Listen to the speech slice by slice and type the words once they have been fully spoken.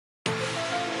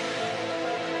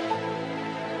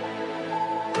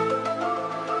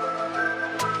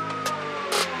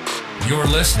You're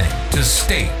listening to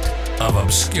State of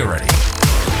Obscurity.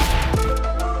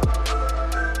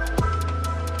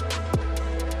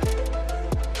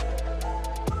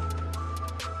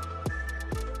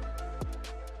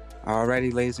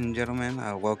 Alrighty, ladies and gentlemen,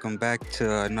 welcome back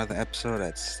to another episode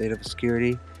at State of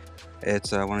Obscurity.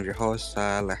 It's one of your hosts,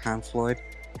 Lehan Floyd,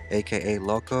 aka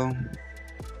Loco,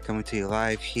 coming to you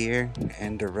live here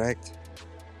and direct.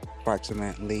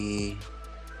 Approximately,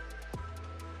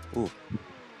 ooh,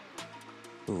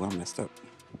 I messed up.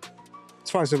 It's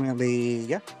approximately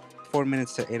 4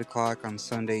 minutes to 8 o'clock on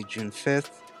Sunday, June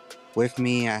 5th. With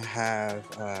me, I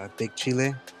have Big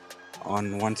Chile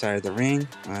on one side of the ring.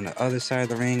 On the other side of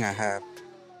the ring, I have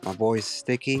my boy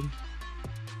Sticky,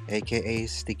 aka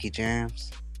Sticky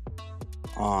Jams,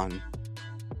 on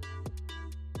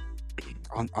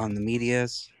the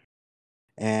medias.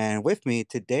 And with me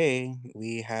today,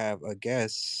 we have a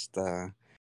guest.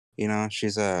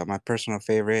 She's my personal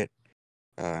favorite,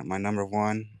 my number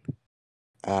one.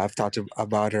 I've talked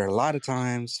about her a lot of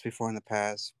times before in the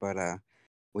past, but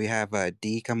we have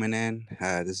D coming in.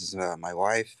 This is my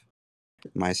wife,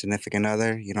 my significant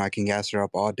other. I can gas her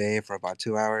up all day for about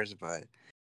 2 hours, but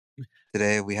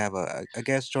today we have a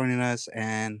guest joining us.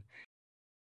 And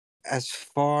as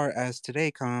far as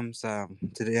today comes,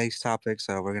 today's topics,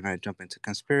 we're going to jump into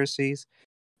conspiracies.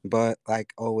 But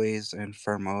like always and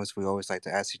foremost, we always like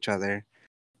to ask each other,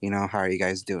 how are you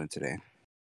guys doing today?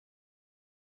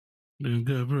 Doing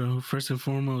good, bro. First and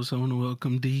foremost, I want to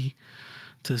welcome D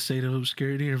to State of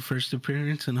Obscurity, her first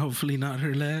appearance, and hopefully not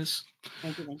her last.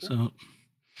 Thank you. So,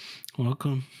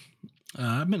 welcome.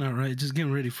 I've been all right, just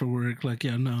getting ready for work, like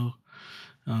y'all know.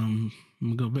 I'm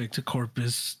going to go back to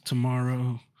Corpus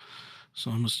tomorrow. So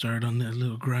I'm going to start on that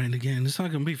little grind again. It's not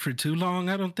going to be for too long,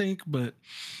 I don't think, but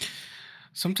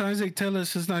sometimes they tell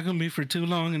us it's not going to be for too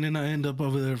long, and then I end up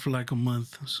over there for like a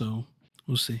month. So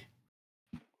we'll see.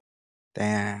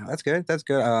 Damn, that's good. That's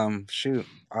good. Shoot.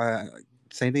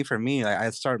 Same thing for me. I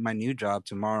start my new job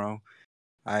tomorrow.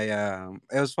 It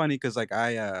was funny because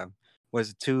I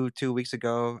was two weeks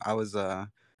ago. I was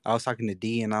talking to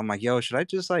D and I'm like, yo, should I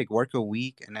just like work a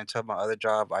week and then tell my other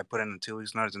job I put in a 2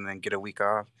 weeks notice and then get a week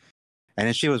off? And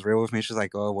then she was real with me. She's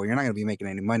like, oh well, you're not gonna be making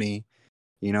any money,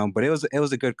 But it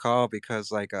was a good call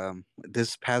because like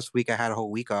this past week I had a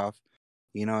whole week off,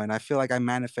 and I feel like I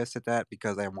manifested that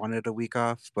because I wanted a week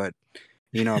off. But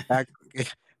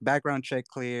background check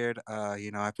cleared.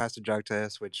 I passed the drug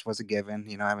test, which was a given.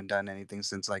 I haven't done anything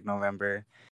since like November.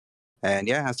 And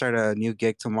yeah, I start a new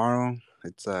gig tomorrow.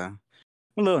 It's I'm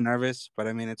a little nervous, but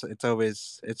I mean it's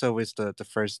always the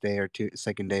first day or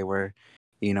second day where,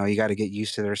 you got to get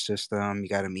used to their system. You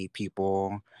got to meet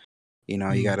people.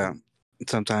 You got to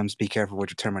sometimes be careful with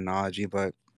your terminology,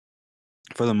 but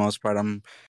for the most part, I'm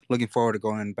looking forward to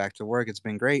going back to work. It's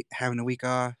been great having a week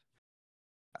off.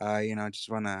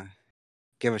 Just want to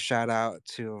give a shout out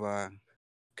to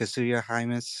Kazuya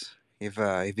Hymas. If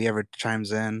he ever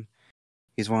chimes in,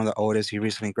 he's one of the oldest. He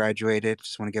recently graduated.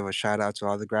 Just want to give a shout out to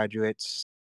all the graduates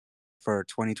for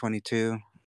 2022.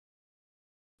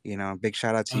 Big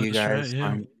shout out to you guys.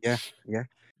 Right, yeah. Yeah.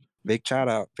 Big shout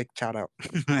out.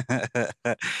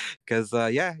 Because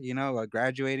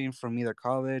graduating from either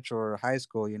college or high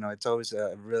school, it's always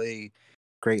a really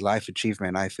great life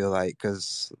achievement. I feel like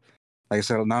because, like I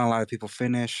said, not a lot of people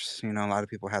finish. A lot of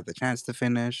people have the chance to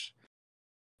finish.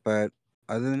 But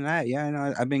other than that,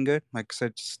 yeah, I've been good. Like I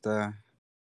said, just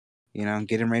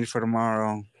getting ready for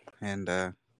tomorrow, and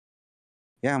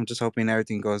yeah, I'm just hoping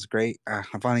everything goes great. I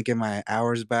finally get my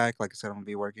hours back. Like I said, I'm gonna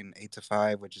be working 8 to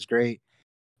 5, which is great.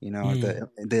 The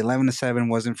 11 to 7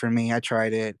 wasn't for me. I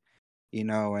tried it,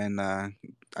 and I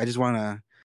just want to,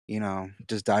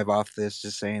 just dive off this,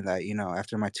 just saying that,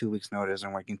 after my 2 weeks notice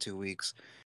and working 2 weeks,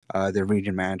 the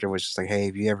region manager was just like, hey,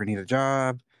 if you ever need a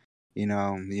job,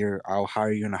 I'll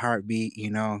hire you in a heartbeat,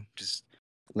 just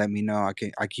let me know.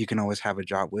 You can always have a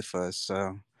job with us.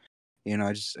 So,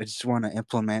 I just want to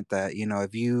implement that,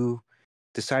 if you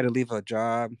decide to leave a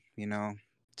job,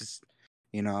 just,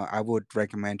 I would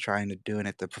recommend trying to doing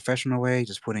it the professional way.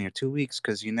 Just put in your 2 weeks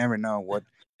because you never know what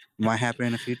might happen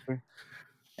in the future,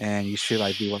 and you should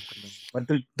like be one. But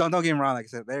don't get me wrong. Like I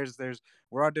said,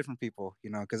 we're all different people,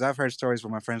 because I've heard stories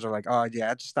where my friends are like, oh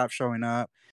yeah, I just stopped showing up.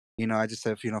 I just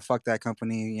said, fuck that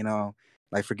company.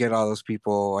 Like forget all those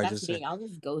people. That's me. I'll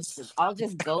just ghost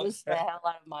the hell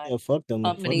out of my fuck them.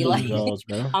 company. Fuck them Like jaws,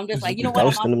 bro. I'm just like, you know what?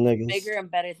 I'm Ghosting on them to niggas. bigger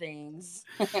and better things.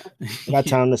 I got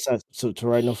time to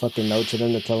write no fucking note to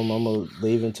them to tell them I'm gonna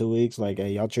leave in 2 weeks. Like,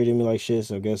 hey, y'all treated me like shit,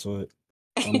 so guess what?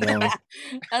 I'm gone.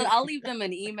 I'll leave them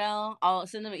an email. I'll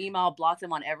send them an email, block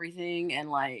them on everything, and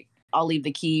like I'll leave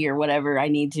the key or whatever I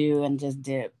need to and just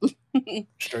dip.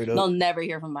 Straight They'll up. never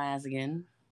hear from my ass again.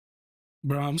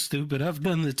 Bro, I'm stupid. I've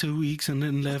done the 2 weeks and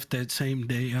then left that same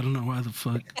day. I don't know why the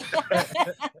fuck.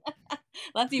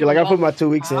 That's You're like, I put better. my 2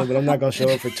 weeks in, but I'm not gonna show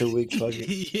up for 2 weeks. Fuck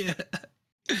it. Yeah.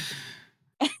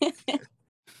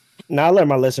 Now I learned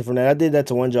my lesson from that. I did that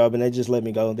to one job and they just let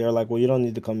me go. They were like, well, you don't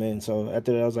need to come in. So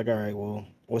after that, I was like, all right, well,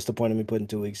 what's the point of me putting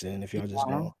 2 weeks in if y'all just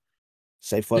Yeah. gonna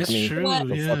say fuck That's me? true. What? So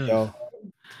fuck Yeah.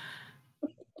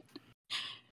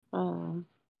 y'all.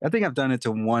 I think I've done it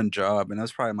to one job, and that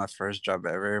was probably my first job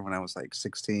ever when I was like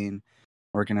 16,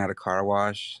 working at a car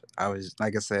wash. I was,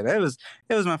 like I said, it was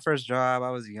my first job.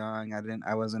 I was young.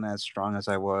 I wasn't as strong as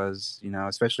I was,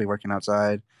 especially working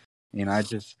outside. I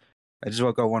just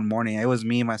woke up one morning. It was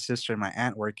me, my sister, and my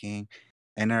aunt working,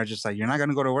 and they're just like, "You're not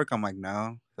gonna go to work." I'm like,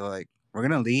 "No." They're like, "We're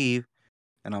gonna leave,"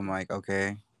 and I'm like,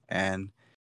 "Okay." And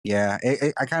yeah,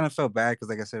 I kind of felt bad because,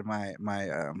 like I said,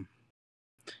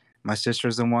 my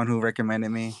sister's the one who recommended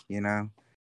me,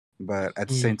 But at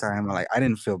the same time, I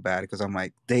didn't feel bad because I'm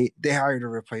like, they hired a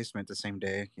replacement the same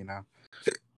day,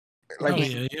 Like, Oh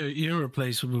yeah, you're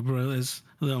replaceable, bro. That's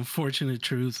the unfortunate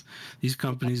truth. These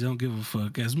companies don't give a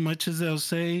fuck. As much as they'll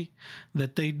say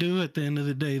that they do, at the end of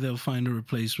the day, they'll find a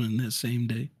replacement that same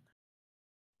day.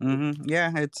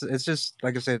 yeah, it's just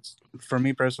like I said. For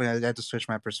me personally, I had to switch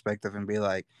my perspective and be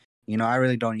like, I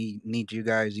really don't need you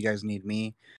guys. You guys need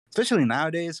me, especially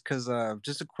nowadays. Because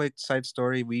just a quick side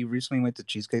story: we recently went to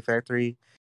Cheesecake Factory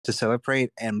to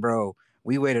celebrate, and bro,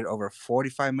 we waited over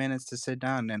 45 minutes to sit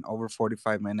down, and then over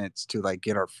 45 minutes to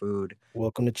get our food.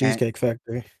 Welcome to And Cheesecake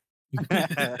Factory.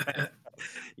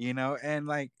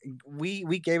 and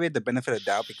we gave it the benefit of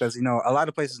doubt because a lot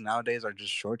of places nowadays are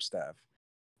just short staffed.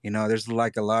 There's a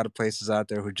lot of places out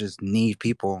there who just need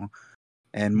people,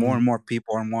 and more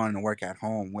people are wanting to work at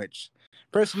home. Which,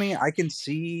 personally, I can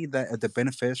see the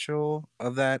beneficial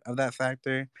of that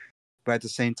factor, but at the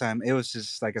same time, it was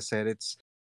just like I said, it's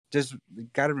just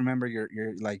got to remember your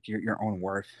own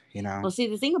worth. Well, see,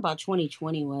 the thing about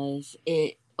 2020 was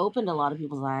it opened a lot of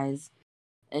people's eyes,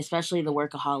 especially the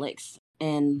workaholics,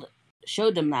 and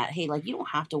showed them that, hey, you don't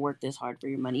have to work this hard for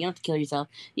your money. You don't have to kill yourself.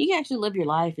 You can actually live your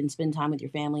life and spend time with your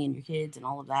family and your kids and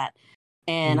all of that.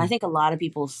 And I think a lot of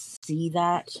people see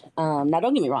that. Now,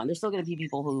 don't get me wrong. There's still going to be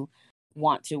people who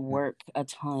want to work a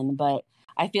ton, but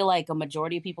I feel like a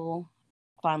majority of people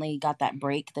finally got that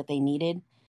break that they needed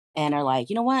and are like,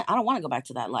 you know what? I don't want to go back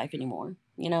to that life anymore,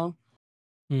 So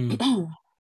now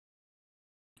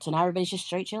everybody's just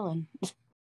straight chilling.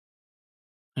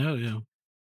 Hell yeah.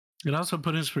 It also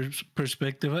put in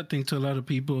perspective, I think, to a lot of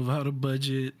people of how to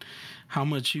budget, how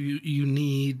much you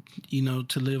need,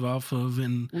 to live off of.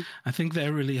 And I think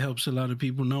that really helps a lot of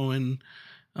people knowing,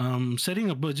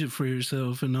 setting a budget for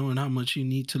yourself and knowing how much you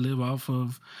need to live off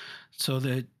of so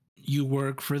that you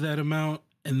work for that amount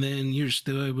and then you're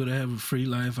still able to have a free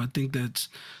life. I think that's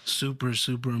super,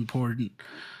 super important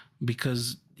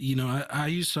because, I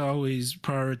used to always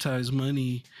prioritize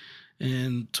money.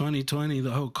 In 2020, the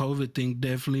whole COVID thing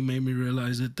definitely made me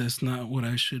realize that that's not what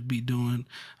I should be doing.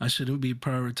 I shouldn't be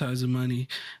prioritizing money.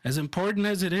 As important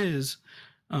as it is,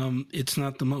 it's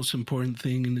not the most important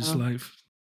thing in this life.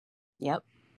 Yep,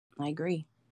 I agree.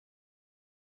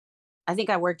 I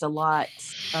think I worked a lot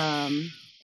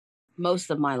most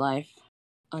of my life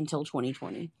until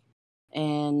 2020.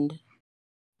 And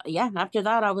yeah, after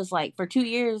that, I was like, for 2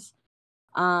 years,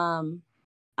 I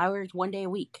worked 1 day a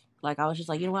week. I was just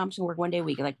like, you know what, I'm just gonna work 1 day a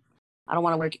week. I don't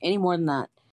want to work any more than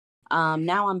that.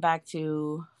 Now I'm back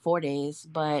to 4 days,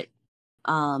 but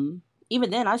even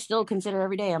then, I still consider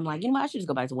every day. I'm like, you know what, I should just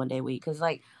go back to 1 day a week because,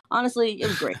 honestly, it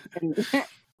was great,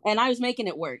 and I was making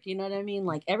it work. You know what I mean?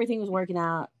 Everything was working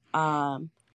out.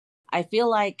 I feel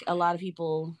like a lot of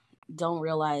people don't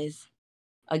realize,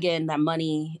 again, that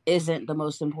money isn't the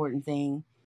most important thing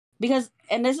because,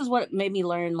 and this is what made me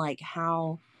learn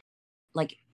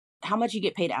how much you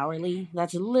get paid hourly.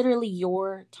 That's literally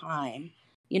your time.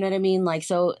 You know what I mean?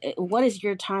 So what is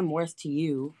your time worth to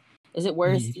you? Is it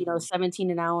worth, 17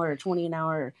 an hour or 20 an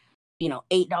hour, or,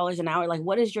 $8 an hour?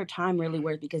 What is your time really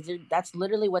worth? Because that's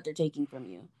literally what they're taking from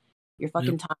you. Your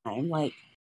fucking time.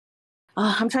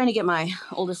 I'm trying to get my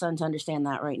oldest son to understand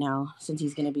that right now, since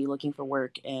he's going to be looking for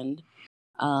work. And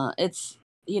it's,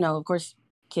 of course,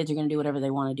 kids are going to do whatever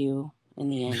they want to do in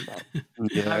the end. But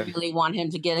I really want him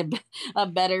to get a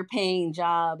better paying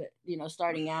job,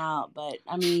 starting out. But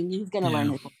I mean, he's going to learn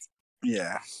his.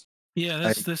 Yeah. Yeah,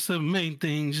 that's the main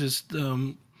thing. Just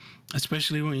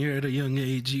especially when you're at a young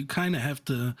age, you kind of have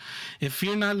to. If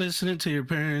you're not listening to your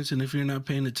parents and if you're not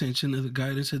paying attention to the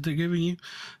guidance that they're giving you,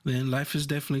 then life is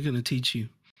definitely going to teach you.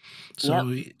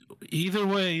 So either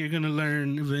way, you're gonna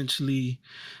learn eventually.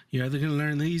 You're either gonna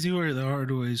learn the easy way or the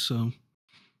hard way. So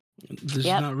there's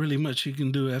not really much you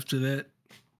can do after that.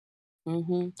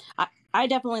 I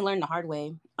definitely learned the hard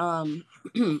way. My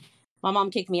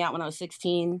mom kicked me out when I was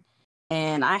 16,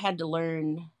 and I had to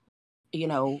learn,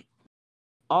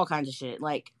 all kinds of shit.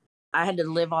 Like, I had to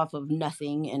live off of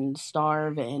nothing and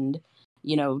starve and,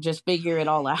 just figure it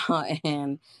all out.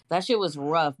 And that shit was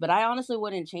rough. But I honestly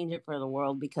wouldn't change it for the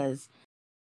world because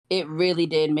it really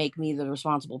did make me the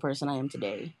responsible person I am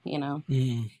today.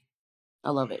 I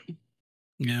love it.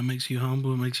 Yeah, it makes you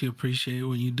humble. It makes you appreciate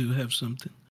when you do have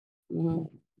something.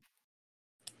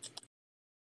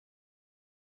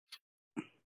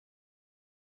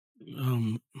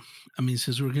 I mean,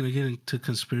 since we're gonna get into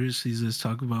conspiracies, let's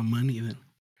talk about money then.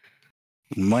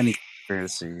 Money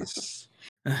conspiracies.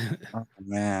 Oh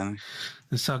man.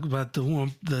 Let's talk about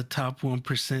the top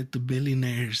 1%, the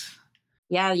billionaires.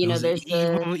 Yeah, there's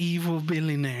evil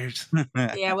billionaires.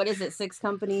 Yeah, what is it? 6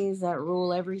 companies that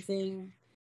rule everything.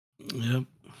 Yep.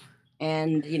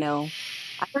 And y'all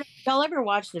ever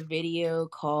watched a video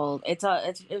called? It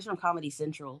was from Comedy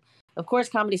Central. Of course,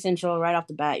 Comedy Central, right off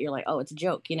the bat, you're like, oh, it's a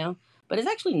joke, but it's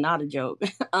actually not a joke.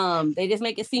 They just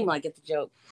make it seem like it's a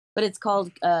joke. But it's called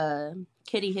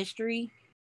Kitty History.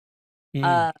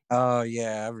 Oh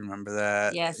yeah, I remember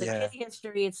that. Yeah, so Kitty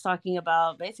History, it's talking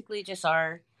about basically just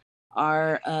our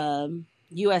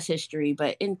U.S. history,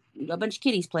 but in a bunch of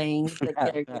kitties playing the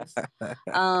characters.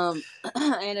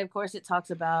 And of course, it talks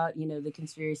about the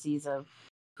conspiracies of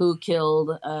who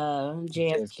killed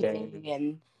JFK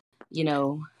and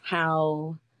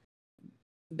how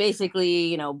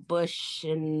basically Bush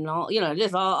and all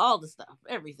just all the stuff,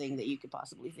 everything that you could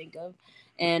possibly think of,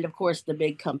 and of course the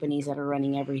big companies that are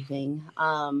running everything.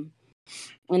 And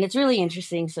it's really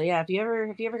interesting. So yeah, if you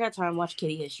ever got time, watch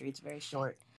Kitty History. It's very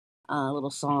short. Little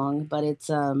song, but it's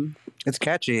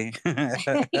catchy.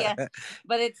 Yeah,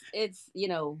 but it's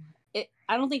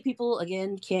I don't think people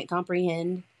again can't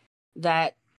comprehend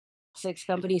that 6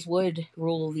 companies would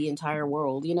rule the entire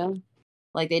world.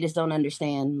 Like they just don't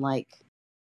understand like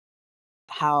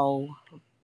how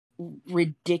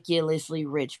ridiculously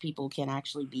rich people can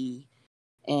actually be,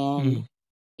 and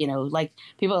like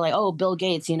people are like, oh, Bill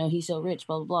Gates, he's so rich,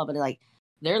 blah blah blah, but like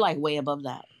they're like way above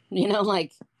that,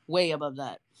 like way above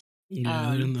that. Yeah,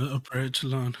 they're in the upper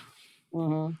echelon.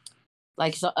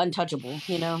 Like so untouchable,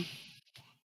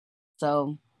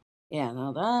 So, yeah,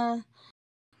 no,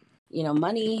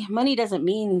 money doesn't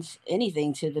mean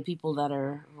anything to the people that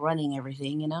are running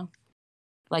everything,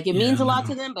 Like it means a lot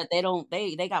to them, but they don't.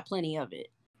 They got plenty of it.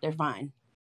 They're fine.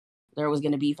 They're always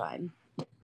going to be fine.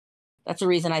 That's the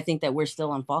reason I think that we're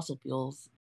still on fossil fuels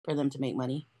for them to make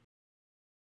money.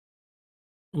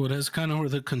 Well, that's kind of where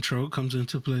the control comes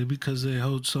into play because they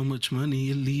hold so much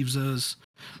money. It leaves us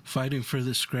fighting for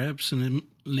the scraps, and it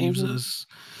leaves us,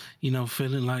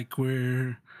 feeling like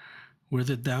we're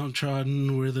the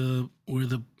downtrodden, we're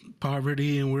the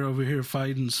poverty, and we're over here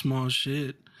fighting small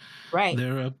shit. Right?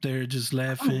 They're up there just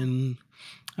laughing.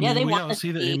 I mean, they we want all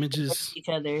see the images. Each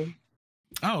other.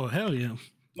 Oh hell yeah!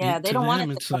 Yeah, they don't want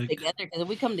us to come together because if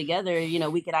we come together,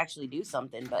 we could actually do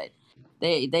something. But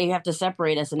they have to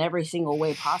separate us in every single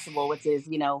way possible, which is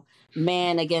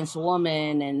man against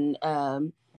woman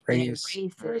and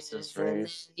race versus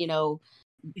race,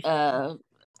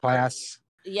 class.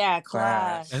 Yeah,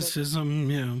 class.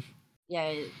 Sexism,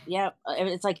 yeah.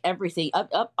 It's like everything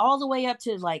up all the way up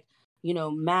to like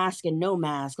mask and no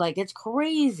mask. Like it's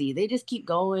crazy. They just keep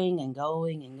going and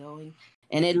going and going,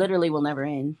 and it literally will never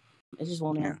end. It just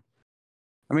won't end.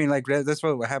 I mean, like that's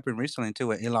what happened recently too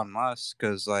with Elon Musk,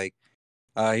 because like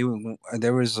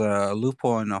there was a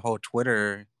loophole in the whole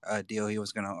Twitter deal he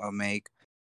was gonna make.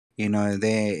 They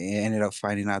ended up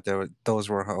finding out those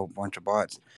were a whole bunch of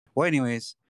bots. Well,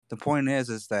 anyways, the point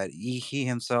is that he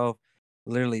himself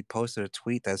literally posted a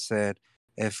tweet that said,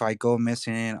 "If I go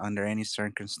missing under any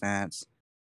circumstance,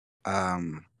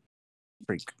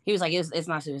 freak." He was like, "It's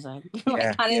not suicide."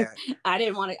 Like, I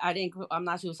didn't want to. I'm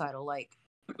not suicidal. Like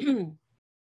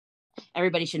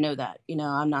everybody should know that.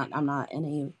 I'm not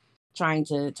any trying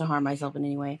to harm myself in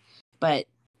any way. But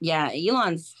yeah,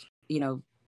 Elon's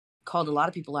called a lot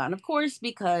of people out, and of course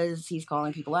because he's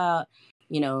calling people out,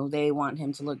 they want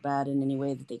him to look bad in any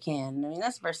way that they can. I mean,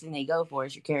 that's the first thing they go for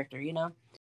is your character.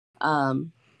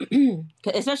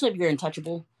 Especially if you're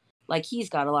untouchable. Like he's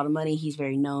got a lot of money, he's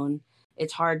very known.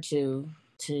 It's hard to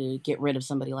get rid of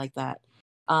somebody like that.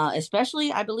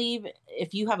 Especially, I believe,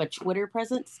 if you have a Twitter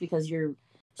presence, because you're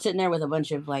sitting there with a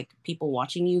bunch of like people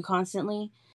watching you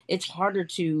constantly. It's harder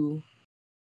to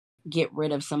get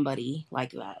rid of somebody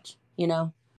like that.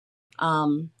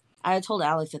 I told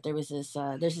Alex that there's this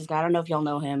guy, I don't know if y'all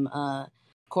know him,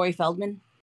 Corey Feldman.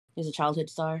 He's a childhood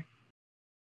star.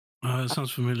 It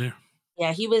sounds familiar.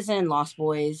 Yeah, he was in Lost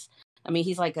Boys. I mean,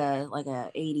 he's like a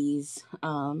 80s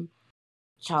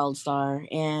child star,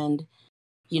 and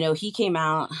he came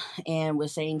out and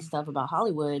was saying stuff about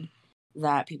Hollywood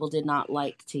that people did not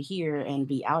like to hear and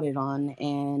be outed on,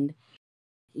 and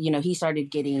he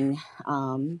started getting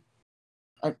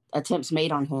attempts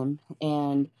made on him,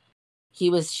 and he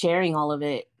was sharing all of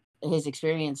it, his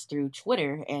experience, through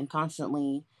Twitter, and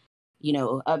constantly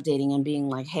updating and being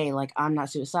like, hey, like, I'm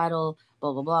not suicidal,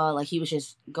 blah blah blah. Like, he was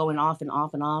just going off and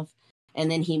off and off,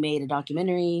 and then he made a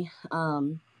documentary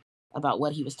about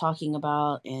what he was talking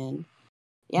about. And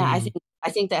yeah, I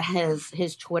think that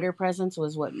his Twitter presence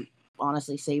was what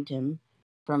honestly saved him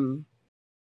from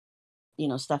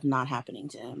stuff not happening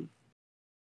to him.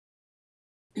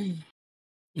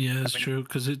 Yeah, it's true,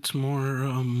 because it's more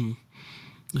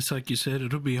it's like you said,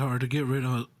 it'll be hard to get rid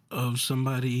of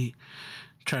somebody,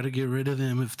 try to get rid of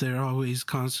them if they're always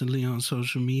constantly on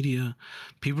social media.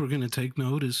 People are going to take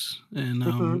notice,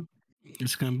 and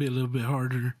it's going to be a little bit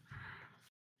harder,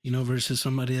 versus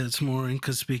somebody that's more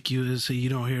inconspicuous that you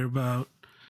don't hear about.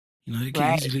 You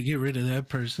can easily get rid of that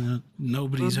person.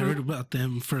 Nobody's heard about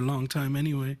them for a long time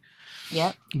anyway.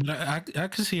 Yep. But I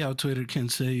can see how Twitter can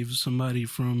save somebody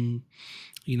from,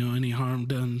 any harm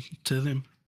done to them.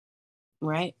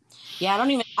 Right. Yeah, I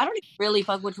don't even really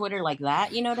fuck with Twitter like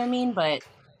that, you know what I mean? But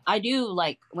I do,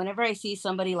 like, whenever I see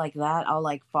somebody like that, I'll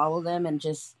like follow them and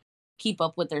just keep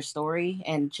up with their story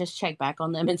and just check back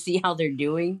on them and see how they're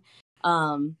doing.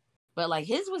 But like,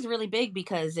 his was really big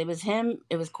because it was him,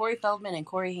 it was Corey Feldman and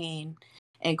Corey Haim.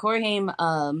 And Corey Haim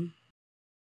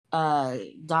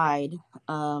died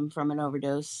from an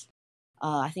overdose.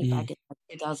 I think back in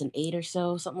 2008 or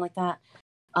so, something like that.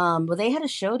 But they had a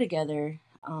show together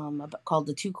called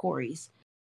The Two Coreys.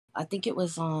 I think it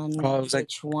was on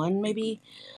which one, maybe.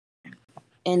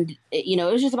 And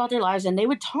it was just about their lives, and they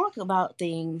would talk about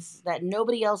things that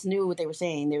nobody else knew what they were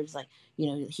saying. They were just like,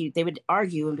 they would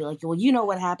argue and be like, well, you know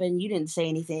what happened? You didn't say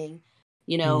anything,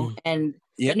 and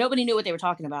nobody knew what they were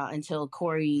talking about until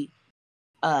Corey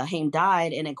Haim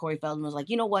died, and then Corey Feldman was like,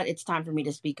 you know what? It's time for me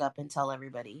to speak up and tell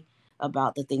everybody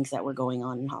about the things that were going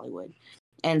on in Hollywood.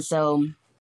 And so,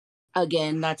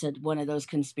 again, that's one of those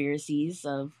conspiracies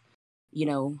of,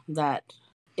 that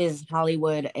is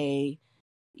Hollywood a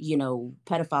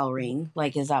pedophile ring?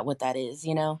 Like, is that what that is?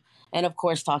 And of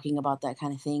course, talking about that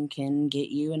kind of thing can get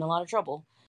you in a lot of trouble.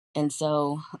 And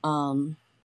so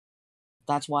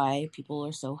that's why people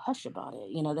are so hush about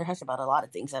it. They're hush about a lot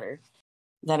of things that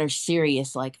are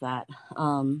serious like that.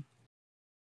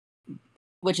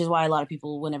 Which is why a lot of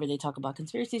people, whenever they talk about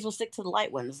conspiracies, will stick to the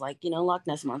light ones, like, Loch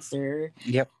Ness Monster.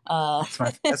 Yep.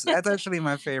 That's actually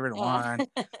my favorite one.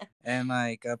 And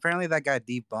like, apparently that got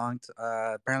debunked.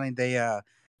 Apparently they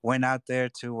went out there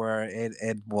to where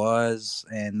it was,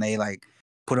 and they like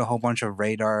put a whole bunch of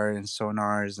radar and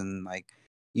sonars and like,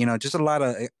 just a lot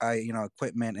of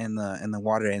equipment in the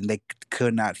water, and they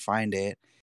could not find it.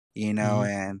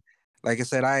 And like I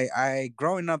said, I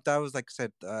growing up, that was, like I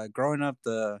said, growing up,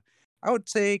 I would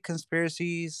say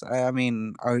conspiracies. I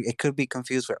mean, it could be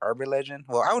confused with urban legend.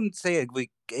 Well, I wouldn't say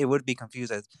it would be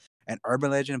confused as an urban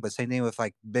legend, but same thing with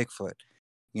like Bigfoot.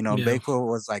 Bigfoot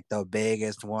was like the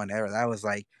biggest one ever.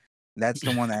 That's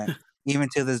the one that even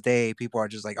to this day people are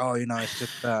just like, oh, it's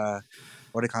just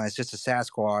what do you call it? It's just a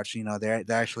Sasquatch. They're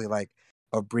actually like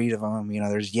a breed of them.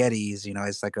 There's Yetis.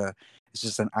 It's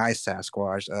just an ice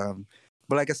Sasquatch.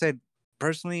 But like I said,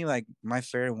 personally, like my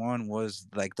favorite one was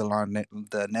like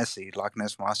the Nessie Loch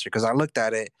Ness Monster, because I looked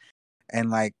at it and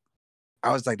like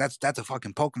I was like, that's a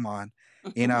fucking Pokemon,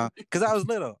 because I was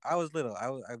little. I was little. I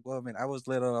was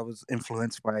little. I was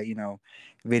influenced by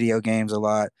video games a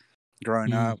lot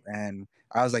growing up, and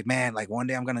I was like, man, like one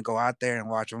day I'm gonna go out there and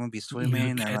watch. I'm gonna be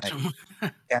swimming and like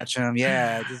catch them.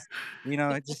 Yeah, just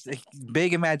just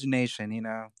big imagination.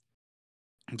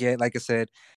 Yeah, like I said.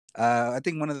 I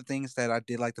think one of the things that I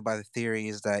did like about the theory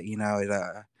is that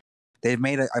they've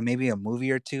made maybe a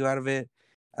movie or two out of it,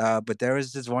 but there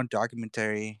was this one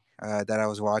documentary that I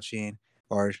was watching,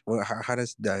 or how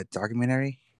does the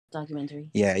documentary?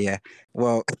 Yeah.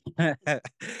 Well,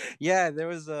 yeah, there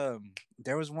was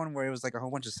one where it was like a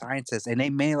whole bunch of scientists, and they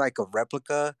made like a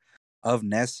replica of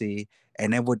Nessie,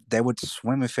 and they would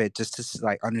swim with it just to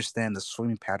like understand the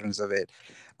swimming patterns of it.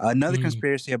 Another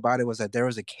conspiracy about it was that there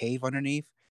was a cave underneath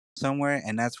somewhere,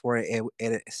 and that's where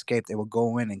it escaped. It would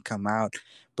go in and come out,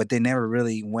 but they never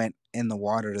really went in the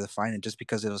water to find it, just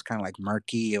because it was kind of like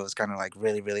murky. It was kind of like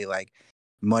really, really like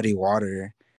muddy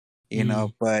water,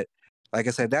 But like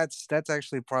I said, that's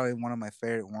actually probably one of my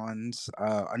favorite ones.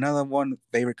 Another one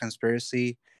favorite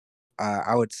conspiracy,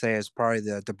 I would say, is probably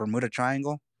the Bermuda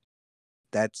Triangle.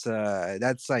 That's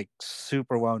like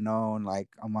super well known, like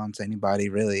amongst anybody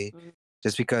really,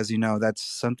 just because that's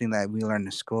something that we learned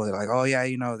in school. They're like, oh yeah,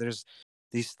 there's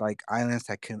these like islands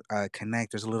that can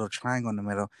connect. There's a little triangle in the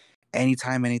middle.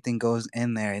 Anytime anything goes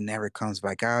in there, it never comes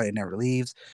back out. It never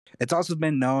leaves. It's also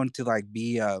been known to like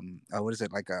be what is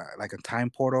it, like a time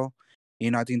portal.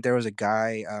 I think there was a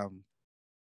guy, a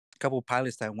couple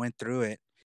pilots that went through it,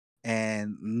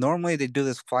 and normally they do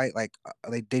this flight like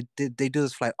they do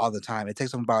this flight all the time. It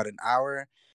takes them about an hour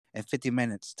and 50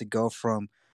 minutes to go from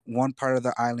one part of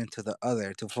the island to the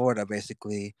other, to Florida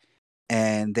basically.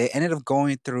 And they ended up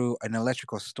going through an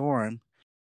electrical storm,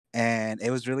 and it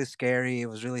was really scary. It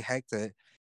was really hectic.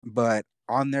 But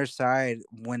on their side,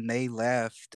 when they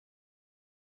left,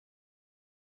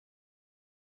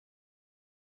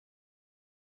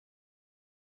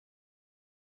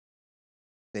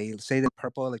 they say the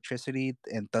purple electricity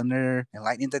and thunder and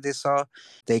lightning that they saw,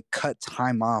 they cut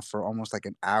time off for almost like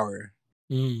an hour.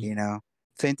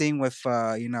 Same thing with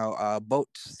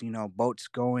boats. Boats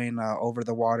going over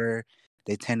the water,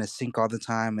 they tend to sink all the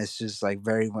time. It's just like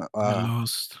very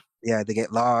lost. Yeah, they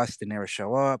get lost. They never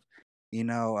show up.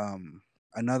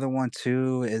 Another one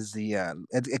too is the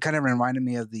it kind of reminded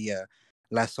me of the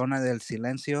La Zona del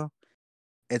Silencio.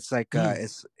 It's like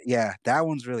that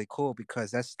one's really cool because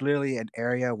that's literally an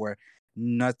area where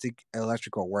nothing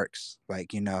electrical works.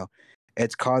 Like,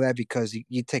 it's called that because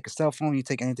you take a cell phone, you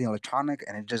take anything electronic,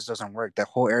 and it just doesn't work. That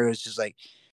whole area is just like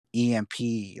EMP.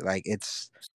 Like it's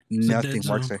nothing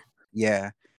works there. Yeah,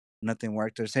 nothing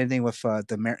worked there. Same thing with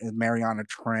the Mariana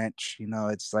Trench.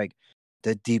 It's like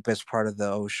the deepest part of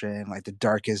the ocean, like the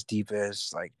darkest,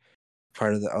 deepest like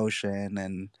part of the ocean.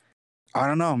 And I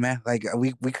don't know, man. Like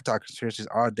we could talk conspiracies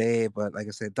all day, but like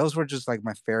I said, those were just like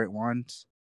my favorite ones.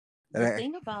 The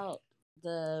thing about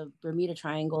the Bermuda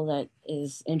Triangle that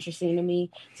is interesting to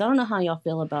me, so I don't know how y'all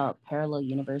feel about parallel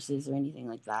universes or anything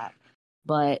like that,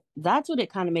 but that's what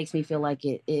it kind of makes me feel like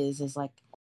it is like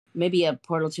maybe a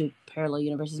portal to parallel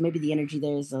universes. Maybe the energy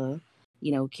there is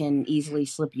can easily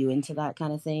slip you into that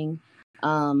kind of thing.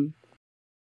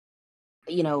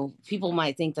 People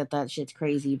might think that shit's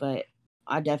crazy, but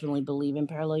I definitely believe in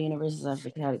parallel universes. I've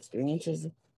had experiences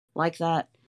like that.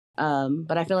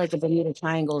 But I feel like the Bermuda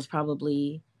Triangle is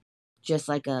probably just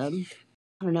like I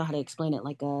don't know how to explain it,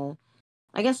 like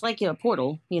I guess like a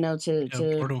portal,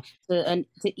 to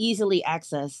easily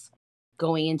access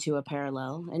going into a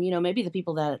parallel. And maybe the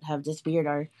people that have disappeared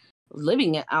are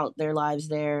living out their lives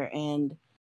there, and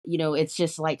it's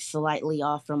just like slightly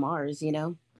off from ours.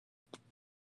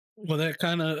 Well, that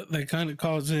kind of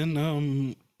calls in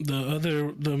the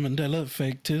Mandela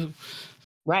effect too.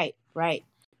 Right.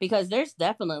 Because there's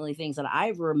definitely things that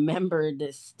I remember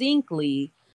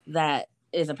distinctly that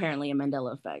is apparently a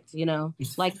Mandela effect,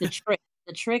 like the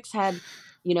tricks had,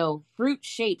 fruit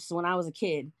shapes when I was a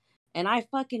kid, and I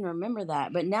fucking remember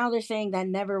that. But now they're saying that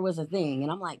never was a thing,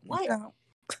 and I'm like, what?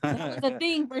 That was a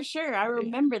thing for sure. I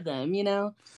remember them,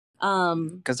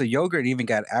 because the yogurt even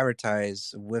got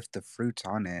advertised with the fruits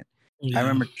on it. Yeah. I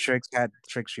remember Trix had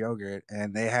Trix yogurt,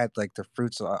 and they had like the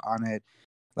fruits on it.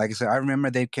 Like I said, I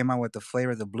remember they came out with the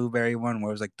flavor, the blueberry one, where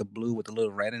it was like the blue with the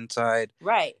little red inside.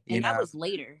 Right, and that was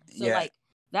later. So like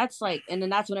that's like, and then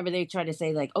that's whenever they try to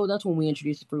say like, oh, that's when we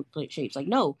introduced the fruit shapes. Like,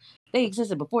 no, they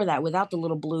existed before that without the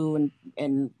little blue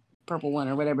and purple one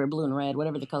or whatever, blue and red,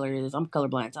 whatever the color is. I'm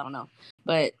colorblind, so I don't know.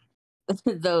 But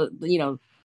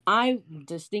I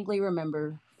distinctly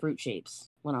remember fruit shapes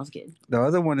when I was a kid. The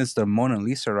other one is the Mona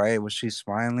Lisa, right? Was she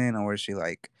smiling or was she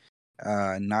like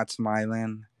not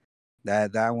smiling?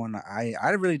 That one I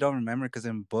really don't remember because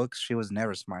in books she was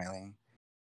never smiling.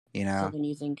 So then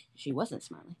you think she wasn't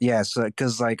smiling? Yeah, so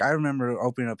because like I remember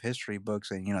opening up history books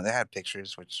and they had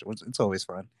pictures, which it's always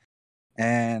fun.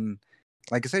 And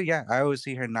like I said, yeah, I always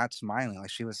see her not smiling, like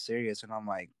she was serious, and I'm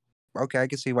like, okay, I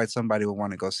can see why somebody would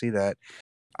want to go see that.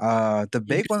 The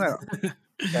big one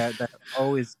that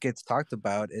always gets talked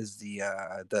about is the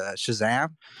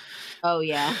Shazam. Oh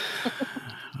yeah,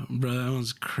 bro, that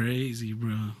one's crazy,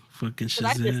 bro. Fucking Shazam.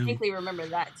 I distinctly remember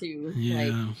that too.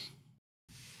 Yeah,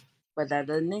 but that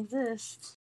doesn't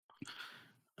exist.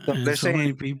 And so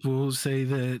many people say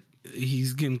that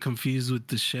he's getting confused with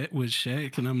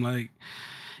Shaq, and I'm like,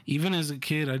 even as a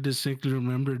kid, I distinctly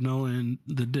remember knowing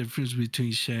the difference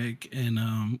between Shaq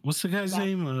and what's the guy's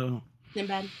name?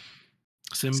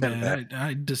 Sinbad.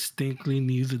 I distinctly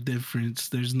knew the difference.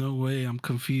 There's no way I'm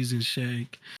confusing Shaq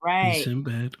and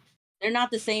Sinbad. They're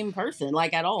not the same person,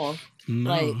 like at all.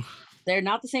 No. Like They're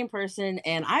not the same person,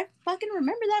 and I fucking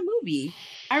remember that movie.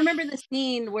 I remember the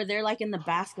scene where they're like in the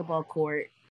basketball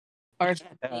court or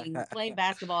something, playing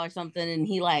basketball or something, and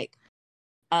he like,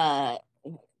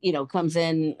 comes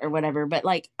in or whatever. But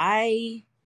like, I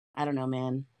don't know,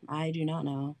 man. I do not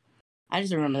know. I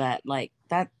just remember that, like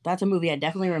that's a movie I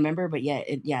definitely remember, but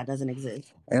it doesn't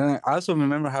exist. And I also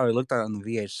remember how it looked out on the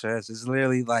VHS. It's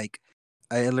literally like,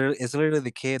 it's literally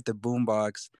the kid, the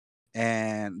boombox,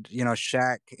 and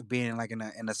Shaq being like in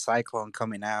a cyclone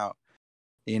coming out,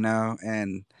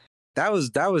 and that was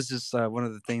just one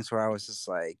of the things where I was just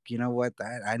like, you know what,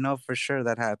 that I know for sure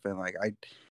that happened. Like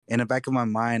in the back of my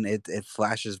mind, it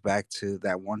flashes back to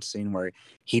that one scene where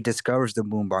he discovers the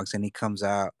boombox and he comes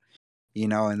out,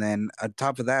 and then on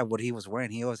top of that, what he was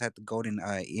wearing, he always had the golden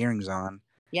earrings on.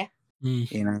 Yeah.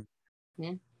 Yeah,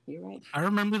 you're right. I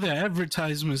remember the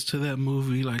advertisements to that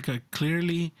movie. Like I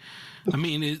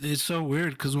mean, it's so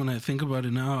weird because when I think about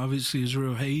it now, obviously it's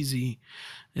real hazy.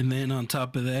 And then on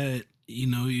top of that,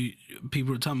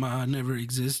 people are talking about how it never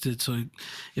existed. So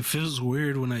it feels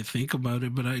weird when I think about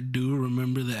it, but I do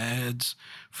remember the ads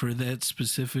for that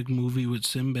specific movie with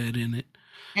Sinbad in it.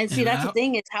 And see, that's the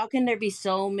thing, is how can there be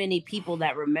so many people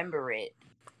that remember it?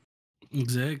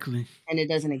 Exactly. And it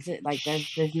doesn't exist. Like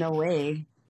there's no way.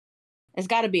 It's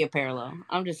got to be a parallel.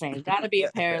 I'm just saying, it's got to be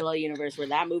a parallel universe where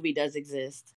that movie does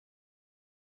exist.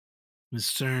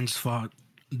 It's CERN's fault.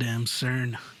 Damn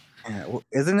CERN. Yeah, well,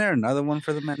 isn't there another one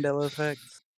for the Mandela effect?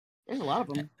 There's a lot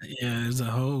of them. Yeah, there's a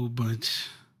whole bunch.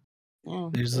 Yeah,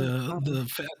 there's I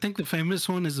think the famous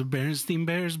one is the Berenstain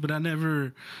Bears, but I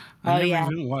never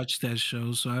even watched that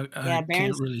show, so I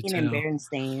can't really tell. And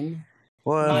Berenstain.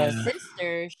 What? My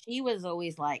sister, she was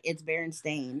always like, "It's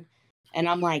Berenstain," and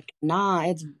I'm like, "Nah,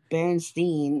 it's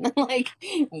Berenstain." Like,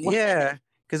 what? Yeah,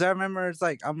 because I remember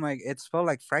I'm like, it's spelled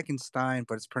like Frankenstein,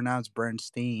 but it's pronounced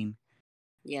Bernstein.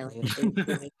 Yeah,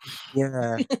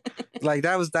 yeah. Like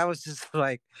that was just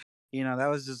like, that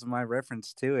was just my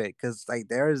reference to it, because like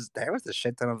there was a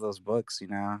shit ton of those books,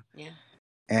 Yeah.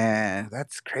 And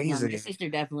that's crazy. My sister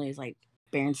definitely is like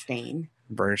Berenstain.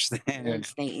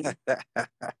 Berenstain.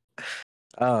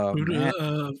 Oh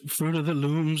man. Fruit of the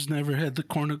Looms never had the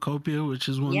cornucopia, which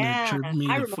is one that tripped me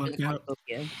the fuck out.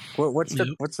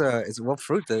 What's what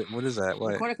fruit? What is that?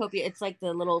 What? The cornucopia? It's like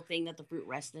the little thing that the fruit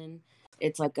rests in.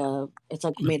 It's like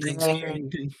made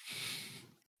of.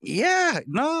 Yeah,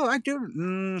 no, I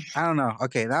do. I don't know.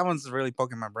 Okay, that one's really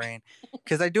poking my brain,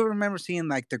 because I do remember seeing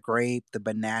like the grape, the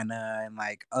banana, and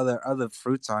like other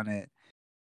fruits on it.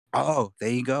 Oh, there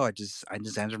you go. I just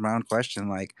answered my own question.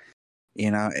 Like,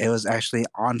 it was actually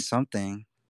on something.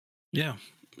 Yeah,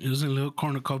 it was a little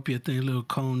cornucopia thing, a little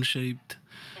cone shaped.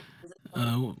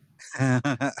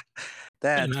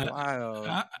 That's wild.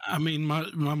 I mean,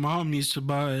 my mom used to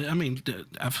buy. I mean,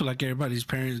 I feel like everybody's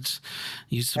parents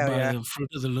used to buy the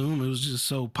Fruit of the Loom. It was just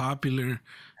so popular,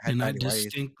 and I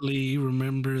distinctly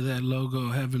remember that logo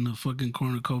having the fucking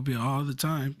cornucopia all the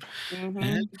time. Mm-hmm.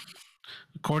 And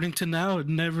according to now, it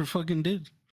never fucking did.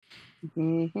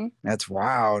 Mm-hmm. That's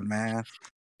wild, man.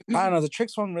 I don't know. The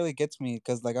Trix one really gets me,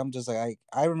 because like I'm just like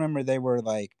I remember they were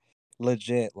like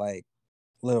legit like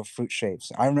little fruit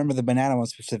shapes. I remember the banana one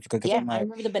specifically. Yeah, I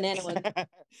remember the banana one.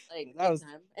 Like that was,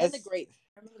 and the grapes.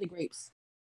 I remember the grapes.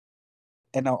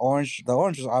 And the orange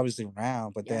was obviously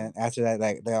round, but then after that,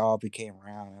 like they all became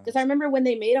round. Because I remember when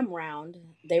they made them round,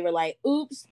 they were like,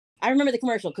 "Oops." I remember the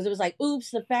commercial, because it was like, "Oops,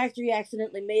 the factory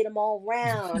accidentally made them all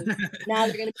round. Now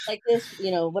they're gonna be like this,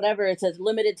 whatever. It says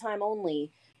limited time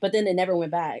only." But then they never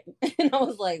went back, and I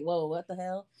was like, "Whoa, what the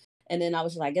hell?" And then I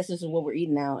was like, "I guess this is what we're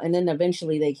eating now." And then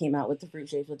eventually they came out with the fruit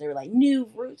shapes, but they were like new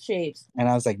fruit shapes. And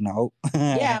I was like, "No."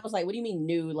 Yeah, I was like, "What do you mean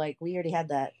new? Like we already had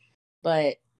that."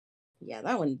 But yeah,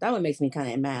 that one makes me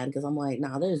kind of mad, because I'm like,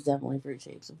 "Nah, there's definitely fruit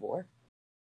shapes before."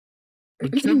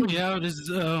 What tripped me out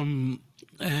is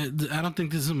I don't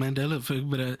think this is a Mandela effect,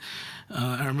 but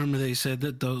I remember they said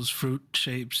that those fruit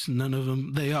shapes, none of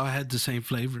them, they all had the same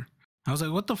flavor. I was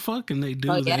like, what the fuck? And they do.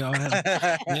 Oh, yeah.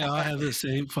 They all have the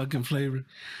same fucking flavor.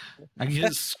 I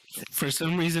guess for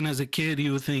some reason as a kid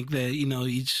you would think that,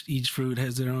 each fruit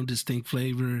has their own distinct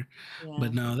flavor. Yeah.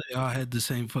 But no, they all had the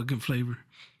same fucking flavor.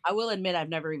 I will admit I've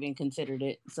never even considered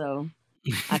it, so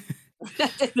I've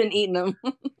just been eating them.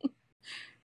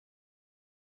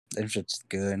 It's just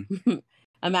good.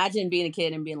 Imagine being a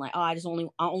kid and being like, "Oh, I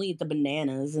only eat the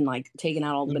bananas," and like taking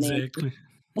out all the bananas.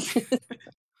 Exactly.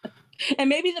 And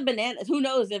maybe the bananas, who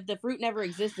knows, if the fruit never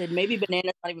existed, maybe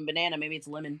banana's not even banana, maybe it's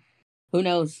lemon. Who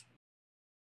knows?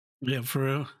 Yeah, for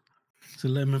real. It's a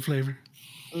lemon flavor.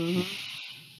 Mm-hmm.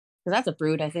 Because that's a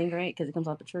fruit, I think, right? Because it comes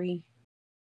off the tree.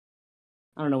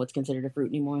 I don't know what's considered a fruit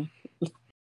anymore.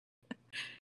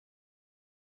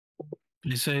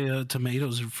 They say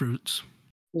tomatoes are fruits.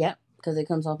 Yep, because it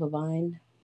comes off a vine.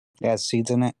 It has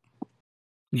seeds in it.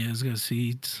 Yeah, it's got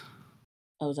seeds.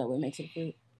 Oh, is that what makes it a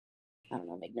fruit? I don't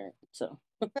know. I'm ignorant. So.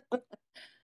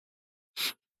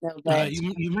 No, but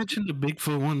You mentioned the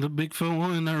Bigfoot one. The Bigfoot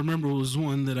one, I remember, was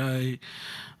one that I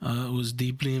was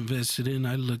deeply invested in.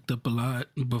 I looked up a lot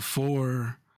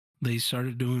before they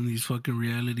started doing these fucking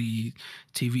reality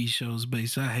TV shows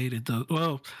based. I hated those.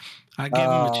 Well, I gave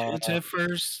them a chance at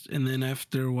first, and then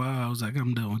after a while, I was like,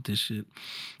 I'm done with this shit.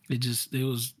 It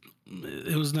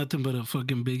was nothing but a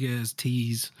fucking big ass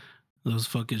tease. Those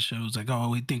fucking shows, like, oh,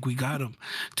 we think we got them.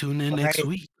 Tune in next Right.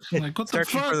 week. I'm like, what the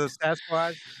Searching fuck? for the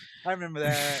Sasquatch. I remember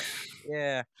that.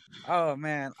 Yeah. Oh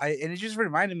man. And it just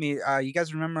reminded me. You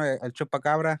guys remember El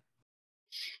Chupacabra?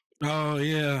 Oh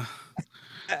yeah.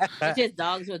 it's just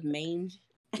dogs with mange.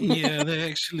 Yeah,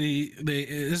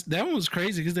 that one was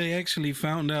crazy because they actually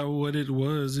found out what it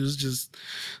was. It was just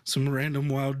some random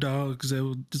wild dogs that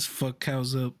would just fuck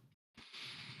cows up.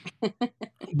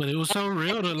 But it was so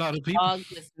real to a lot of people.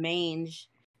 Dogs with mange,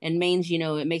 and mange,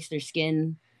 it makes their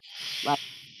skin like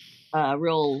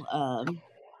real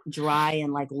dry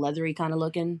and like leathery kind of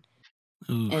looking.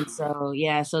 Ooh. And so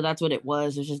so that's what it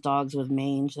was. It was just dogs with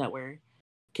mange that were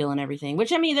killing everything.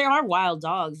 Which, I mean, there are wild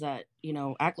dogs that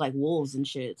act like wolves and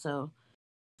shit. So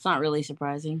it's not really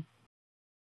surprising.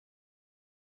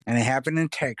 And it happened in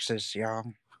Texas,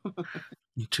 y'all.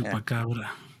 Chupacabra.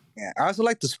 Yeah, I also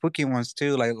like the spooky ones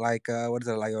too, like what is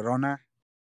it, La Llorona?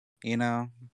 That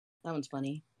one's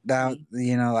funny. That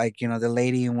the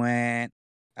lady went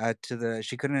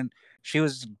she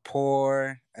was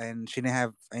poor and she didn't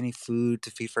have any food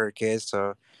to feed for her kids,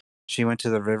 so she went to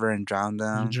the river and drowned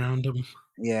them.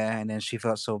 Yeah, and then she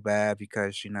felt so bad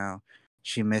because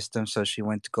she missed them, so she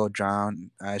went to go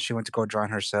drown. She went to go drown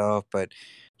herself, but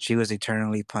she was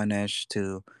eternally punished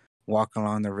to walk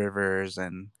along the rivers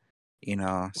and.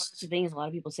 Well, that's the thing is, a lot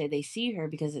of people say they see her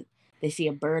because they see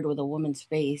a bird with a woman's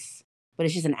face, but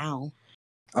it's just an owl.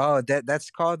 Oh, that's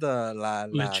called the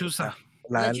Lechuza.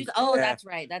 Oh, yeah. That's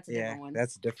right. That's a different one.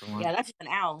 That's a different one. Yeah, that's just an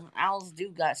owl. Owls do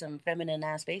got some feminine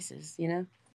ass faces, Yeah,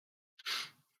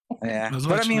 I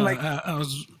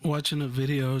was watching a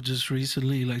video just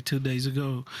recently, like 2 days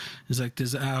ago. It's like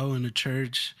this owl in a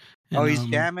church. And, he's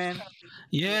jamming.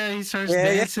 Yeah, he starts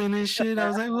dancing and shit. I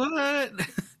was like, what?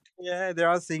 Yeah, they're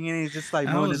all singing. He's just like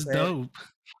moving his head. Dope.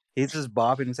 He's just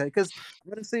bobbing his head. Because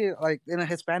honestly, like in a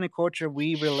Hispanic culture,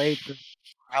 we relate the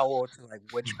owl to like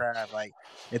witchcraft, like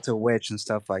it's a witch and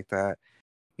stuff like that.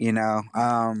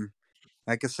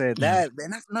 Like I said,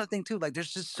 and that's another thing too. Like,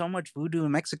 there's just so much voodoo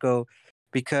in Mexico,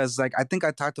 because like I think I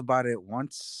talked about it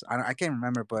once. I can't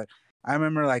remember, but I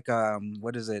remember like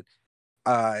what is it?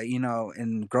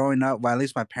 In growing up, well, at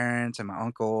least my parents and my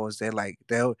uncles,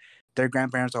 their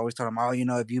grandparents always told them, oh,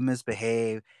 if you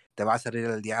misbehave, te va a salir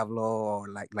el diablo, or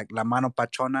like la mano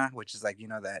pachona, which is like,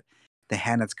 that the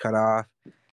hand that's cut off,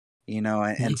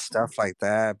 and stuff like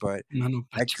that. But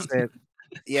like I said,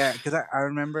 yeah, because I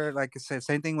remember, like I said,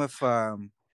 same thing with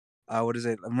what is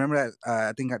it? I remember that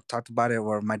I think I talked about it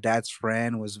where my dad's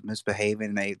friend was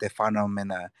misbehaving, and they found him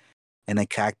in a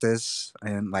cactus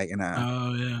and like in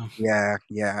a yeah,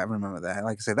 I remember that.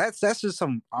 Like I said, that's just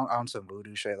some on some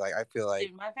voodoo shit. Like I feel like,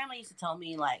 dude, my family used to tell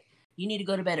me like, you need to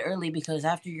go to bed early because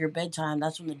after your bedtime,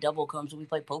 that's when the devil comes and we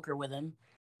play poker with him.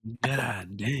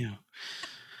 God damn.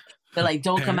 They're like,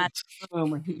 don't come out of the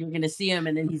room. You're gonna see him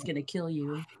and then he's gonna kill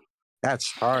you.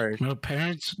 That's hard. Well,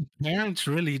 parents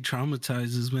really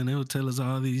traumatizes, man. They would tell us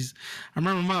all these. I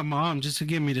remember my mom, just to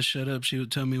get me to shut up, she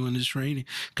would tell me when it's raining,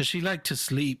 because she liked to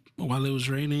sleep while it was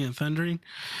raining and thundering.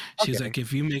 She's like,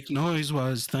 if you make noise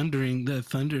while it's thundering,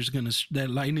 that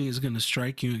lightning is gonna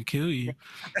strike you and kill you.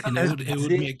 And it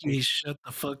would make me shut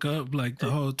the fuck up like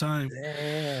the whole time.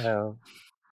 Damn.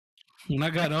 When I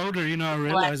got older, I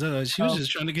realized she was just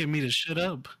trying to get me to shut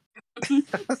up.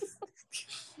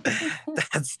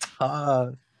 That's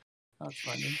tough. That's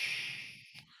funny.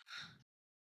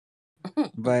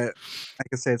 But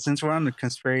like I said, since we're on the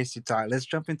conspiracy talk, let's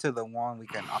jump into the one we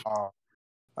can all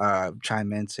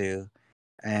chime into.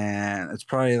 And it's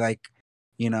probably like,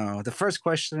 the first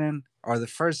question or the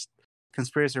first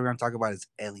conspiracy we're going to talk about is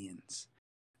aliens.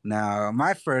 Now,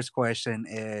 my first question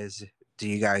is, do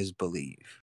you guys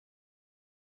believe?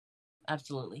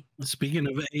 Absolutely. Speaking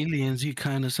of aliens, you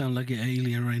kind of sound like an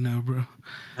alien right now, bro.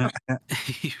 I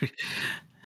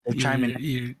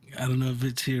don't know if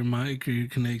it's your mic or your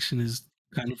connection is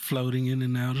kind of floating in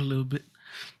and out a little bit.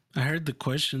 I heard the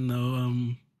question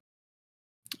though.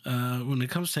 When it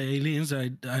comes to aliens, I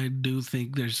do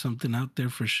think there's something out there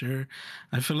for sure.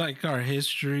 I feel like our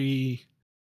history,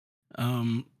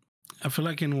 I feel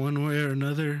like in one way or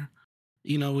another,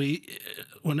 we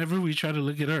whenever we try to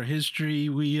look at our history,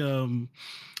 we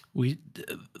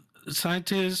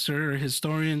scientists or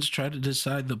historians try to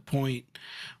decide the point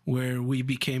where we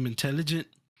became intelligent,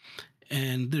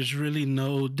 and there's really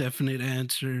no definite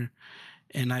answer.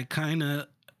 And I kind of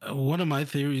one of my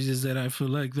theories is that I feel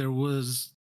like there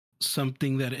was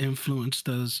something that influenced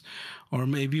us, or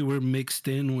maybe we're mixed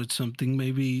in with something.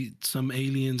 Maybe some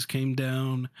aliens came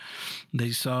down,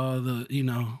 they saw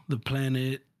the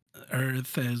planet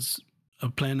Earth as a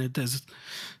planet that's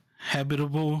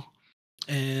habitable,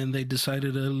 and they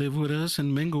decided to live with us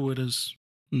and mingle with us.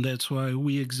 And that's why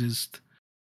we exist.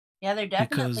 Yeah, there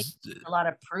definitely Because a lot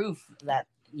of proof that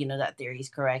that theory is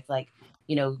correct. Like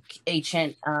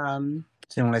ancient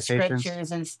Civilizations.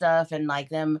 scriptures and stuff, and like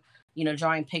them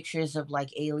drawing pictures of like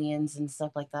aliens and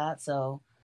stuff like that. So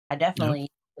I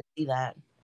definitely could see that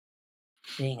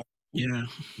being. yeah,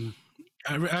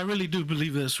 I really do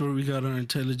believe that's where we got our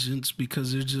intelligence,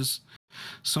 because there's just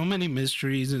so many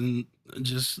mysteries, and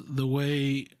just the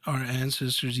way our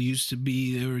ancestors used to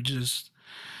be, they were just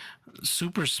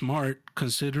super smart,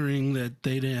 considering that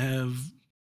they didn't have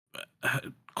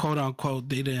quote unquote,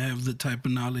 they didn't have the type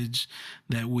of knowledge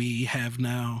that we have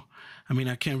now. I mean,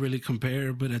 I can't really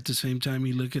compare, but at the same time,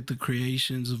 you look at the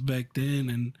creations of back then,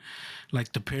 and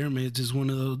like the pyramids is one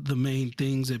of the main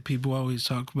things that people always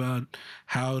talk about.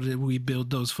 How did we build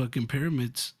those fucking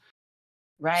pyramids?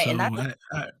 Right, So and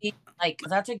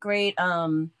that's a great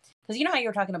because you know how you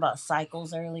were talking about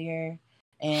cycles earlier,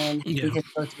 and yeah, we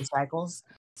just go through cycles.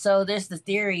 So there's the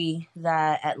theory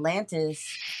that Atlantis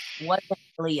wasn't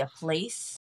really a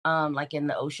place, like in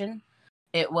the ocean.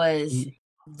 It was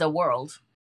the world.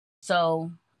 So,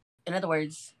 in other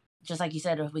words, just like you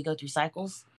said, if we go through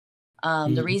cycles,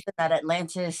 the reason that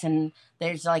Atlantis and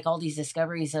there's like all these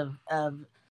discoveries of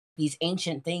these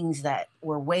ancient things that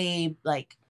were way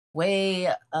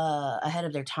ahead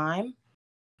of their time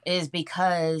is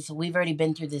because we've already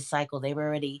been through this cycle. They've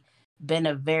already been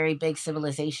a very big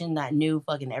civilization that knew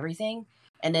fucking everything,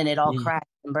 and then it all crashed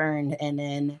and burned, and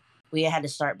then we had to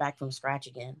start back from scratch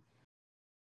again.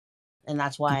 And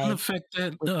that's and why the fact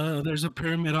that there's a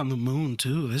pyramid on the moon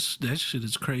too. That shit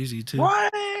is crazy too.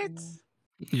 What?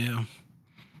 Yeah,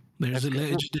 there's That's good.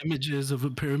 alleged images of a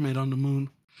pyramid on the moon.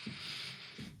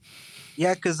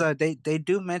 Yeah, because they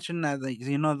do mention that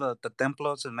the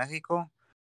templos in Mexico,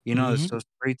 those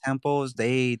 3 temples.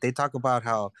 They talk about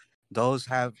how those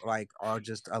are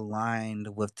just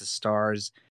aligned with the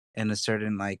stars in a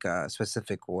certain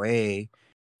specific way.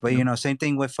 But same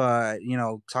thing with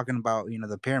talking about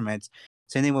the pyramids.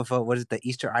 Same thing with what is it, the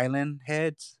Easter Island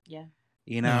heads? yeah.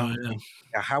 Oh,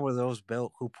 yeah. How were those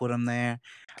built? Who put them there?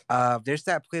 There's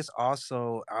that place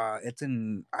also. It's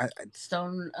in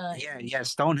Stone yeah,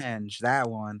 Stonehenge. That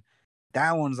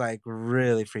one's like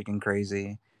really freaking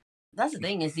crazy. that's the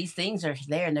thing is these things are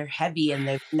there and they're heavy and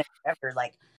they've never ever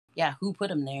like who put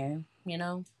them there,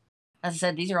 as I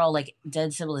said, these are all like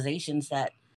dead civilizations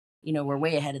that were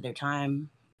way ahead of their time,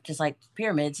 just like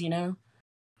pyramids,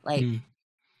 like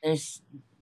there's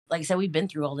like I said, we've been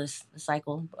through all this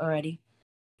cycle already,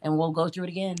 and we'll go through it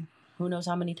again, who knows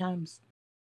how many times.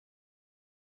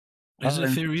 There's a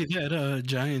theory that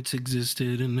giants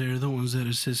existed, and they're the ones that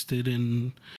assisted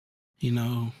in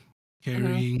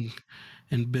carrying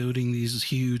and building these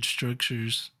huge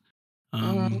structures.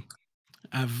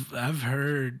 I've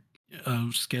heard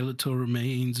of skeletal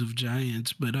remains of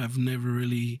giants, but I've never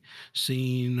really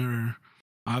seen, or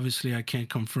obviously I can't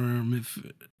confirm if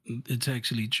it's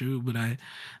actually true. But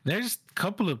there's a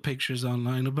couple of pictures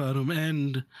online about them,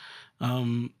 and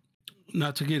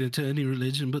not to get into any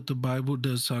religion, but the Bible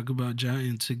does talk about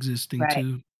giants existing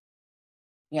too.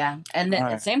 Yeah, and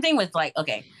the same thing with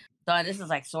okay. So this is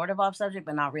like sort of off subject,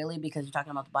 but not really because you're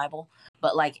talking about the Bible.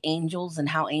 But like angels and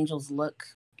how angels look,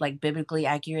 like biblically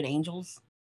accurate angels.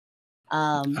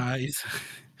 Eyes.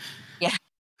 Yeah,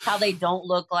 how they don't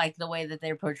look like the way that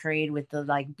they're portrayed with the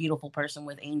like beautiful person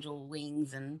with angel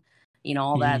wings and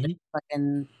all that. They're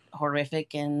fucking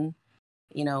horrific, and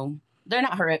they're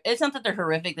not horrific. It's not that they're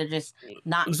horrific; they're just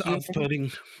not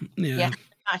off-putting. Yeah.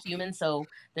 Not human, so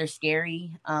they're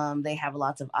scary. They have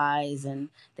lots of eyes and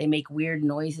they make weird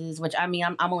noises, which I mean,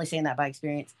 I'm only saying that by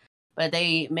experience, but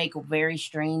they make very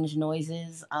strange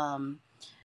noises.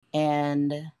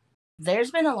 And there's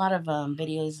been a lot of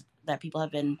videos that people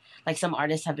have been like, some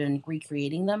artists have been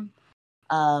recreating them,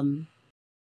 and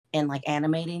like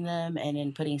animating them and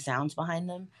then putting sounds behind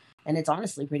them, and it's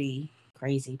honestly pretty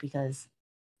crazy because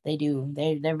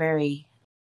they're very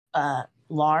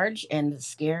large and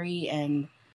scary, and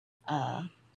I'm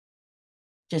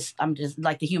just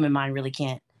like, the human mind really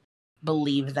can't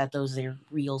believe that those are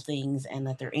real things and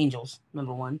that they're angels,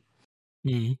 number one.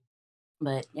 Mhm.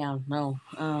 But yeah, no.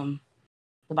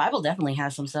 The Bible definitely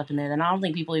has some stuff in it, and I don't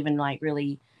think people even like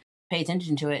really pay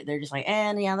attention to it. They're just like,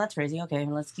 and yeah, that's crazy. Okay,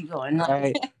 let's keep going.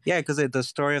 Right. Yeah, because the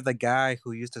story of the guy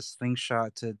who used a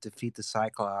slingshot to defeat the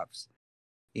Cyclops.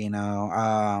 You know,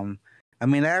 I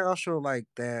mean that also like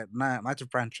that not to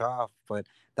branch off, but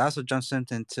that also jumps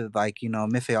into like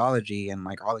mythology and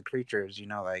like all the creatures.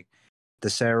 Like the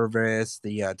Cerberus,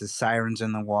 the sirens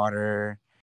in the water.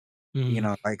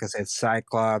 Mhm. Like I said,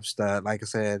 Cyclops. Like I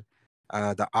said,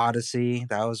 the Odyssey.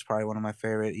 That was probably one of my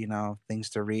favorite things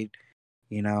to read.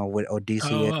 With Oh,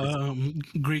 Odysseus.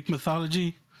 Greek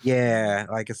mythology. Yeah,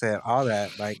 like I said, all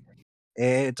that. Like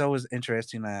it's always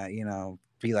interesting to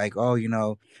be like,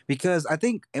 oh, because I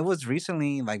think it was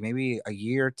recently, like maybe a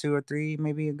year or two or three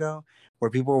maybe ago,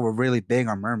 where people were really big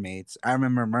on mermaids. I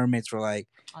remember mermaids were like,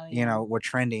 Oh yeah. were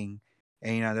trending,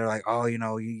 and they're like, oh,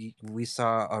 we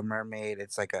saw a mermaid.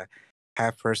 It's like a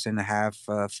half person, half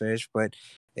fish. But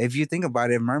if you think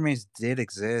about it, mermaids did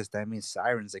exist. That means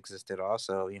sirens existed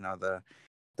also.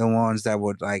 The ones that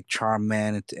would like charm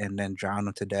men and then drown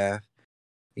them to death,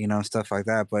 stuff like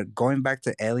that. But going back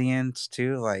to aliens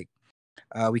too, like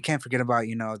we can't forget about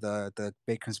the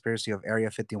big conspiracy of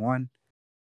Area 51.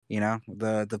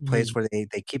 The place Mhm. where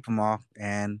they keep them all.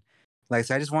 And like I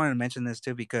said, I just wanted to mention this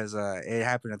too because it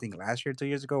happened I think last year, 2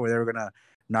 years ago, where they were gonna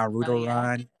Oh Naruto yeah.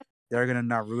 run. They were gonna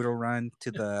Naruto run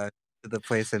to the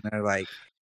place, and they're like,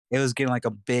 it was getting like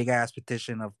a big ass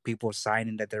petition of people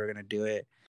signing that they were gonna do it.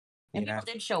 And You know.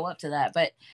 people did show up to that,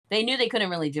 but they knew they couldn't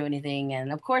really do anything. And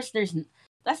of course, that's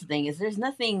the thing is there's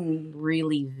nothing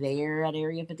really there at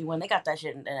Area 51. They got that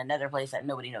shit in another place that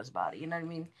nobody knows about it. You know what I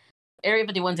mean? Area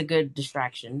 51's a good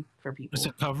distraction for It's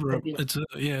a people. cover up. It's a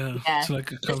Yeah, It's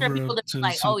like a it's for cover up people that to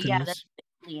like, oh something yeah, that's else. where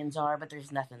the aliens are, but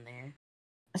there's nothing there.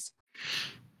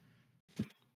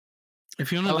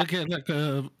 If you want A to lot- look at like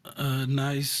a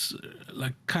nice,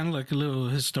 like kind of like a little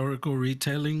historical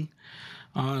retelling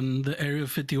on the Area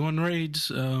 51 raids,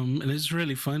 and it's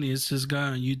really funny. It's this guy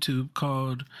on YouTube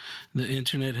called the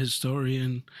Internet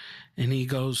Historian, and he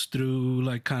goes through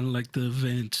like kind of like the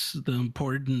events, the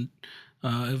important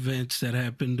events that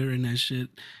happened during that shit,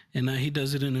 and he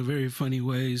does it in a very funny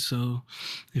way. So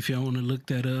if y'all want to look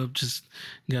that up, just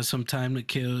got some time to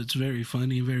kill. It's very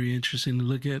funny, very interesting to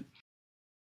look at.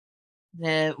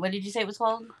 what did you say it was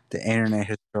called? The Internet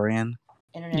Historian.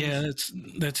 Internet. Yeah,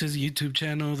 that's his YouTube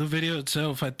channel. The video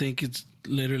itself, I think it's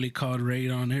literally called Raid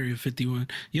on Area 51.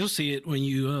 You'll see it when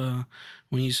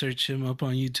you search him up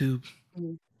on YouTube.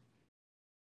 Mhm.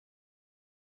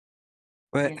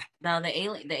 But Yeah. Now the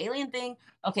alien thing.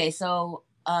 Okay, so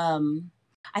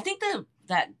I think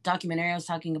that documentary I was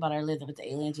talking about earlier with the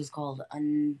aliens was called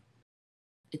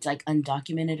it's like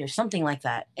undocumented or something like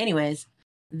that. Anyways,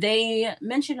 they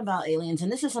mentioned about aliens, and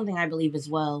this is something I believe as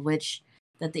well, which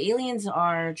that the aliens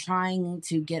are trying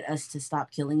to get us to stop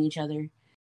killing each other.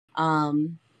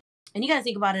 Um, and you gotta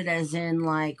think about it as in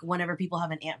like whenever people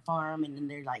have an ant farm and then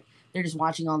they're just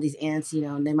watching all these ants,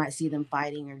 and they might see them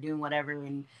fighting or doing whatever,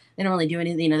 and they don't really do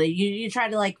anything. You try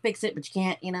to like fix it, but you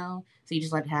can't, so you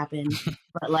just let it happen.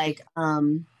 But like,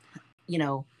 you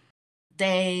know,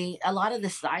 a lot of the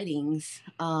sightings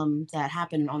that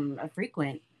happen on a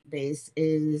frequent base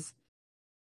is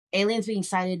aliens being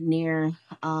sighted near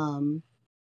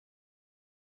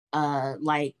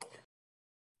like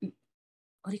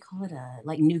what do you call it,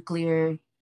 like nuclear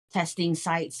testing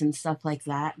sites and stuff like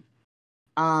that.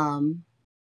 um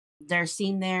they're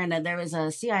seen there, and there was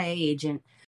a CIA agent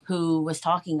who was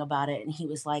talking about it, and he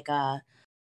was like,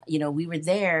 we were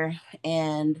there,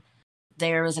 and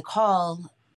there was a call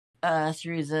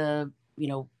through the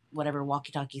whatever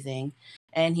walkie-talkie thing,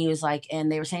 and he was like,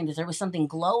 and they were saying that there was something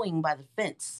glowing by the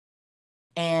fence,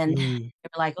 and they Mm.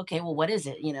 were like, okay, well, what is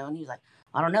it, and he was like,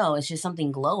 I don't know, it's just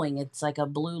something glowing, it's like a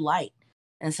blue light.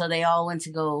 And so they all went to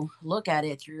go look at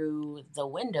it through the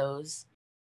windows,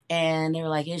 and they were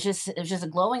like, it's just a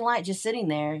glowing light just sitting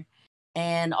there.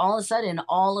 And all of a sudden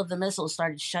all of the missiles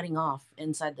started shutting off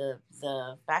inside the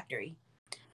factory.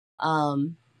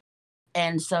 um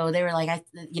and so they were like,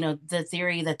 the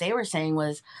theory that they were saying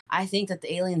was, I think that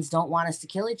the aliens don't want us to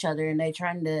kill each other, and they're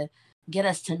trying to get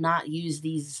us to not use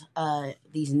these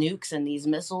nukes and these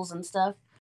missiles and stuff.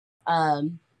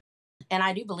 um and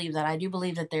I do believe that. I do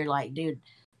believe that they're like, dude,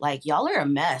 like y'all are a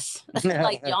mess.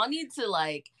 Like y'all need to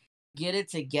like get it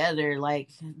together. Like,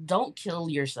 don't kill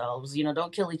yourselves.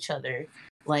 Don't kill each other.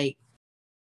 Like,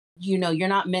 you're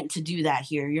not meant to do that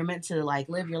here. You're meant to like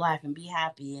live your life and be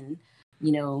happy and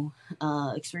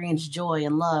experience joy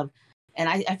and love. And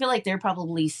I feel like they're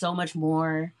probably so much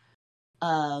more,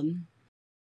 I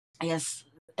guess,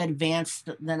 advanced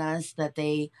than us, that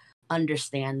they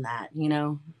understand that, you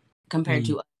know, compared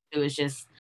to us, it was just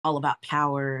all about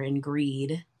power and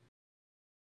greed.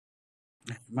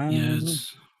 Yeah,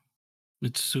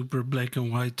 it's super black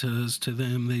and white to us. To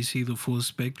them, they see the full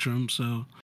spectrum. So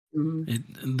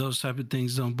those type of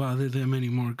things don't bother them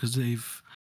anymore because they've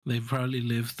probably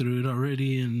lived through it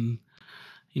already, and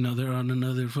you know they're on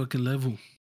another fucking level.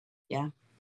 Yeah.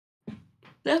 I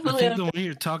Definitely. think the one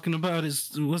you're talking about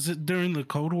was it during the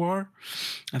Cold War?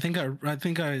 I think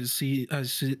I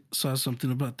saw something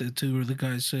about that too, where the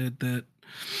guy said that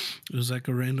it was like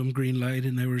a random green light,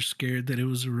 and they were scared that it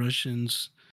was the Russians.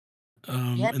 Yeah,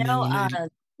 And no, then when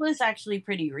it was actually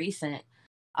pretty recent.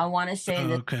 I want to say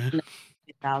this okay, in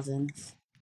the 2000s.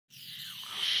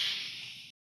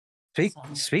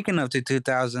 Speaking of the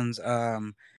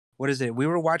 2000s, what is it? We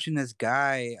were watching this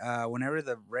guy whenever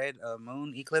the red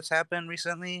moon eclipse happened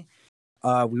recently.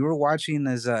 We were watching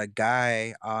this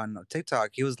guy on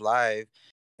TikTok. He was live,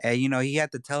 and you know he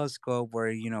had the telescope where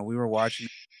you know we were watching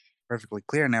it perfectly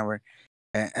clear. Now we're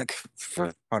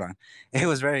hold on, it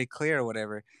was very clear or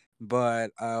whatever. But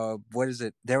what is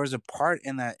it? There was a part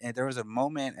in that. There was a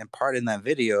moment and part in that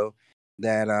video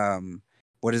that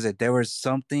what is it? There was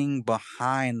something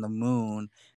behind the moon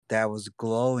that was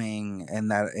glowing,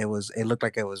 and that it looked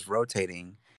like it was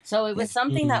rotating. So it was Yeah.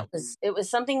 something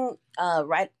something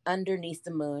right underneath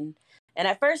the moon. And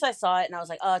at first I saw it and I was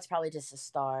like, oh, it's probably just a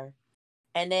star.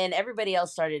 And then everybody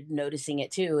else started noticing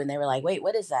it too, and they were like, wait,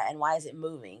 what is that? And why is it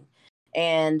moving?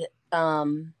 And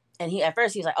he at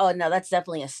first he was like, oh no, that's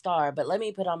definitely a star, but let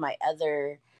me put on my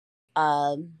other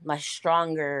my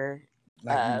stronger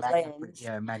lens.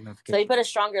 Yeah, So magnification. he put a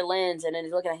stronger lens, and then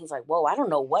he's looking at it, he's like, whoa, I don't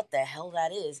know what the hell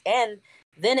that is. And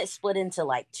then it split into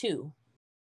like two.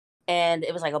 And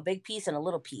it was like a big piece and a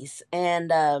little piece.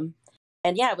 And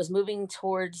yeah, it was moving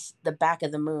towards the back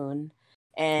of the moon.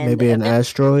 And Maybe an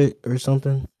asteroid or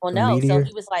something. well, A no. So meteor.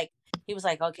 he was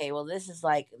like, okay, well, this is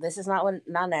not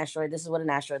an asteroid. This is what an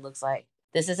asteroid looks like.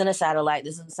 This isn't a satellite.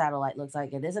 This is what a satellite looks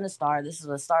like. It isn't a star. This is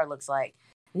what a star looks like.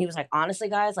 And he was like, honestly,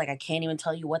 guys, like I can't even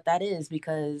tell you what that is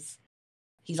because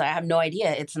he's like, I have no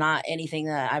idea. It's not anything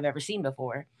that I've ever seen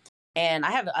before. And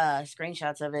I have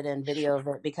screenshots of it and video of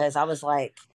it because I was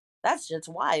like, that's just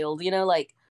wild, you know,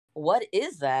 like what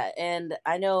is that? And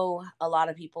I know a lot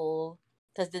of people,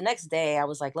 because the next day I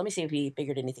was like, let me see if he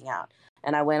figured anything out.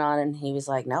 And I went on and he was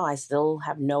like, no, I still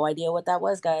have no idea what that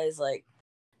was, guys. Like,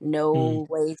 no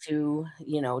way to,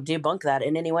 you know, debunk that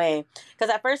in any way. Because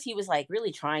at first he was like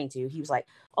really trying to. He was like,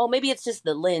 oh, maybe it's just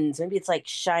the lens. Maybe it's like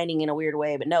shining in a weird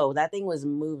way. But no, that thing was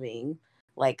moving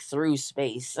like through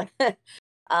space.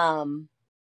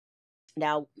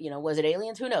 Now, you know, was it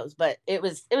aliens? Who knows? But it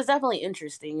was definitely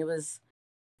interesting. It was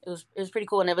pretty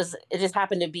cool, and it just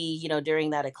happened to be, you know, during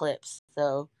that eclipse.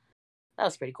 So that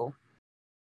was pretty cool.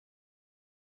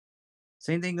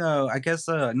 Same thing. I guess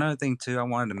another thing too I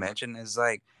wanted to mention is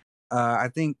like, I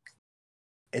think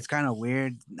it's kind of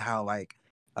weird how like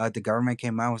the government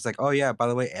came out and was like, oh yeah, by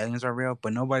the way, aliens are real,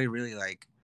 but nobody really like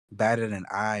batted an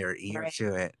eye or ear Right.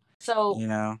 to it. So You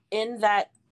know, in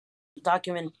that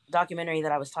documentary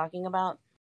that I was talking about,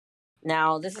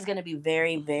 now this is going to be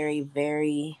very, very,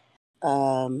 very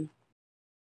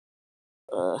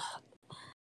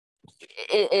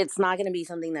it's not going to be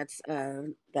something that's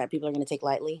that people are going to take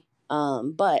lightly.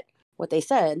 But what they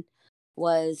said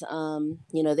was,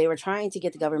 you know, they were trying to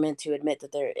get the government to admit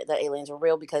that that aliens were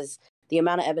real because the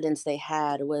amount of evidence they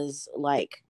had was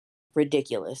like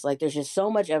ridiculous. Like there's just so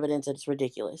much evidence that it's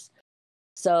ridiculous.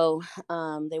 So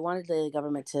they wanted the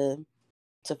government to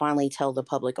finally tell the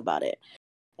public about it,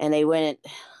 and they went,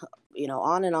 you know,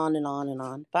 on and on and on and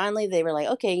on. Finally, they were like,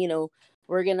 okay, you know,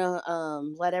 we're gonna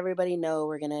let everybody know.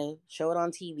 We're gonna show it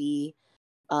on TV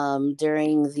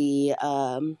during the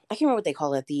I can't remember what they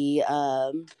call it. The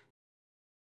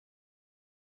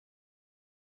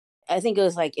I think it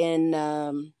was like in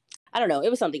I don't know. It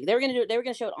was something they were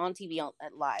gonna show it on TV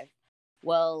at live.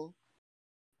 Well,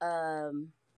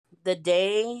 the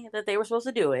day that they were supposed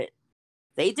to do it,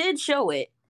 they did show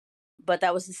it, but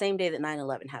that was the same day that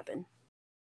 9/11 happened.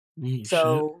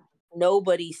 So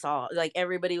nobody saw, like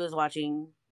everybody was watching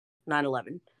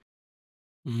 9/11.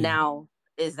 Now,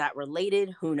 is that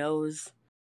related? Who knows?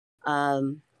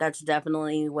 That's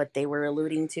definitely what they were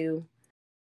alluding to.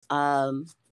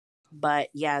 But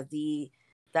yeah,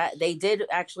 that they did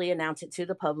actually announce it to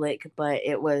the public, but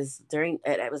it was during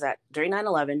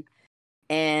 9/11,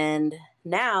 and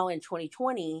now in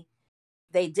 2020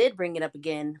 they did bring it up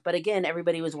again, but again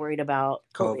everybody was worried about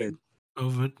COVID.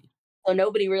 So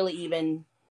nobody really even,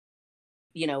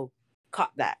 you know,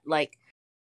 caught that. Like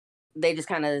they just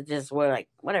kind of just were like,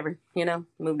 whatever, you know,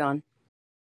 moved on.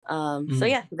 So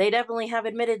yeah, they definitely have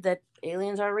admitted that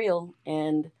aliens are real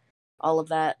and all of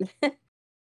that.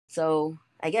 So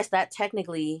I guess that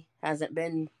technically hasn't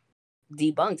been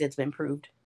debunked; it's been proved.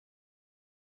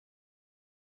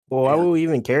 Well, why would we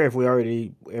even care if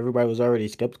everybody was already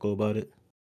skeptical about it?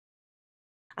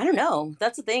 I don't know.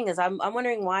 That's the thing is I'm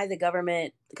wondering why the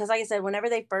government, because like I said, whenever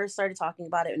they first started talking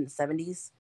about it in the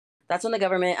 70s, that's when the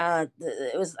government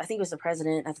it was, I think it was the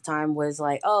president at the time, was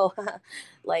like, oh,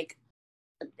 like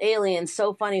aliens,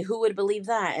 so funny, who would believe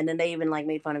that? And then they even like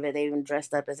made fun of it. They even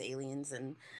dressed up as aliens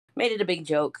and made it a big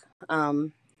joke.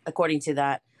 According to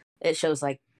that, it shows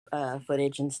like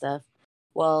footage and stuff.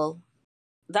 Well,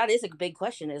 that is a big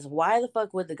question, is why the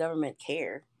fuck would the government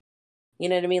care? You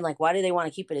know what I mean? Like, why do they want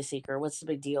to keep it a secret? What's the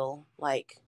big deal?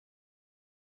 Like,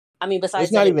 I mean, It's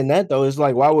besides that, not even that though. It's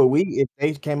like, why would we? If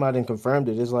they came out and confirmed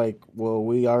it, it's like, well,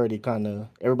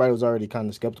 everybody was already kind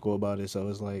of skeptical about it. So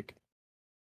it's like,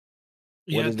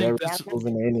 what Yeah, I is that think really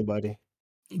proving to anybody?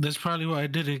 that's probably why I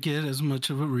didn't get as much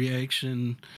of a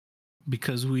reaction,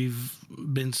 because we've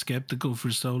been skeptical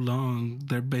for so long.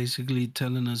 They're basically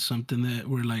telling us something that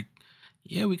we're like,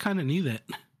 yeah, we kind of knew that.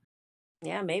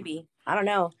 yeah, maybe. I don't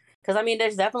know. Because, I mean,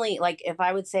 there's definitely, like, if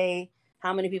I would say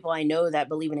how many people I know that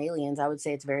believe in aliens, I would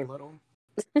say it's very little.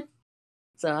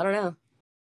 So, I don't know.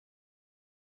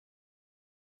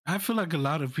 I feel like a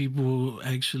lot of people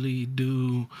actually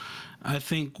do. I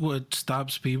think what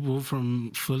stops people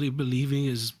from fully believing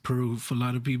is proof. A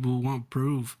lot of people want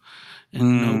proof,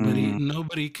 and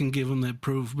nobody can give them that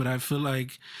proof. But I feel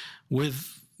like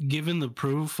with given the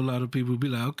proof, a lot of people be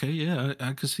like, okay, yeah,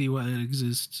 I can see why that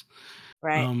exists.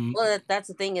 Right. Well, that's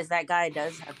the thing, is that guy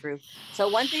does have proof. So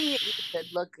one thing that you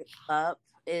should look up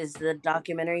is the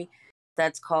documentary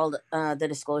that's called The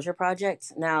Disclosure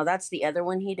Project. Now, that's the other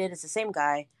one he did. It's the same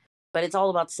guy, but it's all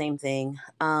about the same thing.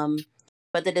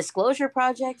 But the Disclosure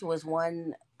Project was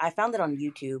one, I found it on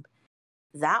YouTube.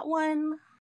 That one,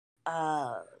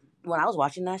 when I was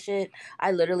watching that shit,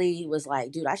 I literally was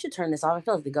like, dude, I should turn this off. I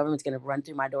feel like the government's gonna run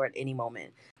through my door at any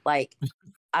moment. Like,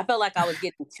 I felt like I was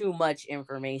getting too much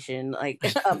information, like,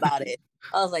 about it.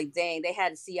 I was like, dang, they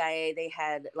had CIA, they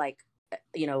had like,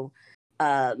 you know,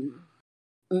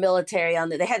 military on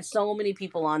there. They had so many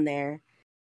people on there,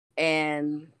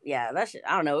 and yeah, that shit,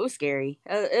 I don't know, it was scary.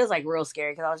 It was like real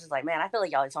scary, because I was just like, man, I feel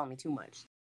like y'all are telling me too much.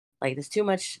 Like, there's too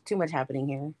much happening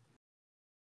here.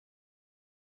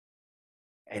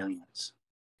 Aliens.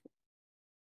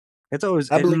 It's always.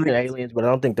 I believe in aliens, but I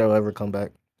don't think they'll ever come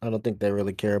back. I don't think they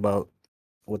really care about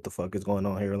what the fuck is going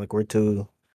on here. Like, we're too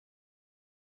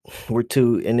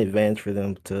in advance for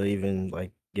them to even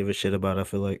like give a shit about. I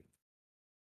feel like.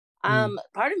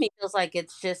 Part of me feels like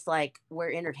it's just like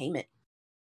we're entertainment.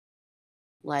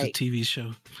 Like, the TV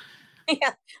show.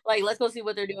 Yeah, like, let's go see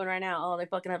what they're doing right now. Oh, they're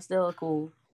fucking up still.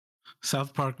 Cool.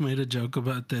 South Park made a joke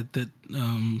about that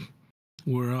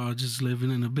we're all just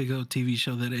living in a big old TV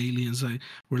show that aliens, like,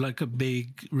 we're like a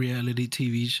big reality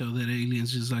TV show that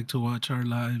aliens just like to watch our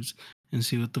lives and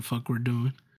see what the fuck we're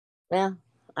doing. Yeah.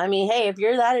 I mean, hey, if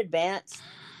you're that advanced,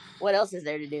 what else is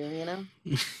there to do, you know?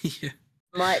 Yeah.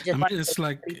 Just it's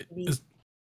like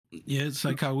it's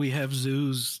like how we have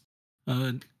zoos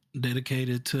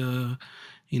dedicated to,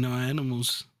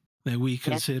 animals that we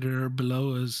consider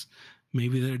below us.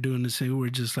 Maybe they're doing the same. We're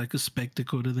just like a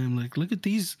spectacle to them. Like, look at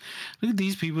these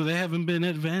people. They haven't been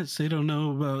advanced. They don't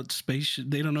know about space.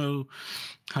 They don't know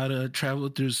how to travel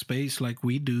through space like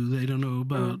we do. They don't know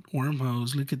about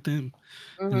wormholes. Look at them.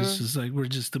 And it's just like we're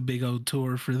just a big old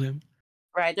tour for them.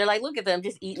 Right. They're like, look at them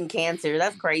just eating cancer.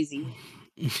 That's crazy.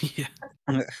 Yeah.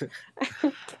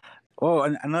 Oh,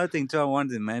 another thing too I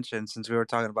wanted to mention, since we were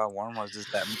talking about wormholes, is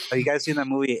that, have you guys seen that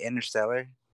movie Interstellar?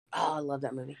 Oh, I love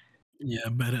that movie. Yeah,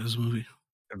 badass movie.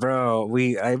 Bro,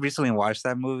 I recently watched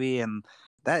that movie, and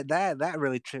that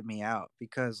really tripped me out,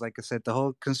 because, like I said, the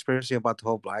whole conspiracy about the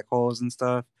whole black holes and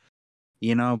stuff,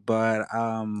 but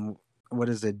what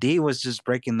is it? D was just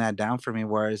breaking that down for me,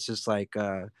 where it's just like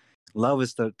love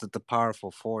is the powerful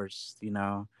force,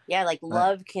 Yeah, like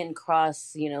love can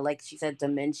cross, like she said,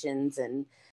 dimensions and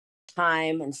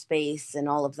time and space and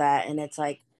all of that. And it's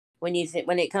like, when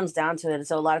it comes down to it,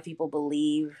 so a lot of people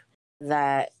believe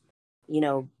that,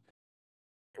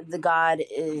 the God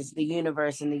is the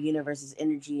universe, and the universe is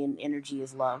energy, and energy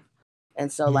is love. And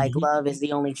so like love is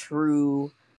the only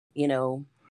true, energy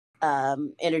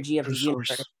of the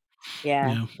universe.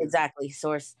 Yeah, exactly.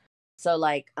 Source. So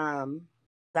like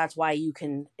that's why you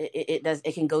can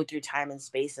it can go through time and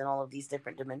space and all of these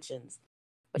different dimensions,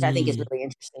 which I think is really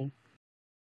interesting.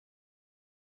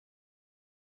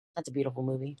 That's a beautiful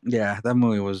movie. Yeah, that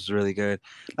movie was really good.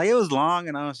 Like it was long,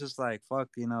 and I was just like, "Fuck,"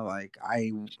 like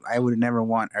I would never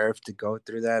want Earth to go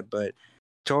through that. But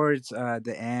towards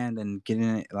the end and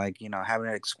getting it, like having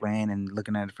it explained and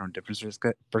looking at it from a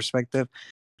different perspective,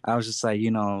 I was just like,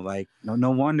 like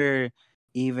no wonder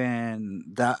even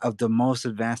that of the most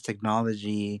advanced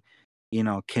technology,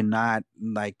 cannot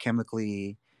like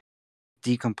chemically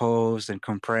decompose and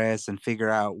compress and figure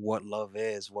out what love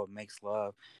is, what makes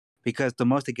love. Because the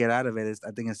most to get out of it is,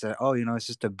 I think, it's that, it's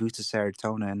just a boost of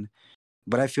serotonin.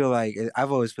 But I feel like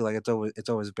I've always feel like it's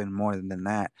always been more than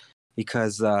that.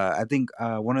 Because I think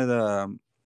one of the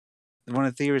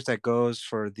theories that goes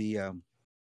for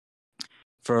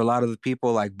a lot of the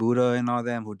people like Buddha and all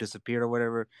them who disappeared or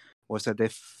whatever was that they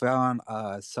found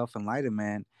self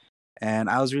enlightenment. And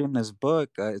I was reading this book.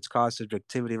 It's called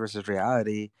Subjectivity versus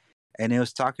Reality, and it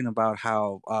was talking about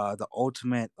how the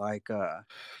ultimate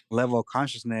level of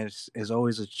consciousness is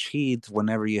always achieved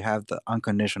whenever you have the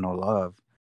unconditional love.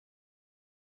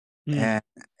 Mm.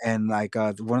 And like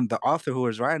the author who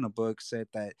was writing the book said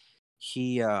that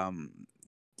he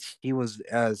he was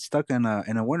stuck in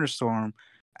a winter storm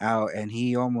out, and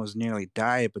he almost nearly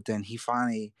died, but then he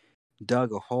finally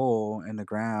dug a hole in the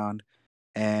ground,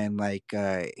 and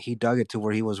he dug it to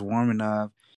where he was warm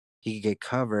enough he could get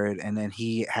covered, and then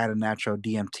he had a natural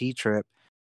DMT trip.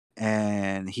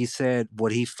 And he said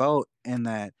what he felt in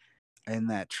that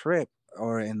trip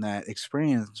or in that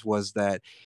experience was that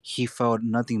he felt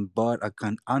nothing but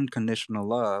unconditional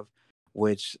love,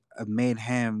 which made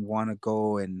him want to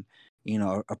go and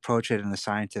approach it in a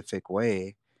scientific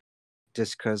way.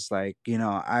 Just because,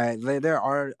 there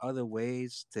are other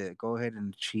ways to go ahead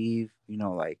and achieve,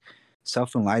 like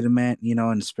self enlightenment, in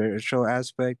the spiritual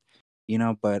aspect,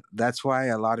 but that's why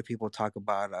a lot of people talk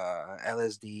about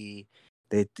LSD.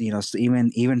 They,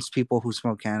 even people who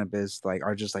smoke cannabis, like,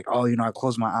 are just like, oh, I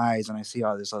close my eyes and I see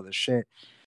all this other shit.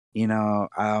 Like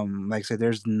I said,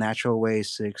 there's natural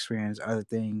ways to experience other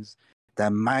things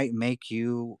that might make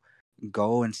you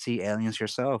go and see aliens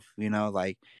yourself.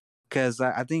 Like, because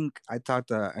I think I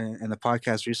talked in the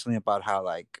podcast recently about how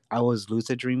like I was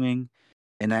lucid dreaming,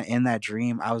 and in that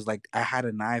dream I was like I had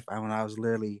a knife when I was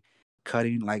literally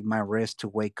cutting like my wrist to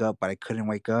wake up, but I couldn't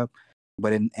wake up.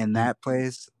 But in that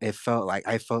place, it felt like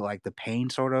I felt like the pain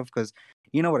sort of, because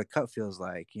you know what a cut feels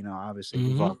like. Obviously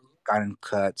we've all gotten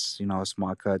cuts,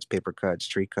 small cuts, paper cuts,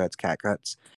 tree cuts, cat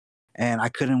cuts, and I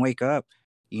couldn't wake up.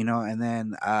 And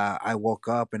then I woke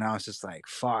up and I was just like,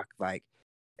 fuck, like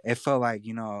it felt like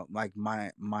like my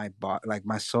body, like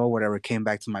my soul, whatever, came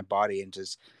back to my body and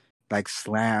just like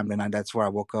slammed, and that's where I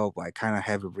woke up like kind of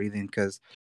heavy breathing, because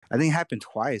I think it happened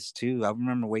twice too. I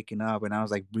remember waking up and I was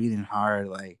like breathing hard,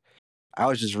 like I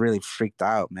was just really freaked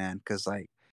out, man, because like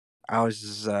I was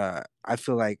just I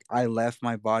feel like I left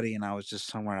my body and I was just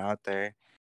somewhere out there.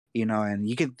 And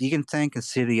you can thank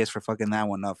Insidious for fucking that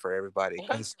one up for everybody,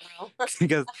 because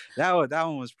that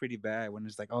one was pretty bad, when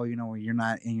it's like, oh, when you're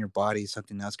not in your body,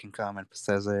 something else can come and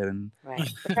possess it. And Right.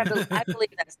 Which I believe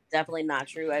that's definitely not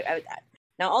true.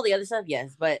 Now, all the other stuff,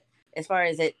 yes, but as far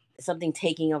as something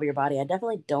taking over your body, I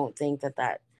definitely don't think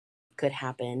that could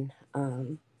happen.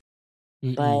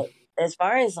 But as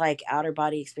far as like outer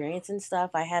body experience and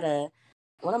stuff, I had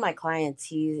one of my clients.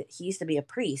 He used to be a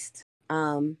priest,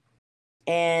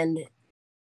 and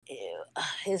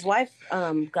his wife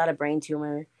got a brain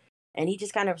tumor, and he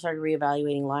just kind of started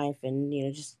reevaluating life, and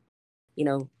just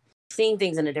seeing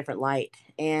things in a different light.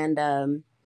 And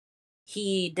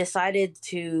he decided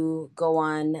to go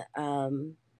on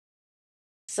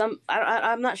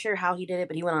I'm not sure how he did it,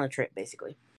 but he went on a trip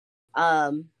basically.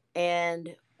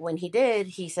 And when he did,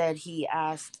 he said he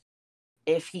asked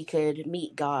if he could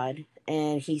meet God,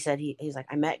 and he said he's like,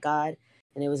 I met God,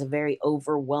 and it was a very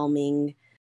overwhelming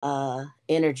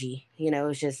energy.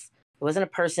 It wasn't a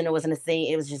person, it wasn't a thing,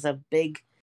 it was just a big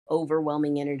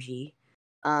overwhelming energy.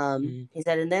 He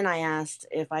said, and then I asked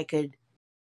if I could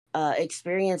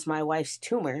experience my wife's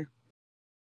tumor,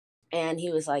 and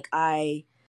he was like, I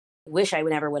wish I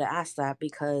never would have asked that,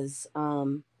 because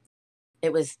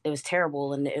it was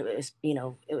terrible, and it was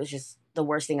just the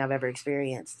worst thing I've ever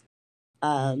experienced.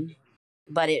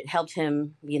 But it helped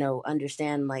him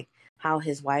understand like how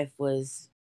his wife was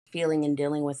feeling and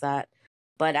dealing with that.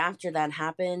 But after that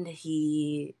happened,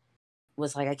 he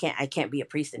was like, I can't be a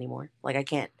priest anymore. Like I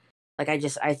can't, like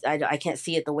I can't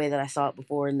see it the way that I saw it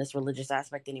before in this religious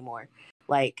aspect anymore.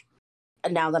 Like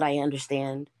now that I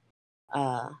understand,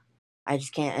 I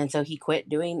just can't. And so he quit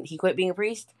being a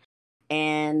priest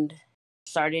and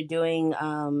started doing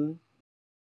I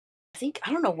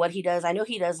don't know what he does. I know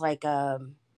he does like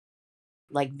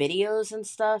videos and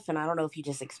stuff, and I don't know if he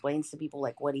just explains to people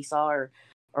like what he saw or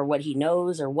or what he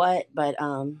knows or what, but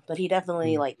he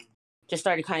definitely like just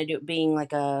started kind of being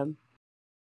like I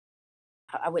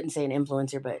wouldn't say an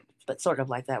influencer, but sort of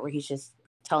like that, where he's just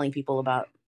telling people about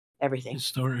everything. His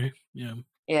story. Yeah.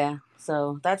 Yeah,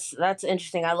 so that's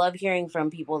interesting. I love hearing from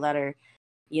people that are,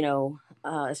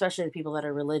 especially the people that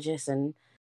are religious and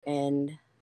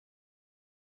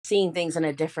seeing things in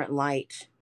a different light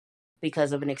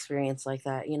because of an experience like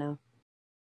that.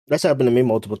 That's happened to me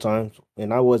multiple times,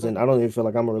 and I don't even feel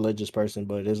like I'm a religious person,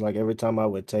 but it's like every time I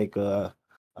would take a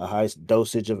high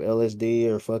dosage of LSD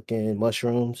or fucking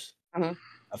mushrooms, Mhm.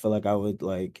 I feel like I would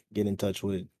like get in touch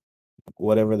with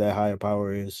whatever that higher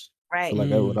power is. I Right. feel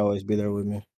like it would always be there with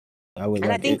me. I would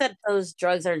And I like think it. that those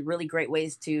drugs are really great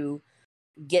ways to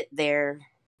get there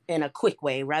in a quick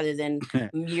way rather than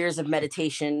years of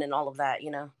meditation and all of that.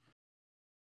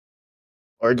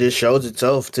 Or it just shows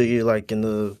itself to you like in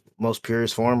the most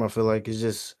purest form. I feel like it's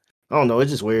just I don't know,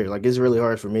 it's just weird. Like it's really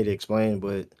hard for me to explain,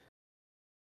 but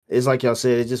it's like y'all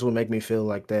said, it just would make me feel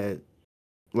like that,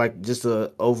 like just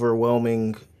a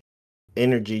overwhelming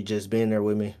energy just being there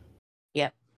with me.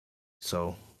 Yep.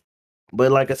 So,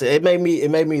 but like I said, it made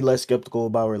me less skeptical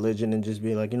about religion and just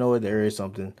be like, you know what, there is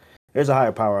something. There's a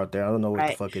higher power out there. I don't know what the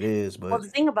Right. fuck it is, Well, but the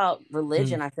thing about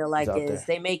religion, I feel it's like, out is there.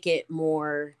 they make it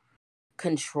more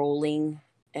controlling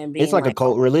and It's being like a like, oh,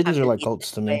 cult. you Religions have are to like be cults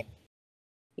this to way. me.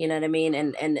 You know what I mean?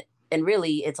 And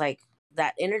really, it's like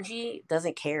that energy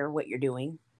doesn't care what you're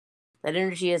doing. That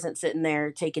energy isn't sitting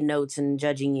there taking notes and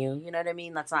judging you. You know what I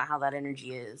mean? That's not how that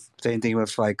energy is. Same thing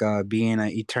with like being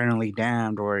eternally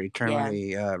damned or Yeah.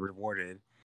 eternally rewarded.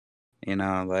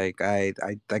 Like like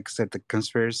I said, the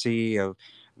conspiracy of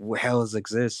hells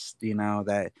exists.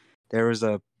 That there was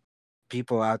a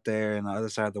people out there on the other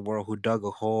side of the world who dug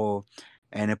a hole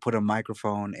and it put a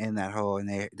microphone in that hole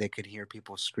and they could hear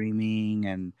people screaming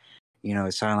and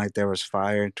it sounded like there was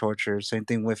fire and torture. Same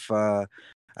thing with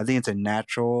I think it's a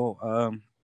natural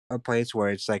a place where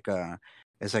it's like the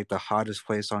hottest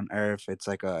place on earth. It's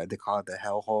like they call it the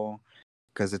hellhole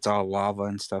because it's all lava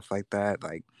and stuff like that.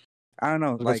 Like I don't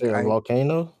know, Like I like said, a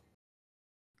volcano.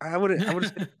 I would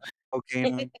say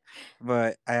volcano,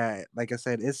 but like I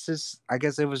said, it's just I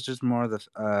guess it was just more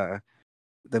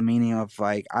the meaning of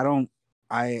like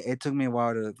it took me a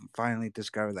while to finally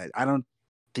discover that I don't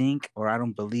think or I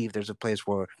don't believe there's a place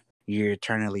where you're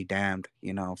eternally damned,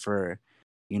 for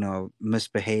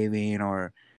misbehaving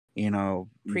or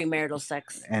Premarital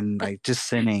sex. and like just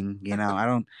sinning, I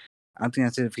don't think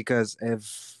that's it because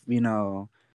if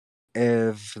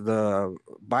the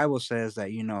Bible says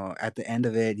that at the end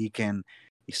of it you can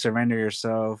surrender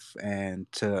yourself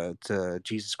and to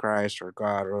Jesus Christ or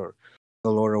God or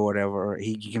the Lord or whatever,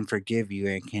 he can forgive you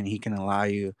and he can allow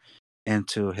you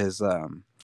into his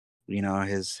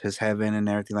his heaven and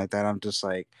everything like that. I'm just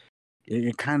like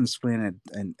you're kind of splitting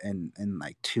it in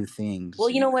like two things. Well,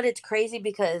 you know what? It's crazy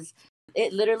because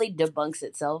it literally debunks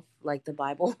itself, like the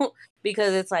Bible,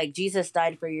 because it's like Jesus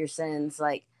died for your sins.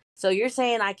 Like, so you're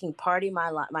saying I can party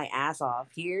my ass off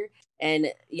here,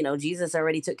 and Jesus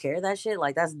already took care of that shit.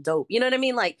 Like, that's dope. You know what I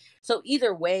mean? Like, so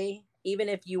either way, even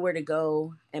if you were to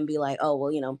go and be like, oh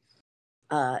well,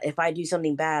 if I do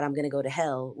something bad, I'm gonna go to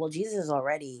hell. Well, Jesus has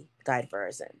already died for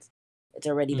our sins. It's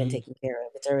already been taken care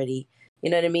of. It's already, you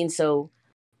know what I mean? So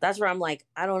that's where I'm like,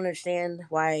 I don't understand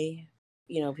why,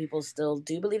 people still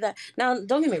do believe that. Now,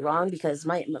 don't get me wrong, because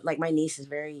my niece is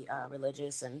very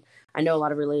religious, and I know a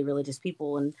lot of really religious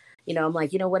people, and I'm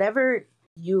like, whatever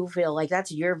you feel like,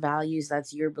 that's your values,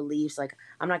 that's your beliefs. Like,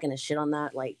 I'm not gonna shit on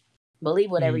that. Like, believe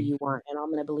whatever you want, and I'm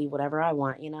gonna believe whatever I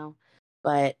want.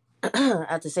 But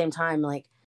at the same time, like,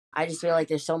 I just feel like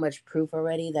there's so much proof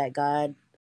already that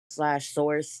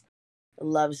God/source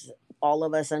loves all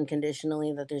of us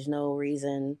unconditionally, that there's no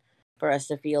reason for us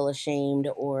to feel ashamed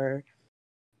or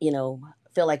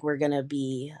feel like we're gonna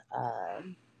be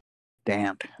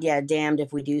damned. damned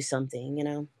if we do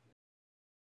something.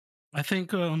 I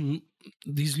think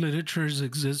these literatures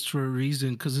exist for a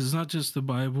reason because it's not just the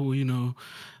Bible. You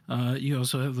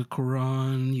also have the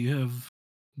Quran, you have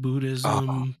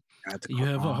Buddhism, you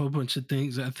have a whole bunch of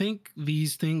things. I think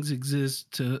these things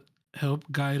exist to help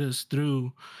guide us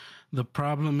through. The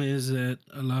problem is that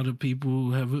a lot of people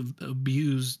have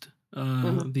abused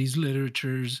these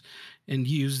literatures and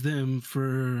used them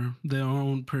for their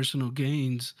own personal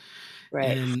gains.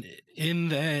 Right. And in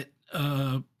that,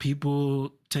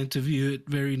 people tend to view it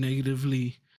very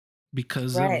negatively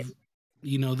because Right.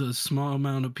 of the small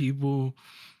amount of people,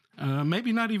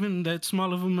 maybe not even that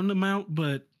small of an amount,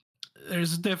 but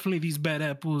there's definitely these bad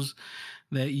apples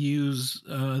that use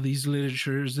these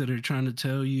literatures that are trying to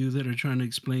tell you, that are trying to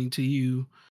explain to you,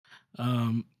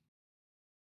 um,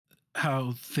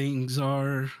 how things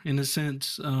are in a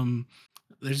sense.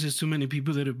 There's just too many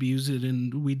people that abuse it,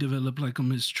 and we develop like a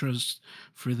mistrust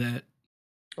for that.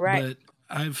 Right. But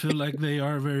I feel like they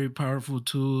are very powerful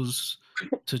tools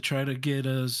to try to get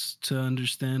us to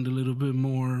understand a little bit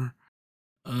more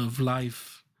of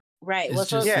life. Right. Well, It's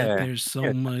just that Yeah, there's so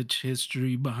yeah, much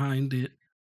history behind it.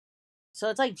 so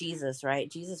it's like Jesus,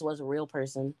 right? Jesus was a real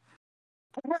person.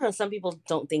 Some people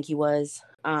don't think he was.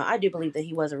 I do believe that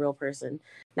he was a real person.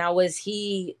 Now, was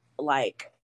he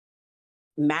like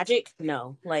magic?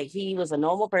 No. Like he was a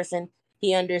normal person.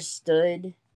 He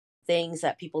understood things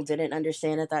that people didn't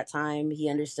understand at that time. He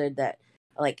understood that,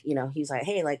 like, he's like,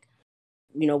 hey, like,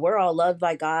 we're all loved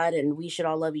by God and we should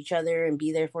all love each other and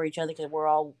be there for each other because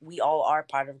we all are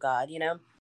part of God.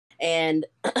 And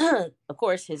of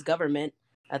course, his government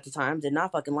at the time did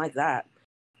not fucking like that,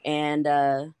 and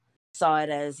saw it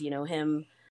as him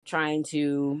trying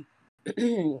to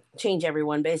change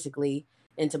everyone basically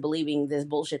into believing this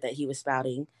bullshit that he was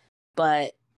spouting.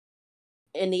 But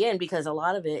in the end, because a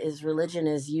lot of it is religion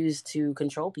is used to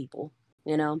control people,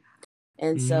 and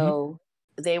Hmm. so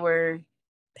they were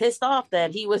pissed off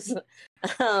that he was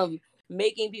um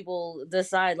making people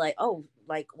decide like, oh,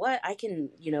 like what, I can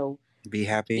be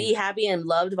happy. be happy and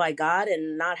loved by God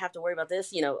and not have to worry about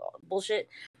this, bullshit.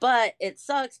 But it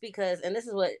sucks because, and this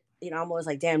is what, I'm always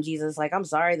like, damn, Jesus, like, I'm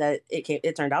sorry that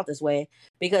it turned out this way,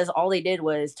 because all they did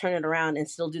was turn it around and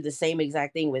still do the same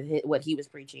exact thing with what he was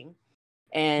preaching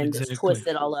and just Exactly. twist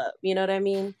it all up. You know what I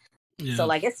mean? So Yeah.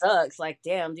 like, it sucks. Like,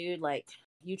 damn, dude, like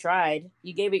you tried,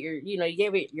 you gave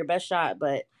it your best shot,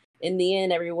 but in the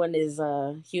end, everyone is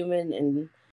human and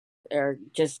are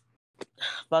just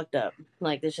fucked up.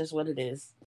 Like, that's just what it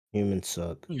is. Humans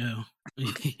suck. Yeah.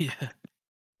 Yeah.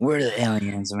 We're the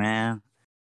aliens, man.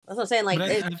 That's what I'm saying. Like,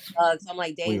 But it sucks. I'm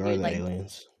like, We dang, are dude, the like,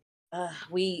 aliens.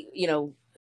 we,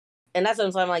 and that's what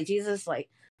I'm saying. I'm like, Jesus, like,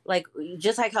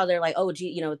 just like how they're like, oh,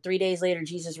 3 days later,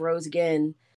 Jesus rose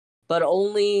again, but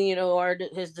only,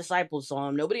 his disciples saw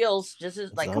him. Nobody else. Just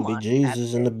like, come Zombie on,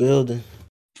 Jesus in the building.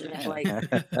 like,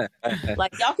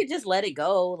 like y'all could just let it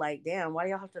go. Like, damn, why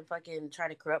do y'all have to fucking try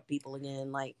to corrupt people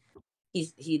again? Like,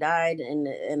 he died,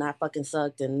 and I fucking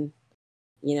sucked, and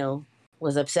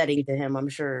was upsetting to him, I'm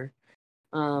sure.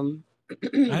 Um,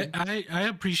 I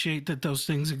appreciate that those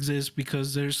things exist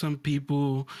because there's some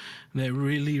people that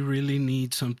really, really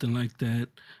need something like that.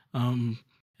 And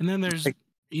then there's, Like,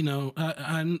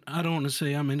 I don't want to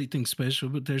say I'm anything special,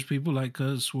 but there's people like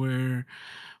us where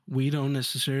we don't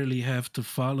necessarily have to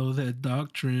follow that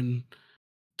doctrine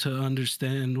to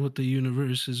understand what the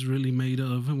universe is really made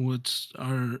of and what's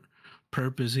our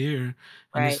purpose here.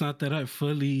 And it's right. not that I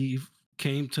fully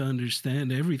came to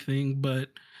understand everything, but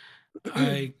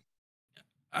I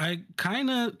I kind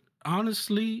of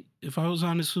honestly, if I was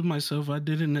honest with myself, I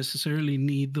didn't necessarily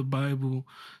need the Bible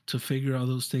to figure all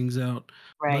those things out.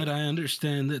 Right. But I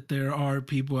understand that there are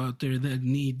people out there that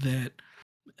need that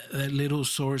little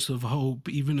source of hope,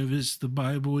 even if it's the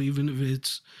Bible, even if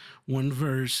it's one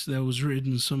verse that was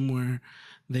written somewhere.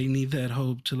 They need that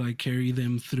hope to like carry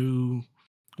them through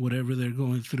whatever they're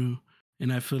going through.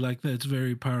 And I feel like that's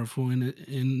very powerful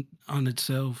in on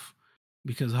itself,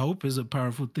 because hope is a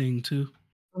powerful thing too.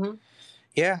 Mhm.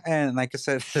 yeah, and like I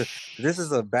said, this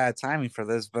is a bad timing for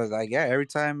this, but like, yeah, every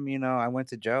time I went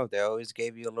to jail, they always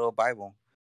gave you a little Bible,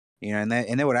 and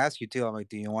they would ask you too. I'm like,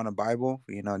 do you want a Bible?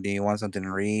 Do you want something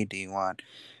to read? Do you want?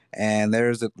 And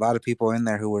there's a lot of people in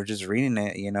there who were just reading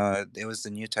it. It was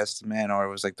the New Testament or it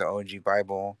was like the OG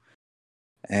Bible.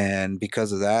 And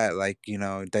because of that, like,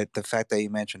 that the fact that you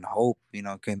mentioned hope,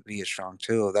 can be a strong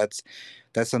tool. That's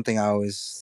something I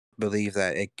always believe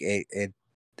that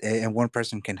and one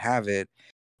person can have it,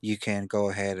 you can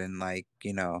go ahead and like,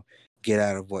 get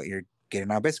out of what you're getting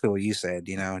out. Basically what you said,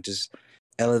 just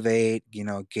elevate,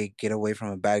 get away from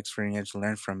a bad experience,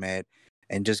 learn from it,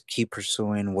 and just keep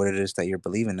pursuing what it is that you're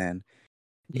believing in.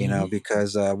 Mhm.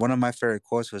 Because one of my favorite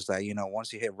quotes was that,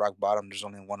 once you hit rock bottom, there's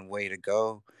only one way to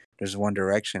go. There's one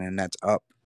direction, and that's up.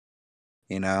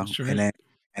 That's And right.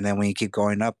 then when you keep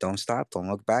going up, don't stop, don't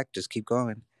look back, just keep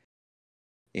going.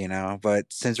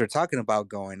 But since we're talking about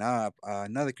going up,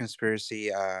 another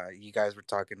conspiracy you guys were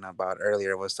talking about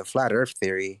earlier was the flat Earth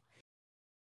theory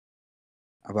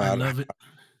I about. love it.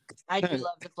 I do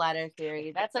love the flat earth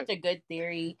theory. That's such a good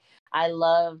theory. I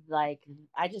love, like,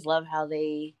 I just love how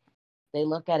they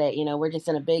look at it. We're just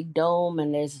in a big dome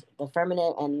and there's the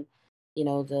firmament and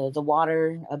the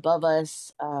water above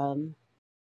us. I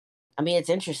mean, it's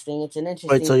interesting. It's an Wait,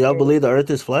 interesting so y'all theory. believe the Earth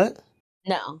is flat?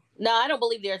 No, no, I don't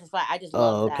believe the earth is flat. I just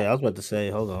love Oh, okay. that I was about to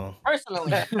say, hold on.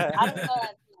 personally. I don't know how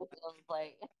that feels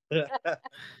like.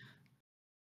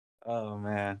 Oh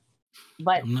man.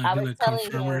 But I'm I not was gonna telling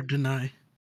confirm or him, deny.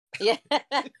 yeah,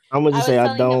 I'm gonna I just was say I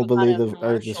telling him don't about believe a the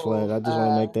Earth is flat. commercial. I just want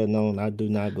to make that known. I do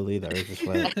not believe the Earth is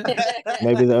flat.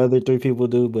 Maybe the other three people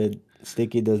do, but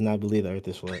Sticky does not believe the Earth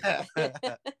is flat.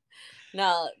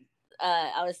 No,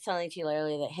 I was telling Sheila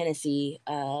earlier that Hennessy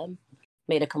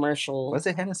made a commercial. Was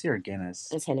it Hennessy or Guinness?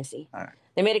 It's Hennessy. All right.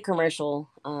 They made a commercial,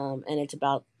 and it's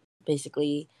about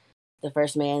basically the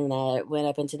first man that went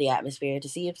up into the atmosphere to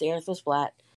see if the Earth was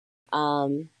flat.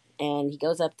 And he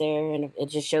goes up there, and it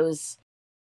just shows,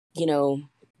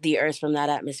 the Earth from that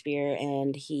atmosphere.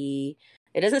 And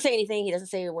it doesn't say anything. He doesn't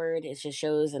say a word. It just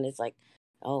shows, and it's like,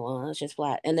 oh, well, it's just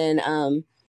flat. And then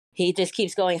he just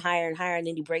keeps going higher and higher, and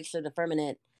then he breaks through the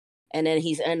firmament, and then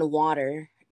he's in water,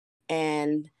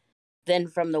 and then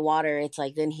from the water, it's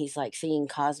like then he's like seeing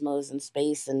cosmos and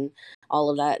space and all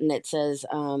of that, and it says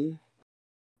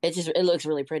it looks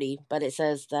really pretty, but it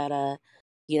says that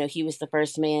he was the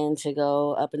first man to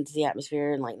go up into the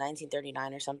atmosphere in like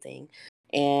 1939 or something,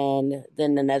 and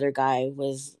then another guy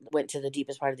went to the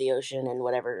deepest part of the ocean in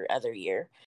whatever other year.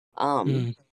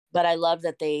 But I love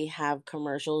that they have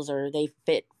commercials or they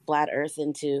fit flat Earth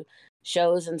into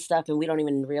shows and stuff, and we don't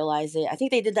even realize it. I think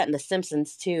they did that in The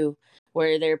Simpsons too,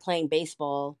 where they're playing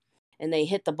baseball and they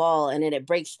hit the ball and then it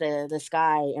breaks the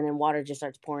sky and then water just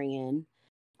starts pouring in.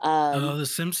 The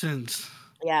Simpsons.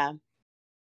 Yeah.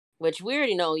 Which we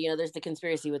already know, there's the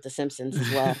conspiracy with The Simpsons as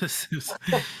well.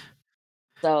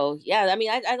 So, yeah, I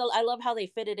mean, I love how they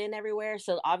fit it in everywhere.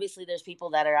 So, obviously, there's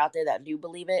people that are out there that do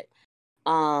believe it.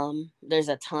 There's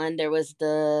a ton. There was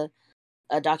a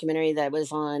documentary that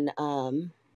was on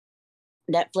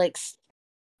Netflix.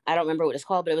 I don't remember what it's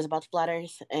called, but it was about the flat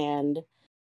Earth. And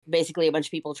basically a bunch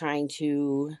of people trying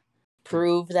to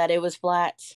prove that it was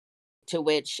flat, to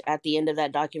which at the end of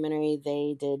that documentary,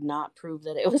 they did not prove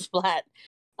that it was flat.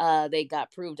 They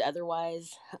got proved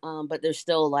otherwise. But they're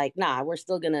still like, nah, we're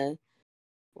still gonna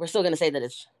say that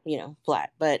it's,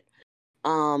 flat. But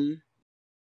I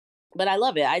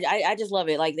love it. I just love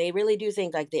it. Like, they really do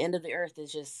think like the end of the Earth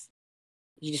is just,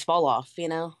 you just fall off,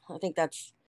 I think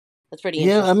that's pretty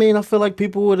interesting. Yeah, I mean, I feel like we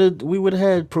would have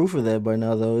had proof of that by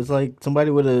now, though. It's like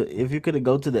somebody would have, if you could have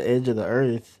go to the edge of the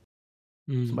Earth,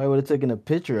 somebody would have taken a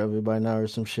picture of it by now or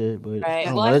some shit. But right. I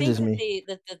don't Well, know, I that's think just me.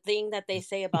 that the thing that they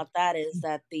say about that is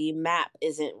that the map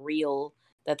isn't real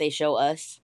that they show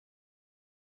us.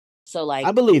 So like,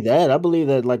 I believe that. I believe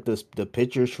that like the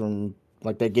pictures from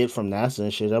like they get from NASA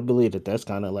and shit. I believe that that's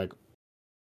kind of like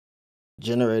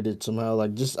generated somehow.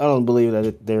 Like, just I don't believe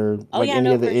that they're like yeah, any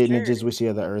no, of the for images sure. we see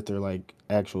of the Earth are like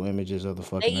actual images of the They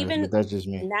fucking Earth. even But that's just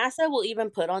me. NASA will even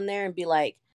put on there and be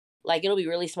like it'll be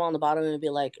really small on the bottom and it'll be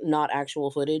like not actual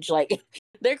footage. Like,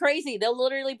 they're crazy. They'll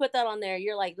literally put that on there.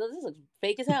 You're like, this looks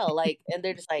fake as hell. Like, and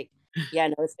they're just like, yeah,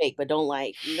 no, it's fake, but don't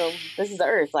this is the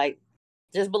Earth. Like,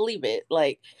 just believe it.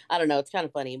 Like, I don't know. It's kind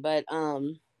of funny, but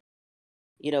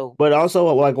But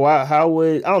also, like, why? How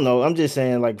would I don't know? I'm just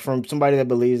saying, like, from somebody that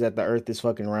believes that the Earth is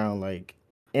fucking round, like,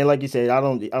 and like you said, I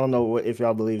don't know if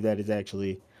y'all believe that is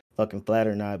actually fucking flat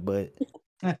or not. But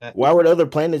why would other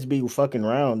planets be fucking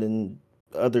round and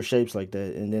other shapes like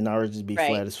that, and then ours just be right.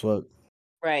 flat as fuck?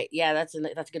 Right. Yeah, that's a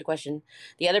good question.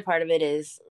 The other part of it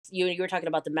is you were talking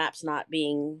about the maps not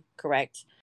being correct.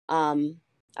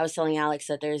 I was telling Alex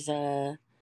that there's a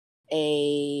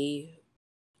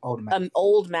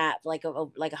old map like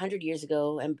 100 years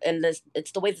ago, and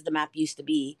it's the way that the map used to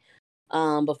be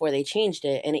before they changed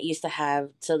it, and it used to have,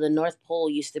 so the North Pole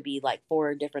used to be like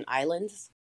 4 different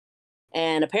islands,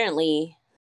 and apparently,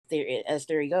 as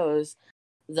theory goes,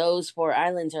 those 4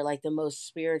 islands are like the most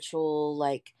spiritual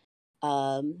like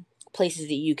places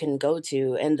that you can go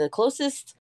to, and the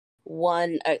closest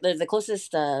one, the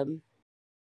closest I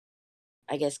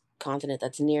guess continent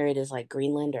that's near it is like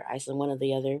Greenland or Iceland, one or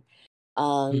the other.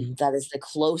 That is the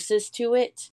closest to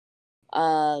it.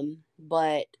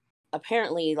 But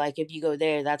apparently, like, if you go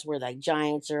there, that's where like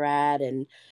giants are at, and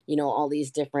all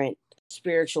these different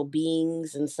spiritual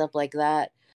beings and stuff like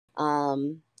that.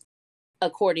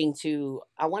 According to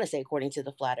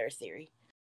the flat Earth theory.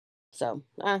 So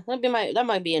that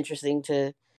might be interesting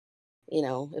to,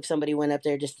 if somebody went up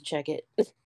there just to check it.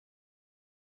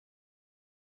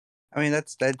 I mean,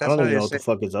 that's I don't what even they know what say. the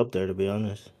fuck is up there, to be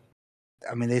honest.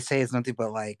 I mean, they say it's nothing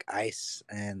but like ice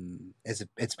and it's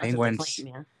That's penguins. what they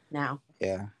claim, yeah. Now.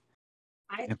 Yeah.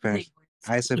 Ice and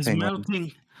It's penguins.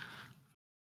 melting.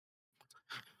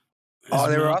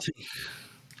 They were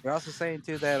also saying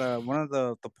too that one of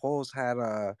the polls had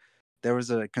there was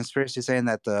a conspiracy saying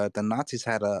that the Nazis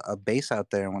had a base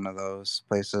out there in one of those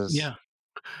places. Yeah.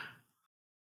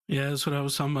 Yeah, that's what I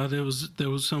was talking about. There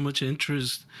was so much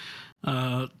interest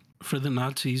for the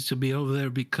Nazis to be over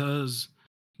there because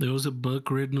There was a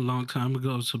book written a long time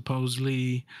ago.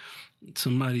 Supposedly,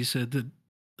 somebody said that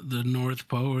the North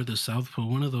Pole or the South Pole,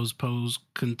 one of those poles,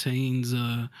 contains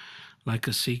like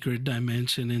a secret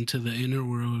dimension into the inner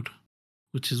world,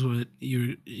 which is what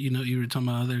you were talking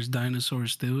about. There's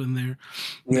dinosaurs still in there.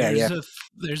 Yeah, yeah.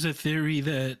 There's a theory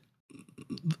that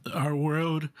our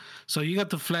world. So you got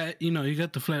the flat, you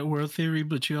got the flat world theory,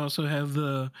 but you also have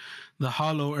the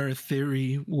hollow Earth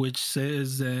theory, which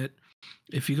says that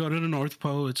if you go to the North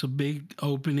Pole, it's a big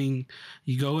opening.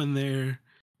 You go in there,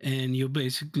 and you'll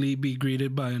basically be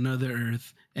greeted by another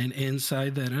Earth, and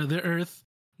inside that other Earth,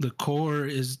 the core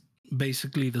is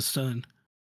basically the sun.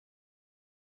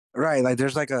 Right, like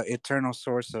there's like a eternal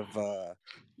source of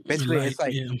basically Light, it's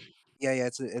like yeah, yeah,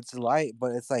 it's light,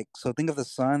 but it's like so think of the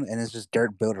sun and it's just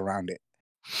dirt built around it,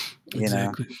 you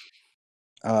know. exactly.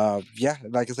 Yeah,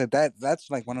 like I said,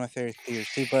 that's like one of my favorite theories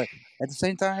too. But at the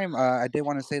same time, I did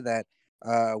want to say that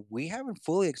we haven't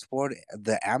fully explored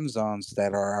the Amazons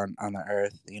that are on the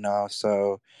Earth, you know.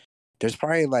 So there's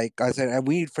probably like I said,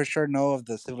 we for sure know of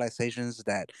the civilizations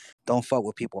that don't fuck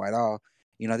with people at all.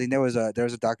 You know, I think there was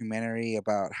a documentary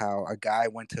about how a guy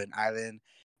went to an island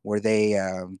where they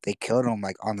killed him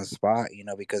like on the spot, you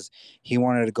know, because he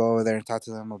wanted to go over there and talk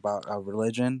to them about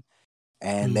religion,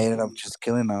 and they ended up just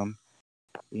killing him.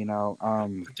 You know, I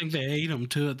think they ate them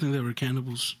too. I think they were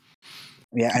cannibals,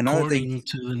 yeah. Another thing, according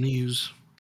to the news.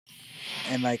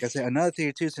 and like I said, another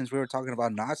theory too. Since we were talking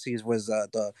about Nazis, was the.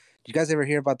 Did you guys ever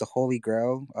hear about the Holy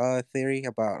Grail theory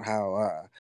about how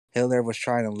Hitler was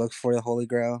trying to look for the Holy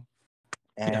Grail,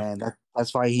 Yeah. and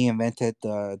that's why he invented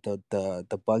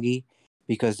the buggy,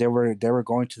 because they were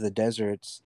going to the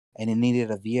deserts and they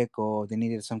needed a vehicle. They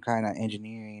needed some kind of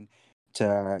engineering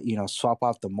to swap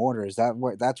off the mortars.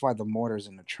 That's why the mortars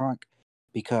in the trunk,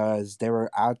 because they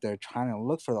were out there trying to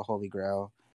look for the Holy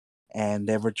Grail, and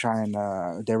they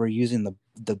were using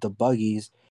the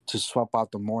buggies to swap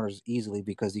out the mortars easily,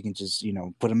 because you can just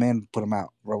put them in, put them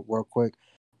out real quick,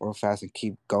 real fast, and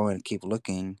keep going and keep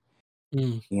looking.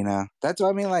 Mm. That's what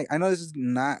I mean. Like, I know this is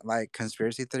not like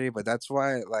conspiracy theory, but that's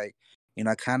why, like,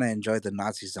 I kind of enjoyed the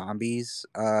Nazi zombies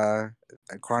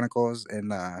chronicles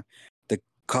and the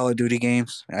Call of Duty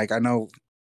games. Like, I know,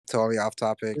 totally off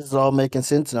topic. This is all making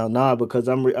sense now. Nah, because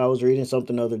I was reading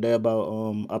something the other day about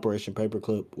Operation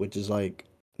Paperclip, which is like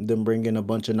them bringing a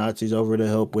bunch of Nazis over to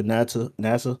help with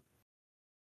NASA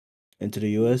into the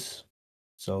U.S.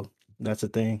 So that's a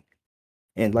thing.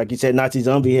 And like you said, Nazi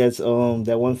Zombie has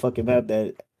that one fucking map,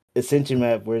 that Ascension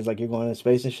map, where it's like you're going in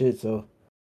space and shit. So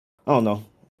I don't know.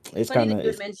 It's Funny kind that of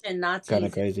you would mention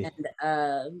Nazis crazy.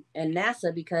 and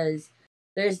NASA, because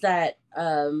there's that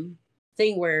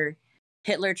thing where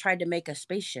Hitler tried to make a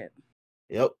spaceship.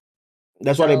 Yep.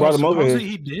 That's why they So brought him over Supposedly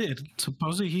here. he did.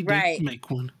 Supposedly he did Right. make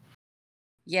one.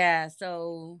 Yeah,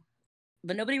 so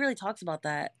but nobody really talks about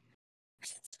that.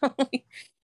 So,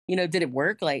 did it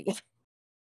work? Like,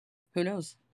 who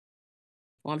knows?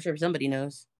 Well, I'm sure somebody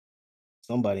knows.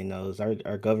 Somebody knows.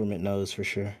 Our government knows for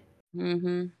sure.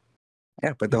 Mm-hmm.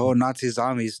 Yeah, but the whole Nazi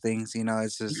zombies things,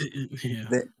 it's just Yeah.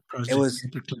 that it Project was.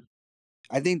 Paperclip.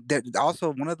 I think that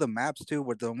also one of the maps too,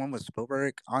 with the one with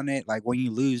Spielberg on it, like when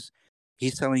you lose,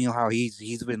 he's telling you how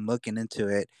he's been looking into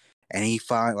it, and he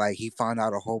found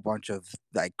out a whole bunch of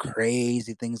like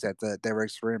crazy things that they were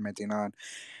experimenting on,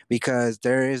 because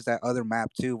there is that other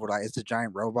map too where like it's a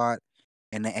giant robot,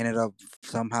 and they ended up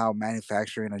somehow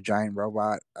manufacturing a giant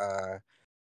robot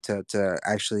to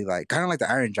actually like kind of like the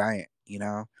Iron Giant,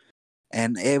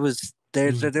 and it was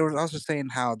they were also saying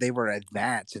how they were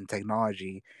advanced in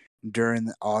technology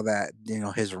during all that,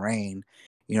 his reign.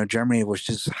 Germany was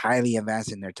just highly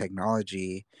advanced in their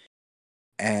technology,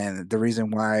 and the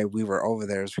reason why we were over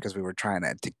there is because we were trying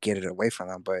to get it away from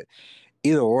them. But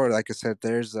either or, like I said,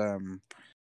 there's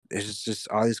just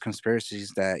all these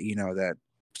conspiracies that that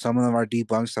some of them are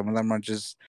debunked, some of them are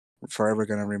just forever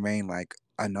going to remain like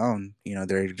unknown.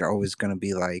 They're always going to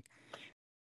be like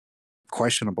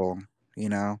questionable. you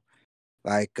know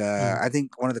Like I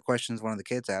think one of the questions one of the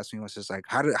kids asked me was just like,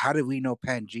 how did we know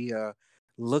Pangea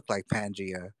looked like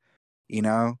Pangea? You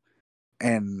know,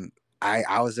 and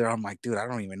I was there. I'm like, dude, I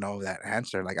don't even know that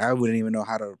answer. Like, I wouldn't even know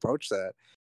how to approach that.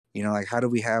 Like, how do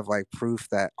we have like proof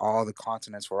that all the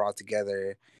continents were all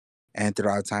together, and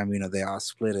throughout time, they all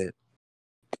split it?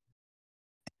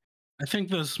 I think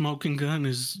the smoking gun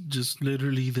is just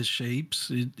literally the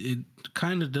shapes. It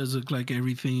kind of does look like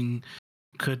everything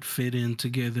could fit in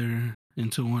together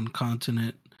into one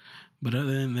continent. But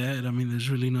other than that, I mean, there's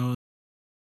really no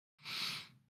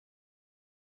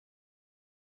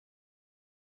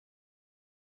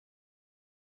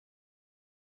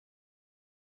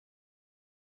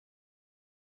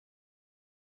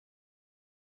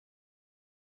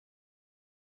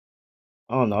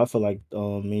I don't know. I feel like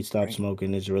me stop Right.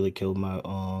 smoking has really killed my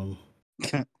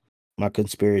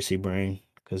conspiracy brain.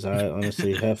 Because I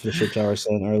honestly, half the shit y'all were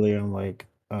saying earlier, I'm like,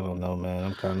 I don't know,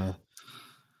 man.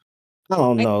 I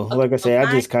don't Wait, know. okay, Like I so say, I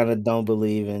just kind of don't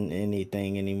believe in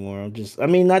anything anymore. I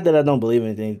mean, not that I don't believe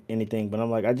in anything, but I'm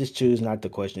like, I just choose not to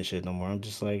question shit no more. I'm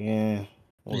just like, yeah, Yeah,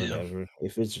 whatever.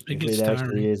 If it it gets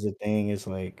actually tiring. is a thing, it's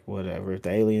like whatever. If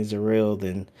the aliens are real,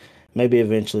 then maybe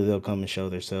eventually they'll come and show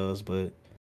themselves, but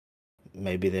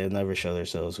maybe they'll never show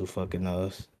themselves. Who fucking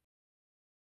knows?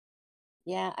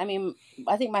 yeah, I mean,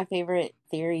 I think my favorite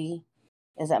theory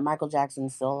is that Michael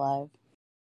Jackson's still alive.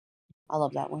 I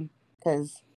love that one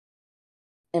because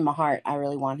in my heart, I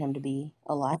really want him to be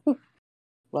alive.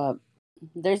 But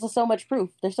there's just so much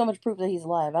proof. There's so much proof that he's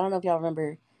alive. I don't know if y'all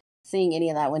remember seeing any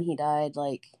of that when he died.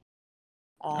 Like,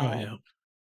 Oh uh, yeah,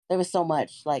 there was so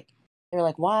much. Like, they were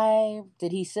like, why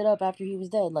did he sit up after he was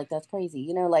dead? Like, that's crazy.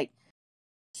 You know, like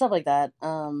stuff like that.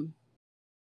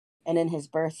 And then his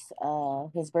birth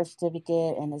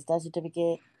certificate and his death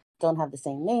certificate don't have the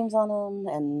same names on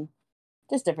them, and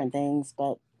just different things.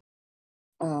 But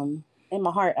in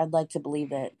my heart, I'd like to believe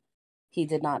that he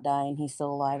did not die and he's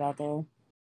still alive out there.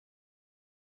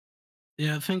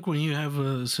 yeah. I think when you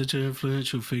have such an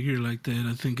influential figure like that,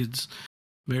 I think it's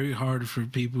very hard for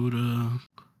people to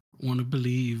want to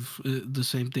believe. The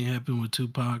same thing happened with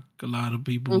Tupac. A lot of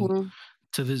people Mm-hmm.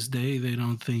 to this day they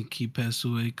don't think he passed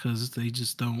away because they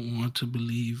just don't want to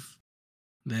believe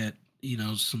that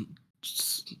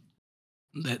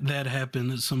that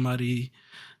happened to somebody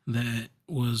that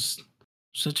was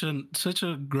such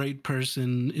a great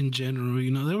person in general.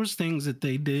 There was things that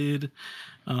they did.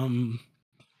 Um,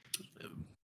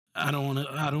 I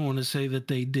don't want to say that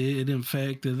they did. In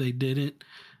fact, that they didn't.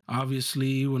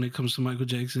 Obviously, when it comes to Michael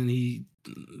Jackson,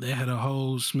 they had a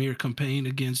whole smear campaign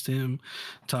against him,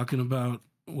 talking about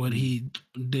what he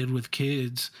did with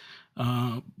kids.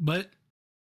 But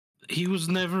he was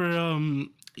never.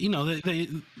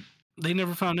 They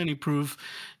never found any proof.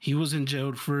 He was in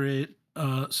jail for it.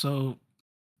 So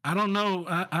I don't know.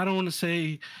 I don't want to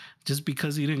say just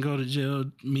because he didn't go to jail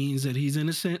means that he's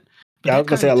innocent. But Yeah, I was that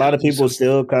gonna kind say a of lot tells of you people something.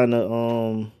 still kind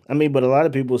of I mean, but a lot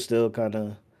of people still kind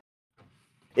of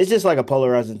it's just like a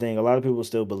polarizing thing. A lot of people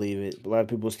still believe it. A lot of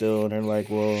people still and they're like,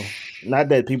 well, not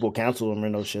that people cancel them or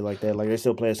no shit like that. Like they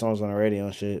still play songs on the radio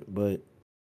and shit. But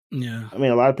Yeah. I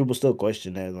mean, a lot of people still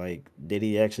question that. Like, did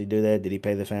he actually do that? Did he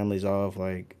pay the families off?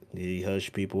 Like, did he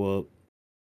hush people up?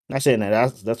 Not saying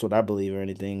that that's what I believe or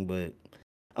anything, but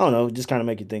I don't know. Just kind of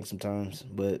make you think sometimes.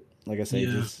 But like I say,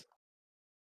 Yeah. just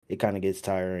it kind of gets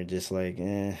tiring. Just like,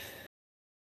 I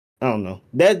don't know.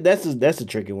 That's a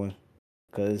tricky one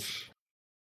because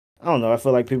I don't know. I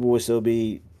feel like people would still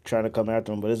be trying to come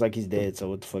after him, but it's like he's dead. So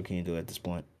what the fuck can you do at this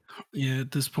point? Yeah,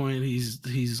 at this point he's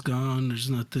gone.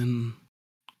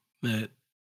 That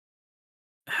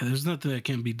there's nothing that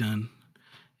can be done.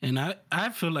 And I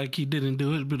feel like he didn't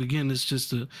do it, but again,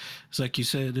 it's like you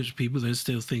said, there's people that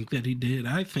still think that he did.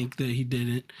 I think that he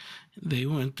didn't. He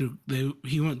went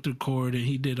through court and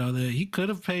he did all that. He could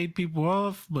have paid people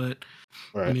off, but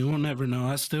I Right. mean, we'll never know.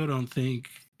 I don't think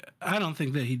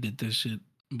that he did this shit,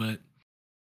 but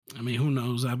I mean, who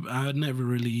knows? I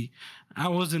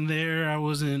wasn't there. I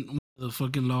wasn't one of the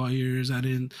fucking lawyers. I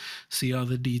didn't see all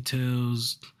the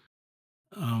details.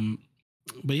 Um,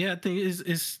 but yeah, I think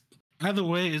it's either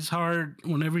way. It's hard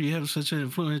whenever you have such an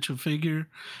influential figure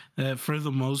that, for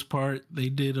the most part, they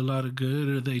did a lot of good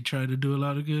or they try to do a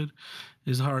lot of good.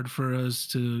 It's hard for us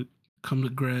to come to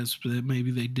grasp that maybe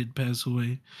they did pass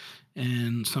away,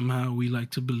 and somehow we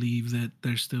like to believe that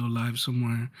they're still alive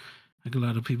somewhere. Like a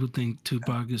lot of people think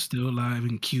Tupac is still alive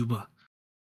in Cuba.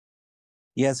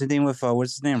 Yeah, same thing with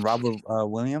what's his name, Robert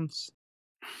Williams.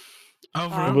 Oh,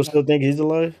 for People real? still think he's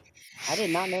alive. I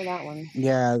did not know that one.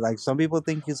 Yeah, like some people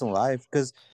think he's alive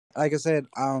because, like I said,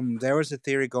 there was a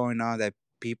theory going on that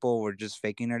people were just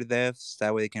faking their deaths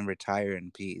that way they can retire in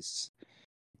peace.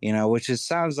 Which just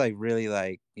sounds like really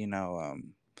like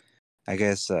I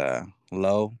guess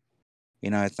low.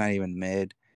 It's not even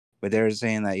mid, but they were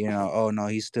saying that oh no,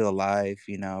 he's still alive.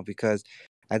 Because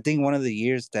I think one of the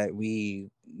years that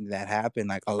happened,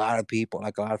 like a lot of people,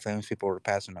 like a lot of famous people were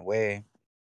passing away.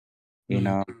 You Mhm.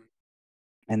 know,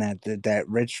 and that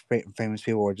rich famous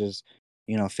people were just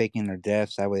faking their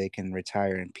deaths that way they can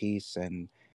retire in peace and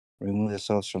remove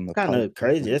themselves from the Kind public. of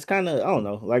crazy. It's kind of I don't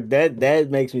know. Like that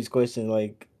makes me question.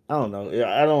 Like I don't know.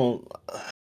 I don't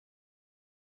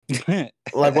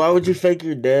like. Why would you fake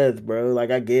your death, bro?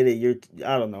 Like I get it.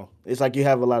 I don't know. It's like you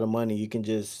have a lot of money. You can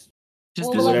just Just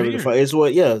Well, do but like, whatever the disappear. fuck. It's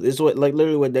what. Yeah. It's what like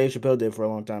literally what Dave Chappelle did for a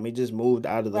long time. He just moved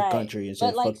out of the right. country and But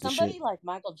said like fuck the somebody shit. like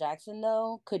Michael Jackson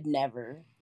though could never.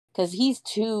 because he's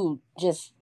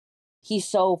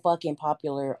so fucking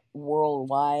popular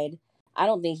worldwide. I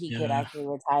don't think he could Yeah. actually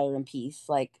retire in peace,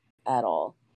 like, at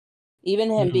all. Even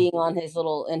him No. being on his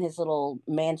little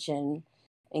mansion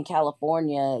in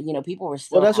California, people were Well,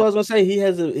 still that's what I was gonna say.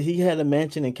 He had a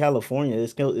mansion in California.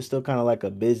 It's still kind of like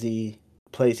a busy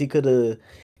place. He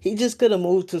just could have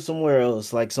moved to somewhere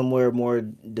else, like somewhere more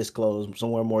disclosed,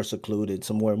 somewhere more secluded,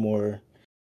 somewhere more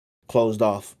closed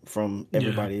off from Yeah.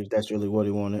 everybody. If that's really what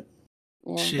he wanted,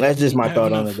 Yeah. Shit, that's just my have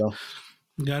thought on enough- it, though.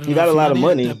 Got You got a enough lot of at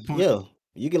money, that point. yeah.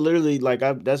 You can literally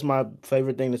that's my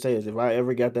favorite thing to say is if I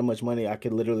ever got that much money, I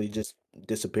could literally just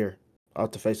disappear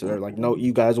off the face of the earth. Like, no,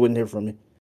 you guys wouldn't hear from me.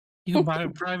 You can buy a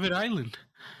private island.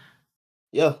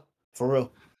 Yeah, for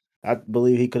real. I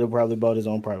believe he could have probably bought his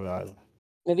own private island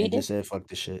Maybe he and did. just said, "Fuck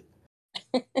this shit."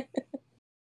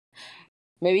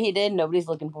 Maybe he did. Nobody's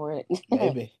looking for it.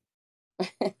 Maybe.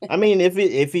 I mean,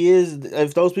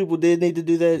 if those people did need to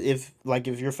do that, if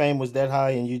your fame was that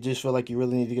high and you just feel like you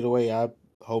really need to get away, I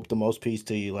hope the most peace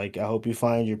to you. Like, I hope you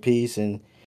find your peace and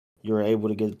you're able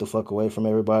to get the fuck away from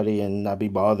everybody and not be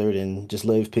bothered and just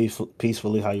live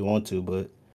peacefully how you want to. But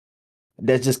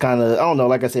that's just kind of, I don't know.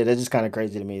 Like I said, that's just kind of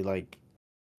crazy to me. Like,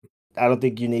 I don't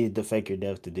think you need to fake your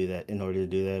death to do that in order to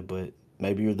do that. But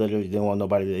maybe you literally didn't want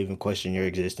nobody to even question your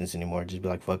existence anymore. Just be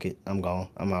like, fuck it, I'm gone,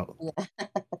 I'm out,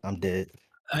 I'm dead.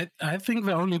 I think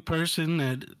the only person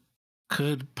that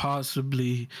could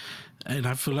possibly, and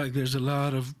I feel like there's a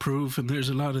lot of proof and there's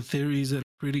a lot of theories that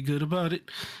are pretty good about it.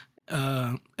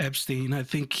 Epstein, I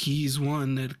think he's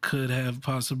one that could have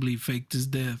possibly faked his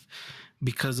death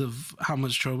because of how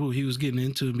much trouble he was getting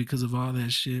into and because of all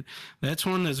that shit. That's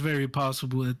one that's very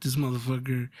possible that this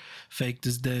motherfucker faked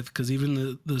his death because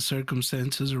even the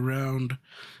circumstances around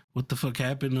what the fuck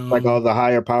happened. Like, all the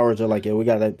higher powers are like, yeah, we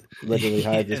gotta literally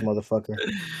hide this Yeah. motherfucker.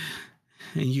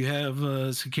 And you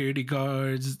have security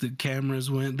guards. The cameras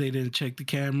went. They didn't check the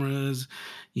cameras.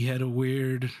 You had a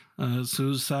weird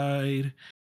suicide,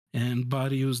 and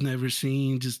body was never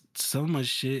seen. Just so much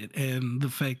shit, and the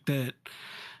fact that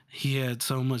he had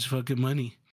so much fucking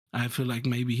money. I feel like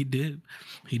maybe he did.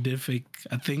 He did fake.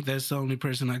 I think that's the only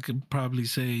person I could probably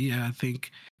say, yeah, I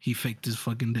think he faked his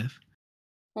fucking death.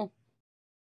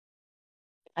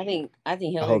 I think I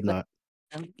Hillary hope Clinton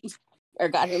not. or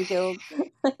got him killed.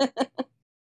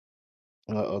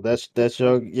 Uh-oh, that's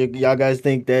y'all guys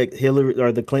think that Hillary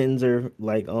or the Clintons are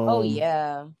like Oh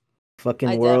yeah. fucking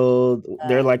I world? definitely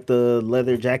They're that. like the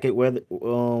leather jacket wearing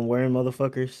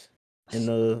motherfuckers in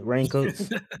the raincoats.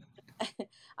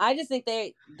 I just think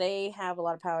they have a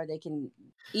lot of power. They can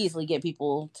easily get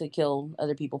people to kill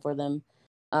other people for them.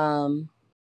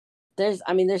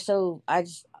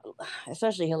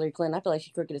 Especially Hillary Clinton. I feel like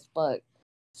she's crooked as fuck.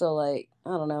 So, like, I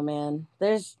don't know, man.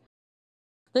 There's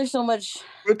so much.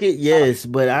 Crooked, yes,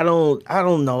 but I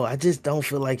don't know. I just don't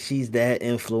feel like she's that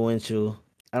influential.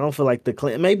 I don't feel like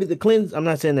maybe the Clintons. I'm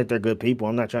not saying that they're good people.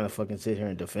 I'm not trying to fucking sit here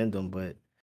and defend them, but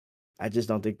I just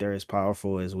don't think they're as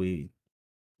powerful as we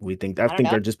think. I I don't think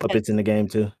know. they're just puppets in the game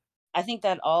too. I think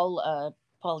that all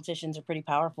politicians are pretty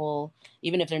powerful,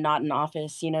 even if they're not in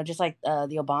office. Just like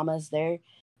the Obamas.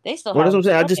 They still Well, that's what I'm have.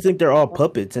 saying. I just think they're all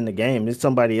puppets in the game. It's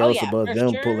somebody Oh else yeah, above for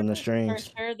them sure. pulling the For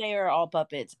strings. sure, they are all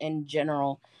puppets in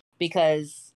general.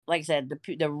 Because, like I said,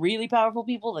 the really powerful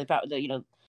people,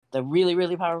 the really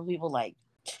really powerful people, like,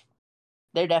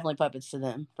 they're definitely puppets to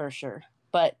them for sure.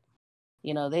 But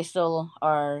they still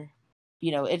are.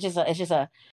 It's just a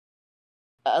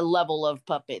level of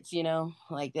puppets.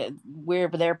 Like we're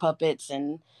their puppets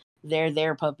and they're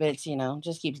their puppets.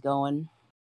 Just keeps going.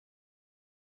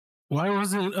 Why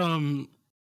wasn't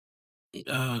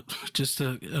just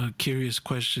a curious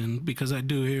question, because I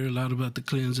do hear a lot about the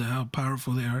Clintons and how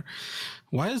powerful they are.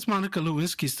 Why is Monica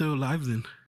Lewinsky still alive then?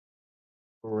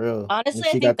 For real. Honestly,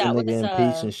 And she I got think the that nigga was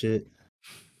in peace and shit.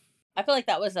 I feel like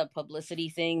that was a publicity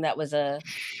thing. That was a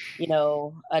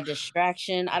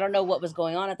distraction. I don't know what was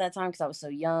going on at that time because I was so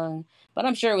young, but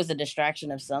I'm sure it was a distraction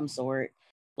of some sort.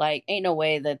 Like, ain't no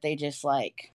way that they just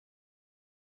like,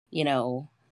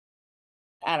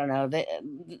 I don't know.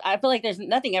 I feel like there's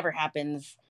nothing ever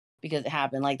happens because it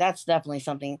happened. Like, that's definitely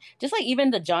something. Just like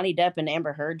even the Johnny Depp and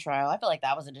Amber Heard trial, I feel like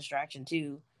that was a distraction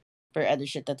too for other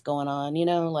shit that's going on.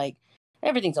 Like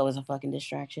everything's always a fucking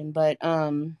distraction. But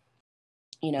I'm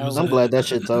glad that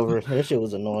shit's over. That shit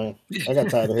was annoying. I got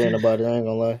tired of hearing about it. I ain't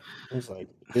gonna lie. It's like,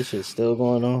 this shit's still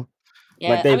going on. yeah,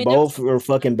 Like, they both were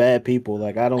fucking bad people.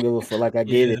 Like, I don't give a fuck. Like, I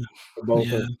get it. They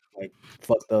both are like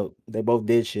fucked up. They both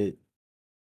did shit.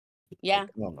 Yeah. Like,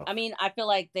 I don't know. I mean, I feel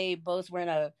like they both were in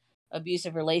a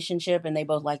abusive relationship, and they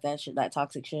both like that shit, that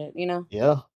toxic shit. You know?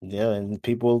 Yeah, and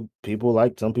people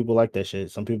like some people like that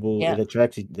shit. Some people Yep.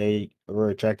 they were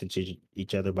attracted to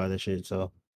each other by that shit.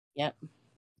 So Yep.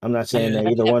 I'm not saying Yeah.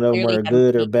 that either one of them Clearly are had a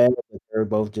good or thing. bad, but they're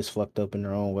both just fucked up in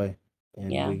their own way.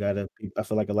 And Yeah. we gotta. I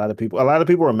feel like a lot of people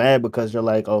are mad because they're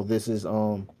like, oh, this is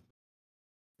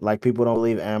like people don't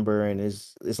believe Amber, and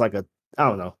it's like a I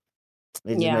don't know.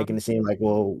 It's just Yeah. making it seem like,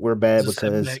 well, we're bad It's a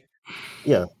because setback.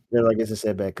 yeah, they're like it's a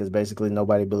setback because basically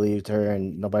nobody believed her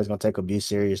and nobody's gonna take abuse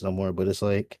serious no more. But it's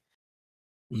like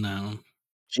No.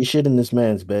 she shit in this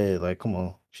man's bed. Like, come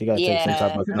on, she gotta take some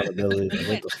type Yeah. of accountability. He Like, what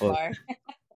went the too fuck? far.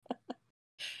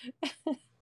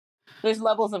 There's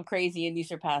levels of crazy, and you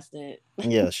surpassed it.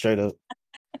 Yeah, straight up.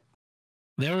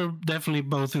 They were definitely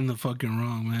both in the fucking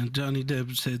wrong, man. Johnny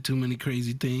Depp said too many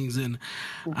crazy things, and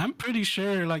I'm pretty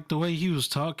sure, like the way he was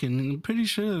talking, I'm pretty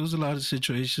sure there was a lot of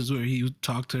situations where he would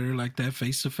talk to her like that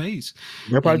face to face,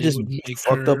 They're and probably it just would make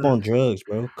fucked up her, on drugs,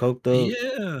 bro. Coked up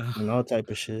yeah. and all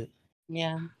type of shit.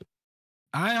 Yeah.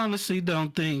 I honestly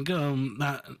don't think. Don't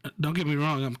get me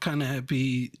wrong. I'm kind of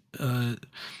happy.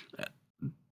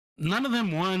 None of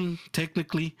them won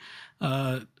technically.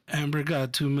 Amber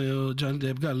got $2 million. Johnny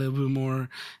Depp got a little bit more.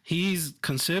 He's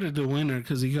considered the winner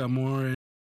because he got more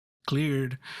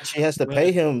cleared. She has to But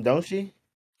pay him, don't she?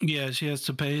 yeah, she has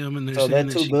to pay him, and they're So saying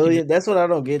that that two she can. million, that's what I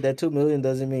don't get. That 2 million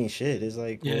doesn't mean shit. It's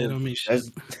like, Yeah, it well, don't mean shit.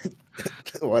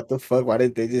 that's what the fuck? Why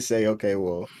didn't they just say, okay,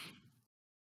 well,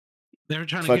 They were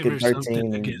trying to give fucking her something,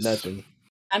 13 I and guess. nothing?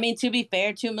 I mean, to be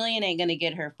fair, 2 million ain't gonna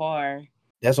get her far.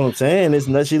 That's what I'm saying. It's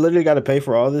not. She literally got to pay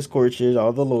for all this court shit,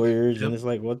 all the lawyers, Yep. and it's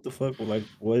like, what the fuck? Like,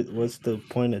 what's the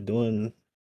point of doing?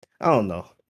 I don't know.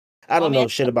 I Well, don't I mean, know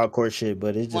shit about court shit,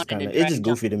 but it's just wanted to it's drag just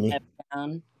Johnny goofy to me. Depp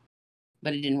down,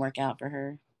 but it didn't work out for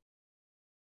her.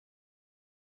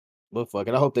 But fuck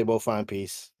it. I hope they both find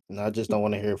peace. And I just don't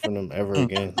want to hear from them ever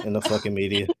again in the fucking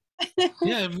media.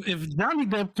 Yeah, if Johnny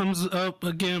Depp comes up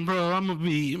again, bro, I'm gonna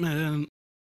be, man,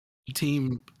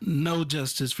 team no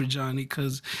justice for Johnny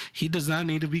because he does not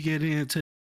need to be getting into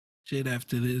shit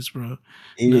after this, bro.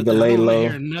 He need to Nothing. I lay don't want to low.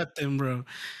 hear nothing, bro.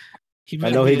 He I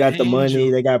better know be he an got the money.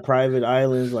 angel. They got private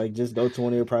islands. Like, just go to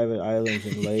one of your private islands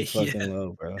and lay Yeah. fucking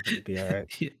low, bro. It'll be all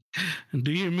right. Yeah.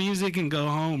 Do your music and go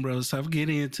home, bro. Stop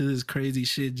getting into this crazy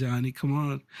shit, Johnny. Come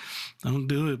on, don't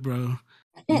do it, bro.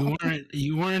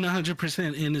 You weren't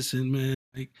 100% innocent, man.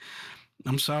 Like,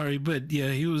 I'm sorry, but yeah,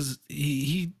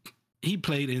 he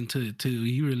played into it too.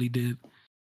 He really did.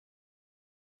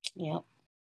 Yep.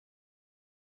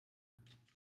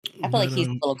 I feel like he's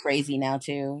a little crazy now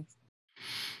too.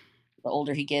 The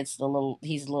older he gets,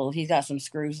 he's got some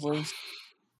screws loose.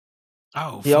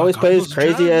 Oh, He always fuck, all plays those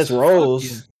crazy drugs? ass Fuck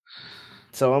roles. yeah.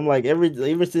 So I'm like, ever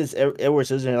since Edward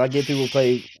Scissorhands, I get people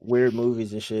play weird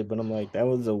movies and shit, but I'm like, that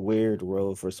was a weird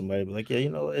role for somebody to be like, yeah, you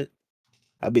know what?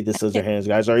 I'll be the Scissorhands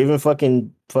guys, or even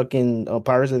fucking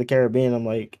Pirates of the Caribbean. I'm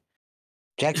like,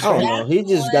 Jack I don't Sparrow. know. He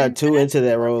just got too That's into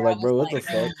that one role. where I Like, bro, was what the like,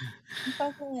 fuck? he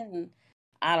fucking,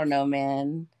 I don't know,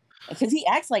 man, because he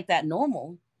acts like that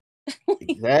normal.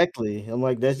 Exactly. I'm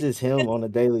like, that's just him on a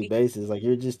daily basis. Like,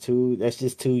 that's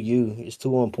just too you. It's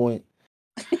too on point.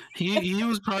 He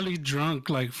was probably drunk,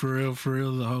 like for real,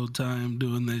 the whole time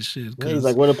doing that shit. Yeah, he's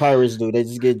like, what do pirates do? They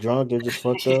just get drunk. They're just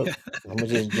fucked up. I'm gonna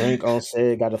just drink on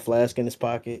set. Got a flask in his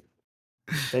pocket,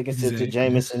 taking sips of Exactly.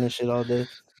 Jameson and shit all day.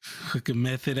 Like a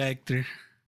method actor.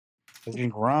 He's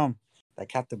drink rum, like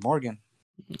Captain Morgan.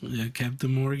 Yeah,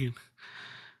 Captain Morgan.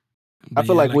 I But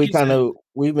feel yeah, like you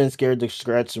we've been scared to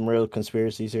scratch some real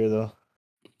conspiracies here though.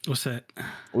 what's that?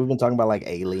 We've been talking about like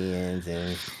aliens,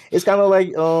 and it's kind of like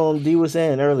D was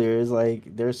saying earlier. It's like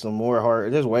there's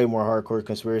way more hardcore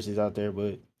conspiracies out there,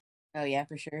 but Oh yeah,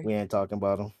 for sure. we ain't talking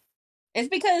about them. It's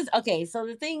because, okay, so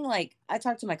the thing, like, I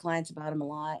talk to my clients about him a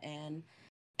lot, and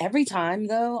every time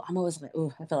though, I'm always like,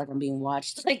 oh, I feel like I'm being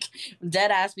watched, like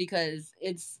dead ass, because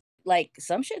it's like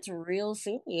some shit's real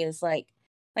serious. Like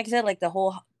I said, like the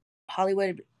whole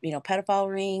Hollywood, pedophile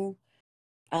ring.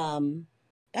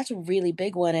 That's a really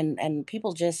big one, and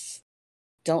people just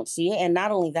don't see it. And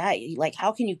not only that, like,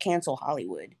 how can you cancel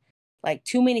Hollywood? Like,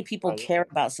 too many people care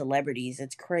about celebrities.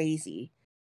 It's crazy.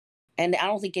 And I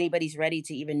don't think anybody's ready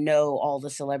to even know all the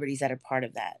celebrities that are part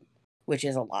of that, which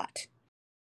is a lot.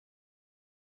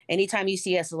 Anytime you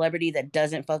see a celebrity that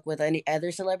doesn't fuck with any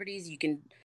other celebrities, you can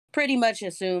pretty much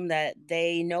assume that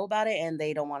they know about it and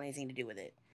they don't want anything to do with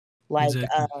it. Like,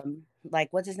 Exactly. like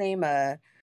what's his name?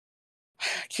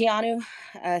 Keanu.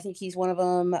 I think he's one of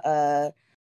them.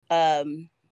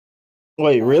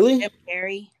 Wait, really? Jim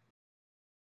Carrey.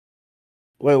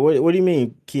 Wait, what do you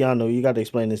mean, Keanu? You got to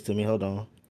explain this to me. Hold on.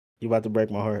 You about to break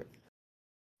my heart.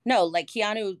 No, like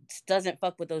Keanu doesn't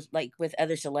fuck with those like with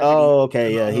other celebrities. Oh,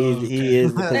 okay, yeah, he Oh, he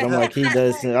is because I'm like he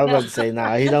does. I was No, about to say,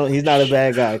 nah, he don't. He's not a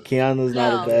bad guy. Keanu's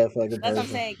not a no. bad fucking That's what I'm person.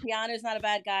 saying. Keanu's not a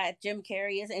bad guy. Jim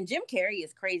Carrey is, and Jim Carrey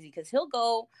is crazy because he'll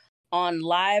go on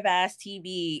live ass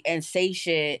TV and say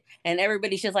shit, and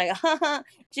everybody's just like, haha,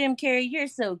 Jim Carrey, you're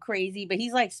so crazy. But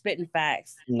he's like spitting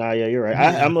facts. Nah, yeah, you're right.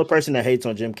 yeah, I'm a person that hates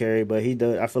on Jim Carrey, but he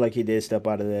does. I feel like he did step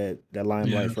out of that limelight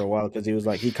yeah. for a while because he was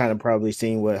like he kind of probably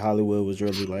seen what Hollywood was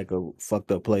really like a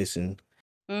fucked up place, and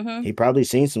Mm-hmm. he probably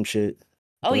seen some shit.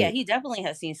 Oh yeah, But he definitely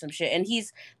has seen some shit, and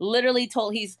he's literally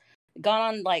told he's gone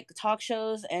on like talk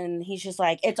shows, and he's just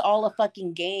like, it's all a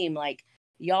fucking game. Like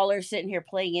y'all are sitting here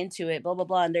playing into it, blah blah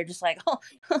blah, and they're just like, oh,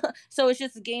 so it's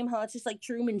just a game, huh? It's just like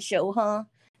Truman Show, huh?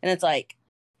 And it's like,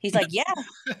 he's like, yeah,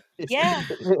 yeah,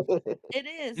 it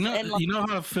is, and like, You know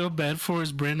how I feel bad for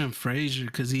is Brendan Fraser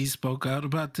because he spoke out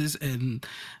about this and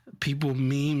people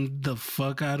memed the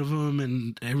fuck out of him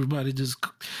and everybody just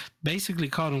basically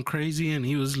called him crazy and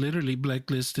he was literally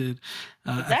blacklisted.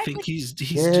 I think exactly.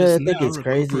 he's yeah, just I think now it's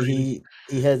crazy. recuperating.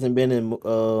 He hasn't been in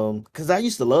because I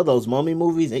used to love those mummy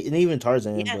movies and even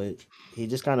Tarzan, Yeah, but he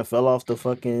just kind of fell off the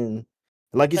fucking.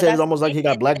 Like you but said, it's that's almost the like thing. he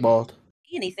got It's like blackballed.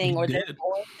 see anything, He or they're did.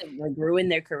 going to like, ruin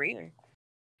their career.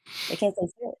 They can't say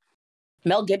shit.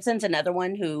 Mel Gibson's another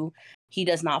one who he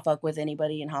does not fuck with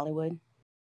anybody in Hollywood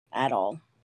at all.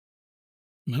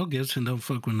 Mel Gibson don't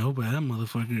fuck with nobody. That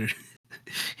motherfucker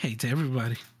hates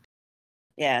everybody.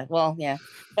 Yeah, well, yeah,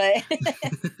 but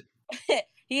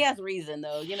he has reason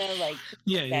though. You know, like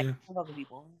Yeah, that yeah. fuck with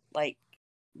people. Like,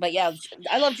 but yeah,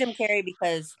 I love Jim Carrey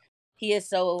because he is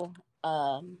so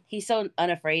he's so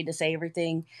unafraid to say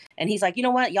everything, and he's like, you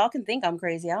know what, y'all can think I'm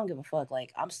crazy. I don't give a fuck.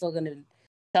 Like, I'm still gonna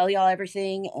tell y'all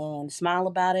everything and smile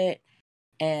about it.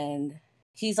 And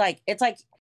he's like, it's like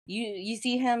you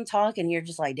see him talk and you're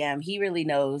just like, damn, he really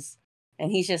knows.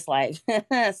 And he's just like,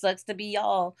 sucks to be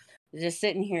y'all just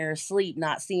sitting here asleep,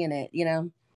 not seeing it, you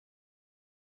know.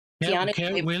 Keanu,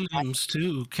 Cat Williams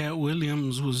too. Cat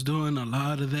Williams was doing a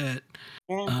lot of that,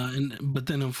 yeah, but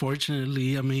then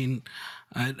unfortunately, I mean,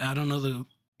 I don't know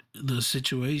the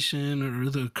situation or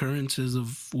the occurrences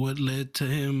of what led to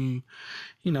him,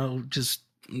 just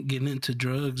getting into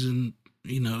drugs and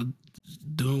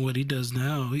doing what he does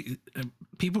now.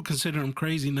 People consider him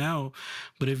crazy now,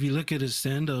 but if you look at his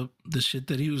stand up, the shit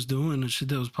that he was doing, the shit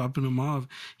that was popping him off,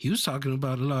 he was talking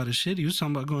about a lot of shit. He was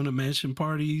talking about going to mansion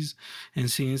parties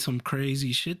and seeing some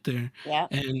crazy shit there. yeah,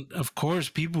 And of course,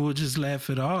 people would just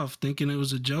laugh it off, thinking it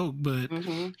was a joke. But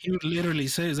mm-hmm, he would literally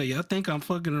say, "It's like, y'all think I'm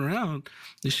fucking around?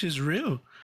 This shit's real."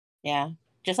 yeah.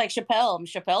 Just like Chappelle.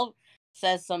 Chappelle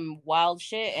says some wild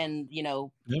shit, and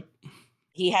Yep.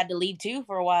 he had to leave too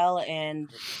for a while, and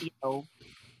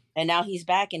and now he's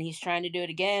back and he's trying to do it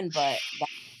again, but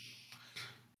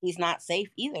he's not safe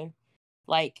either.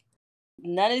 Like,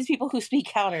 none of these people who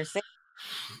speak out are safe.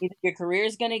 Either your career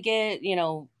is gonna get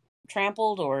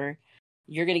trampled, or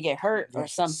you're gonna get hurt, or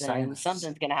something. Silence.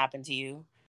 Something's gonna happen to you.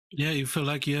 Yeah, you feel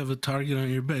like you have a target on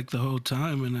your back the whole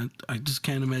time, and I just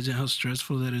can't imagine how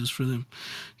stressful that is for them,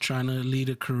 trying to lead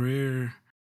a career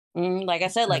Like I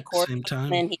said, at like the Corey same time.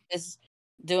 Feldman, he was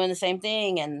doing the same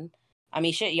thing, and I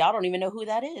mean, shit, y'all don't even know who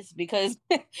that is because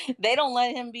they don't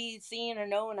let him be seen or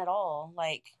known at all.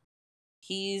 Like,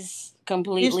 he's He used to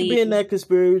completely, be in that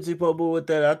conspiracy bubble with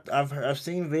that. I've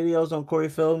seen videos on Corey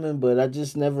Feldman, but I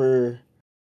just never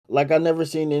I never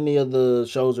seen any of the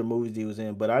shows or movies he was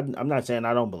in. But I'm not saying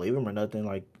I don't believe him or nothing.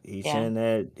 Like he's yeah, saying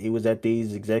that he was at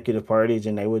these executive parties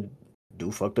and they would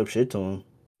do fucked up shit to him.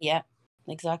 yeah,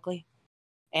 exactly.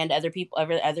 And other people,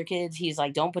 other kids, he's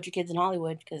like, don't put your kids in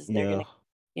Hollywood because they're Yeah.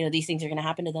 gonna, these things are gonna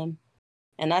happen to them,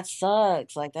 and that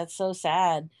sucks. Like, that's so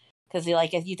sad because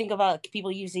like if you think about people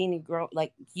you've seen grow,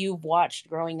 like you've watched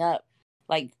growing up,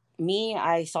 like me,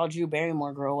 I saw Drew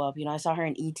Barrymore grow up. I saw her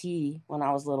in E.T. when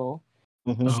I was little.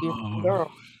 Mm-hmm. She was a Oh,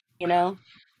 girl,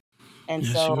 and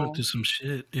yeah, she went so through some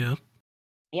shit. Yeah.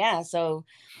 yeah, so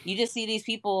you just see these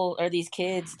people or these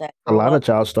kids that A grow lot of up.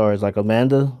 child stars, like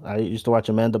Amanda. I used to watch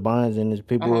Amanda Bynes, and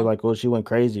people were Uh-huh. like, "Oh, she went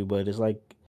crazy," but it's like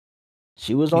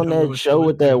she was You on don't know that what she show went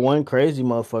with that through. one crazy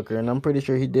motherfucker, and I'm pretty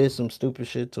sure he did some stupid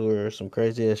shit to her, or some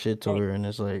crazy ass shit to Right. her, and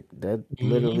it's like that Mm-hmm.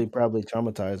 literally probably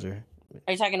traumatized her.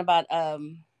 Are you talking about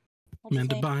what's his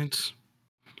Amanda name? Bynes.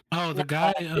 Oh, No, the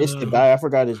guy. It's the guy, I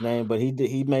forgot his name, but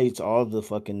he made all the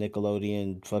fucking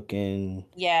Nickelodeon fucking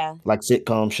yeah, like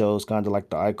sitcom shows, kind of like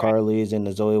the right. iCarlys and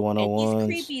the Zoe And he's 101s.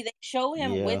 creepy. They show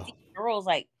him with Yeah. these girls,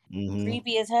 like Mm-hmm.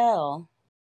 creepy as hell.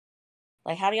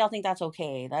 Like, how do y'all think that's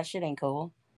okay? That shit ain't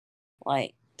cool.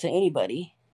 Like, to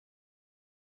anybody.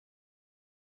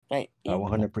 But yeah,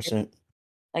 100%.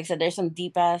 like I said, there's some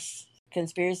deep ass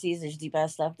conspiracies. There's deep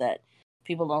ass stuff that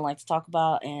people don't like to talk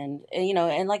about, and you know,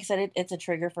 and like I said, it's a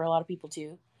trigger for a lot of people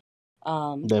too.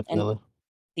 And Definitely.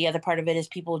 the other part of it is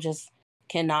people just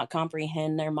cannot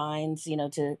comprehend their minds, you know,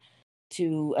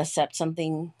 to accept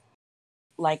something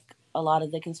like a lot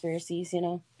of the conspiracies, you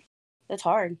know. It's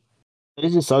hard. It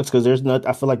just sucks because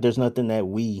I feel like there's nothing that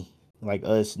we, like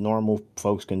us normal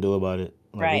folks, can do about it.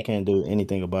 Like we Right. can't do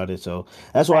anything about it. So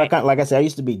that's why Right. like I said, I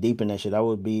used to be deep in that shit. I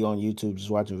would be on YouTube just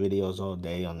watching videos all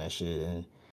day on that shit and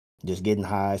just getting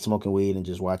high, smoking weed, and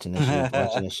just watching that shit,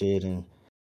 watching that shit. And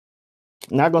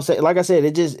not gonna say, like I said,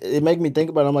 it make me think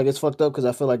about it. I'm like, it's fucked up because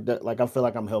I feel like that, like I feel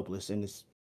like I'm helpless in this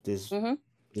hmm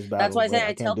this That's battle, why I but say I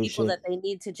I tell can't do people shit. that they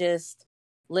need to just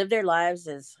live their lives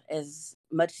as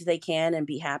much as they can and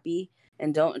be happy,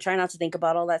 and don't try not to think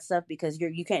about all that stuff because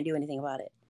you can't do anything about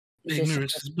it. It's just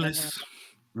Ignorance is shit that's gonna bliss. happen.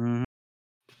 Mhm.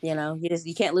 You know,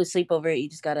 you can't lose sleep over it. You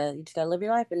just gotta live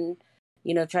your life and,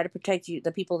 you know, try to protect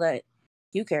the people that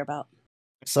you care about.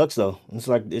 It sucks though. It's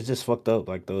like it's just fucked up.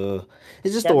 Like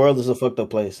it's just the Yep. world is a fucked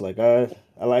up place. Like I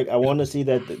want to see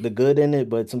that the good in it,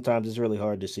 but sometimes it's really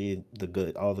hard to see the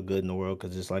good, all the good in the world,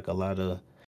 because it's like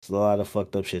it's a lot of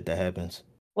fucked up shit that happens,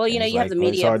 Well, you and know, it's you have the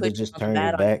like it's media hard to pushing just all the turn your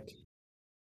bad on. back.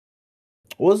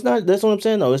 Well, it's not. That's what I'm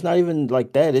saying though. It's not even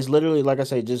like that. It's literally like I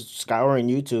say, just scouring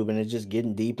YouTube, and it's just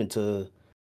getting deep into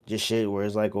just shit where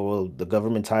it's like, oh, well, the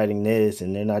government's hiding this,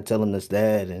 and they're not telling us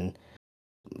that, and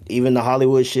even the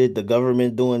Hollywood shit, the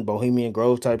government doing Bohemian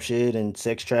Grove type shit and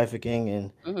sex trafficking,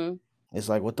 and hmm it's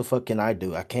like, what the fuck can I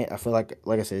do? I can't. I feel like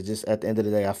I said, just at the end of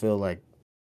the day, I feel like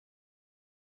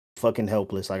fucking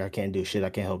helpless. Like I can't do shit. I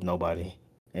can't help nobody,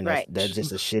 and Right. that's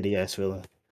just a shitty ass feeling.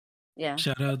 Yeah.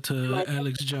 Shout out to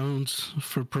Alex Jones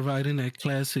for providing that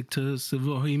classic to us, the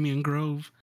Bohemian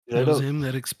Grove. That was him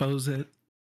that exposed that.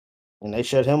 And they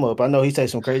shut him up. I know he said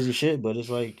some crazy shit, but it's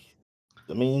like,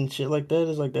 I mean, shit like that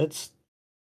is like that's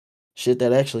shit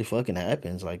that actually fucking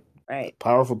happens. Like Right.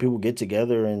 powerful people get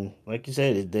together and, like you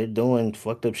said, they're doing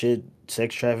fucked up shit,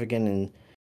 sex trafficking and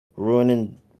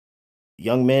ruining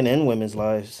young men and women's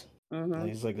lives. hmm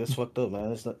Like, it's like that's fucked up,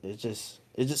 man. It just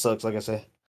sucks. Like I said,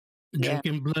 Yeah.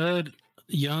 Drinking blood,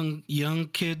 young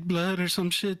kid blood or some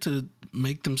shit to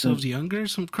make themselves younger,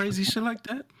 some crazy shit like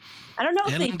that. I don't know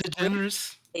if Ellen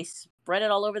DeGeneres. they spread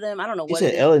it all over them. I don't know you what it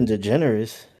said is. Ellen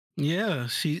DeGeneres. Yeah,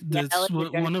 that's Ellen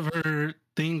what DeGeneres. one of her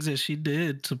things that she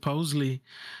did supposedly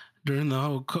during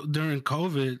during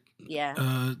COVID.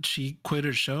 Yeah. She quit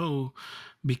her show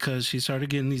because she started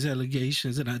getting these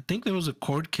allegations, and I think there was a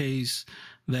court case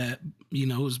that, you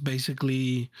know, was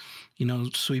basically, you know,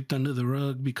 swept under the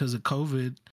rug because of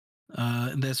COVID.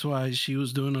 And that's why she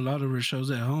was doing a lot of her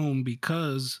shows at home,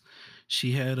 because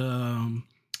she had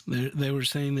they were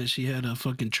saying that she had a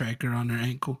fucking tracker on her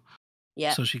ankle.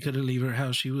 Yeah. So she couldn't leave her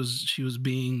house. She was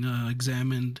being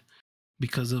examined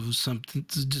because of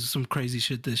just some crazy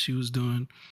shit that she was doing.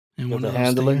 And With one the of those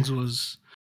handler? things was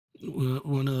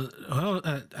one of,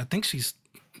 I think she's,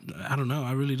 I don't know.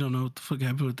 I really don't know what the fuck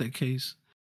happened with that case.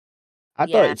 I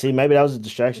Yeah. thought, see, maybe that was a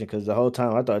distraction because the whole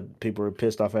time I thought people were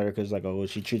pissed off at her because, like, oh,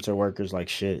 she treats her workers like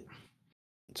shit.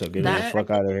 So get her the That- fuck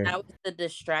out of here. That was the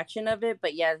distraction of it.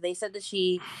 But yeah, they said that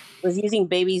she was using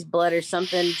baby's blood or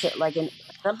something to like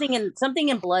something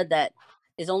in blood that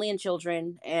is only in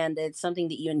children, and it's something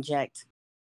that you inject.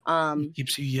 It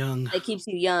keeps you young. It keeps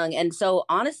you young. And so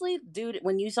honestly, dude,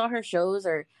 when you saw her shows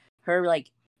or her, like,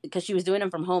 because she was doing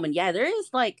them from home, and yeah, there is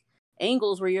like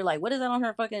angles where you're like, what is that on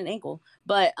her fucking ankle?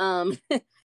 But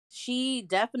she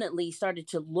definitely started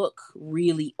to look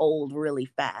really old really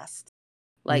fast.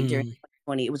 Like during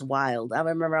 2020, it was wild. I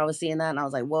remember I was seeing that and I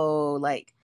was like, whoa,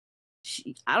 like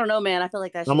I don't know, man. I feel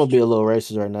like that's I'm just gonna be a little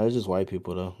racist right now. It's just white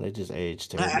people though. They just age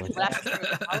terribly.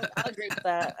 I'll agree with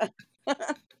that.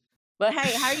 But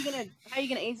hey, how are you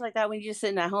gonna age like that when you're just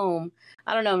sitting at home?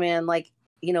 I don't know, man. Like,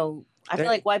 you know, I feel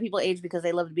like white people age because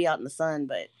they love to be out in the sun,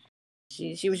 but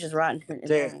she was just rotten.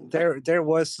 There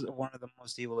was one of the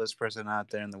most evilest person out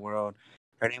there in the world.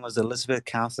 Her name was Elizabeth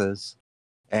Countess,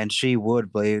 and she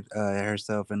would bathe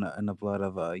herself in the blood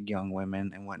of young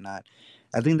women and whatnot.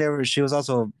 I think she was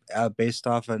also based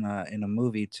off in a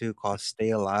movie too called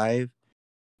Stay Alive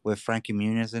with Frankie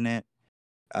Muniz in it.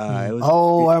 It was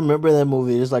I remember that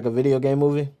movie. It's like a video game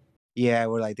movie. Yeah,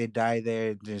 where like they die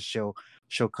there, then she'll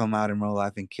come out in real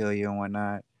life and kill you and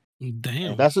whatnot.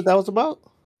 Damn. That's what that was about?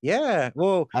 Yeah,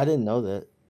 well, I didn't know that.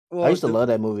 well, I used to love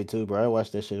that movie too, bro. I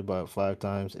watched that shit about 5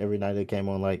 times every night. It came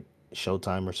on like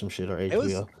Showtime or some shit or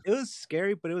HBO. It was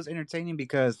scary, but it was entertaining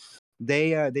because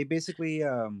they basically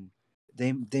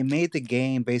they made the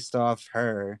game based off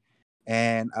her,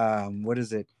 and what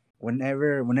is it?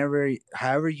 Whenever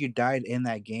however you died in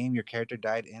that game, your character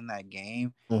died in that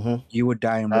game, you would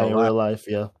die in real life. Real life,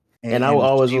 yeah. And I and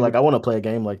always she was like, would I want to play a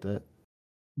game like that.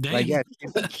 like, Damn.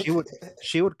 yeah,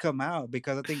 she would come out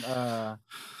because I think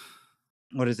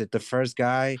what is it? The first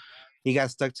guy, he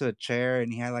got stuck to a chair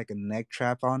and he had like a neck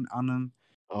trap on him,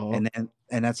 Uh-huh.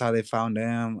 and that's how they found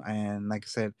him. And like I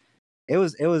said, it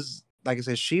was like I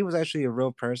said, she was actually a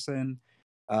real person.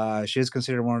 She was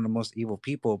considered one of the most evil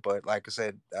people, but like I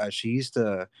said, she used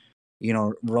to,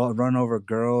 run over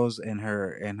girls in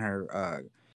her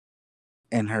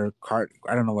cart.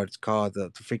 I don't know what it's called. The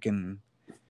freaking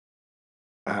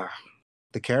uh,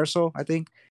 the carousel, I think.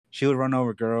 She would run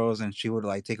over girls and she would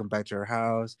like take them back to her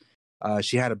house.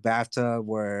 She had a bathtub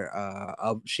where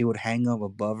she would hang them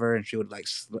above her and she would like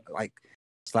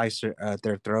slice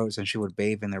their throats and she would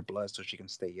bathe in their blood so she can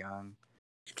stay young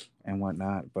and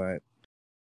whatnot. But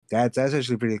that's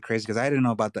actually pretty crazy because I didn't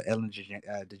know about the Ellen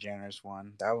DeGeneres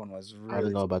one. That one was I didn't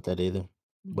really know about that either,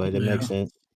 but it Yeah. makes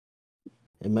sense.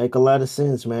 It make a lot of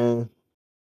sense, man.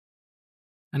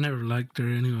 I never liked her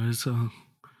anyway, so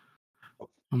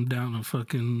I'm down to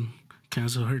fucking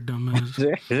cancel her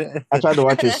dumbass. I tried to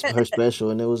watch her special,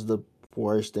 and it was the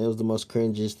worst. It was the most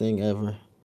cringiest thing ever.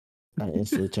 I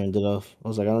instantly turned it off. I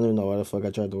was like, I don't even know why the fuck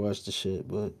I tried to watch the shit,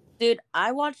 but Dude,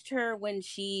 I watched her when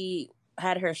she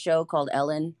had her show called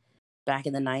Ellen back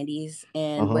in the 90s.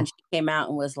 And when uh-huh. she came out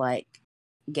and was like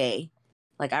gay,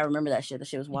 like I remember that shit. That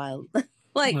shit was wild.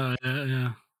 Like,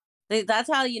 Yeah. that's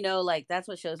how you know, like, that's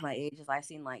what shows my age is I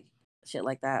seen like shit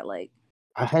like that. Like,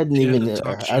 I hadn't She had even a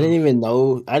talk I didn't show. even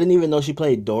know I didn't even know she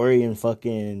played Dory in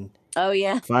fucking oh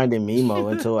yeah. Finding Nemo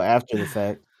until after the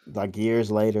fact, like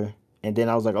years later. And then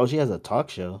I was like, oh, she has a talk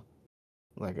show.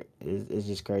 Like it's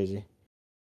just crazy.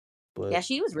 Yeah, But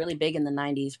she was really big in the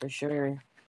 90s for sure.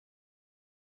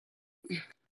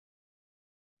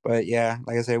 But yeah,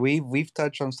 like I said, we've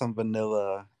touched on some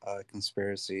vanilla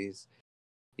conspiracies.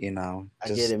 I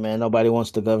get Just it, man. Nobody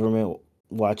wants the government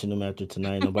watching them after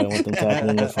tonight. Nobody wants them tapping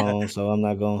in their phone. So I'm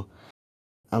not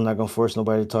gonna force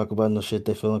nobody to talk about no shit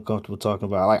they feel uncomfortable talking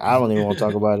about. Like I don't even want to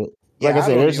talk about it. Like I yeah, I said,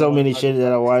 don't there's even so want many to talk shit that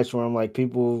about I it. watch where I'm like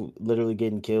people literally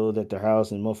getting killed at their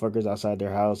house and motherfuckers outside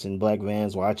their house and black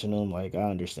vans watching them. Like I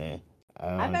understand.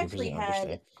 I I've actually 100% had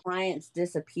understand. clients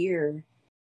disappear.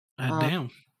 Damn.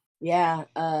 Yeah.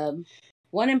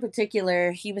 One in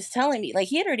particular, he was telling me, like,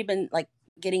 he had already been like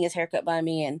getting his haircut by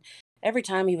me, and every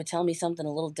time he would tell me something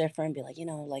a little different, be like,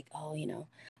 like, oh,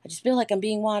 I just feel like I'm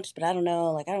being watched, but I don't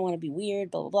know, like, I don't want to be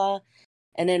weird, blah blah blah.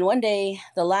 And then one day,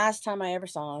 the last time I ever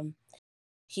saw him,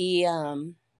 he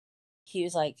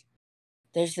was like,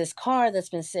 there's this car that's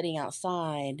been sitting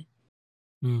outside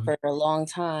Mm. for a long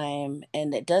time,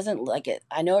 and it doesn't like it.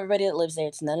 I know everybody that lives there,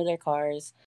 it's none of their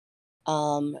cars.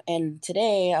 And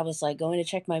today I was like going to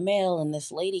check my mail, and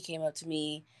this lady came up to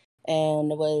me and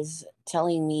was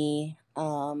telling me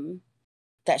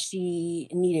that she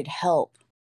needed help.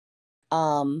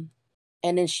 And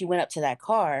then she went up to that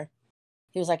car.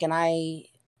 He was like, and I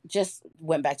just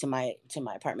went back to my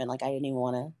apartment. Like I didn't even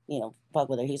want to, fuck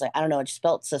with her. He's like, I don't know, it just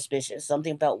felt suspicious.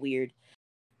 Something felt weird.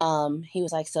 He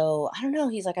was like, so I don't know.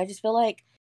 He's like, I just feel like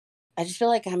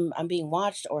I'm being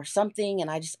watched or something, and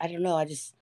I don't know. I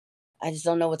just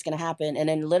don't know what's gonna happen. And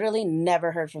then literally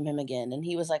never heard from him again. And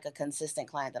he was like a consistent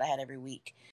client that I had every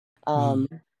week. So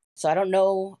I don't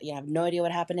know. Yeah, I have no idea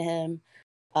what happened to him.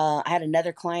 I had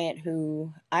another client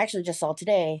who I actually just saw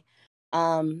today.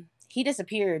 He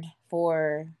disappeared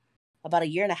for about a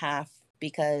year and a half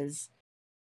because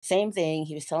same thing.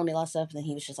 He was telling me a lot of stuff, and then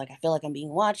he was just like, I feel like I'm being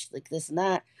watched, like this and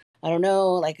that. I don't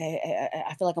know. Like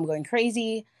I feel like I'm going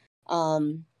crazy.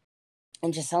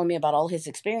 And just telling me about all his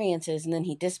experiences, and then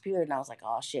he disappeared, and I was like,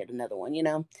 oh shit, another one,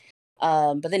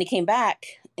 but then he came back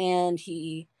and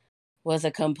he was a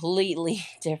completely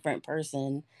different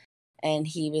person, and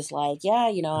he was like, yeah,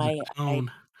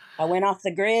 I went off the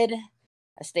grid,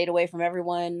 I stayed away from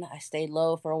everyone, I stayed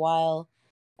low for a while,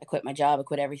 I quit my job, I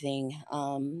quit everything.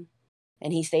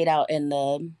 And he stayed out in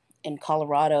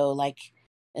Colorado, like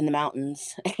in the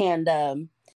mountains.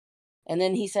 And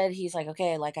then he said, he's like,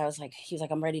 okay, like I was like, he was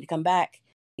like, I'm ready to come back.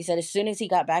 He said as soon as he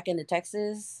got back into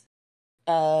Texas,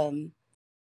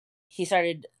 he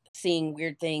started seeing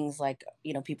weird things like,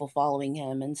 people following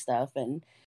him and stuff. And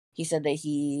he said that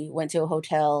he went to a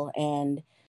hotel and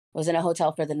was in a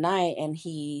hotel for the night, and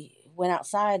he went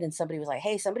outside and somebody was like,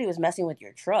 hey, somebody was messing with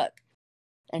your truck.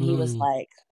 And he was like,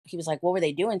 what were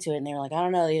they doing to it? And they were like, I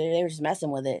don't know. They were just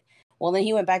messing with it. Well, then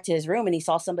he went back to his room and he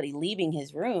saw somebody leaving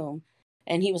his room,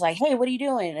 and he was like, hey, what are you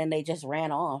doing? And they just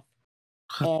ran off.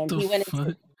 What And the he went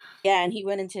fuck? he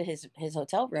went into his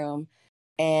hotel room,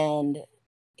 and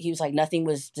he was like, nothing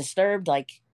was disturbed. Like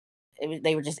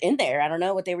they were just in there. I don't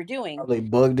know what they were doing. Probably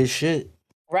bugged as shit.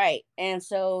 Right. And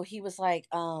so he was like,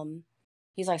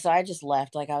 he's like, so I just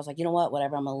left. Like I was like, you know what,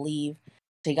 whatever, I'm gonna leave.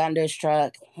 So he got into his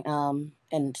truck,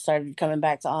 and started coming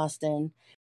back to Austin.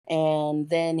 And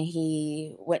then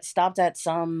he stopped at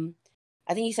some,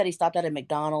 I think he said he stopped at a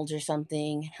McDonald's or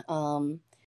something, and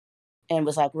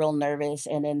was like real nervous.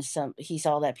 And then he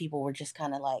saw that people were just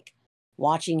kind of like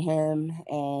watching him,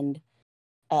 and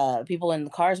people in the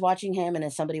cars watching him, and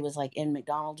then somebody was like in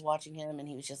McDonald's watching him, and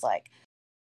he was just like,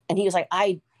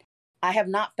 I have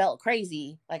not felt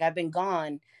crazy. Like I've been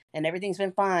gone and everything's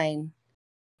been fine,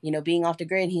 being off the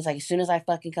grid. And he's like, as soon as I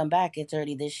fucking come back, it's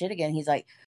already this shit again. He's like,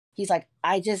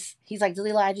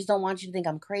 Delilah, I just don't want you to think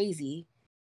I'm crazy,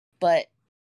 but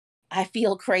I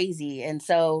feel crazy. And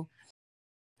so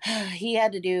he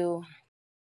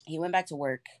went back to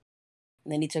work,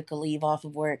 and then he took a leave off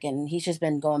of work, and he's just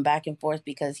been going back and forth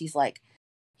because he's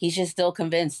just still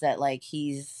convinced that like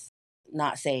he's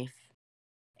not safe,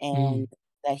 and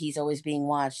that he's always being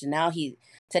watched. And now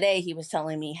today he was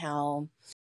telling me how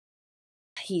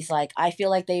he's like, I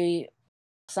feel like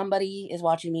somebody is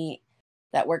watching me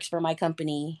that works for my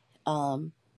company,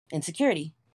 in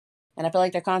security. And I feel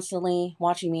like they're constantly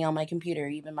watching me on my computer,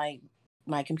 even my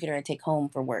computer I take home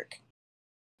for work.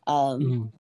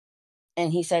 And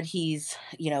he said he's,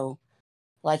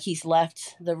 like he's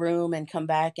left the room and come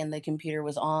back and the computer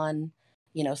was on,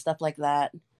 stuff like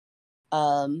that.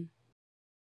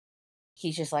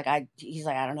 He's just like, I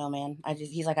don't know, man.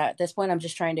 He's like, at this point, I'm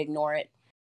just trying to ignore it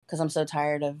because I'm so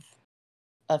tired of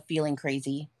feeling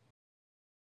crazy.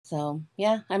 So,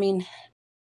 yeah, I mean,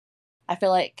 I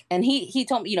feel like, and he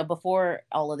told me, before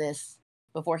all of this,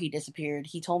 before he disappeared,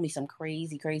 he told me some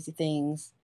crazy, crazy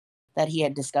things that he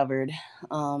had discovered.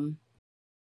 And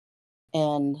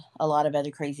a lot of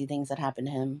other crazy things that happened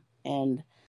to him. And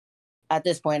at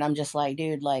this point, I'm just like,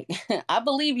 dude, like, I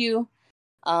believe you.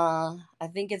 I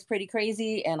think it's pretty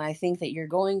crazy, and I think that you're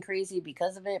going crazy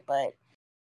because of it, but,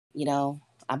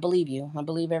 I believe you. I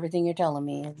believe everything you're telling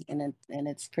me, and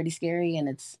it's pretty scary, and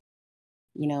it's,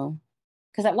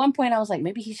 because at one point I was like,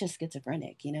 maybe he's just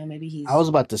schizophrenic, maybe he's... I was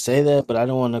about to say that, but I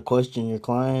don't want to question your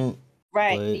client.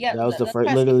 Right. But Yeah. that was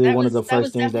Literally one of the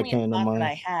first things that came to mind.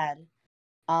 That I had.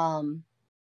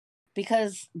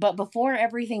 But before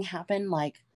everything happened,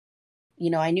 like,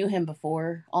 I knew him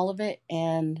before all of it,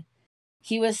 and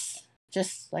he was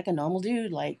just like a normal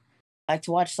dude, like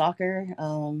to watch soccer,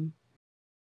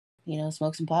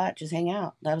 smoke some pot, just hang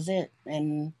out. That was it.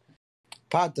 And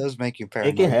pot does make you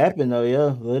paranoid. It can happen though,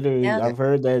 yeah. Literally, Yeah. I've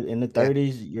heard that in the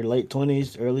 30s, your late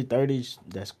 20s, early 30s,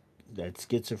 that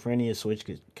schizophrenia switch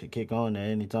could kick on at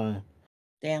any time.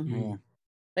 Damn. Yeah.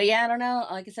 But yeah, I don't know.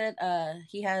 Like I said,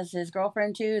 he has his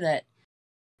girlfriend too that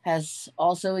has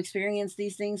also experienced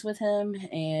these things with him.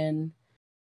 And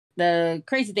the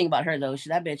crazy thing about her though,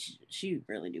 that bitch, she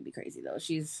really do be crazy though.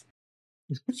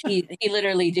 He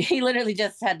literally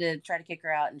just had to try to kick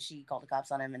her out, and she called the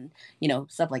cops on him, and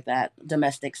stuff like that,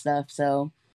 domestic stuff.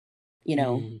 So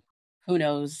who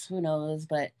knows,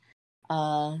 but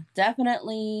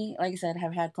definitely, like I said,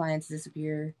 have had clients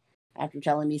disappear after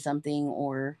telling me something,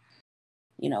 or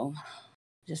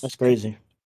just... That's crazy.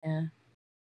 Yeah.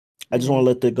 I just want to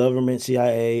let the government,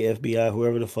 CIA, FBI,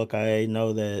 whoever the fuck I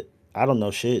know that I don't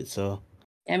know shit. So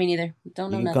I mean, either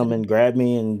don't know you can nothing. come and grab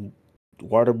me and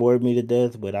waterboard me to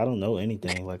death, but I don't know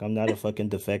anything. Like, I'm not a fucking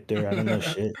defector. I don't know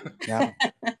shit. Yeah.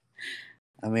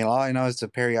 I mean, all I know is the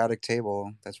periodic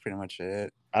table. That's pretty much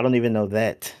it. I don't even know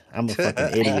that. I'm a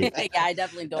fucking idiot. Yeah, I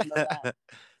definitely don't know that.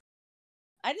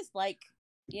 I just like,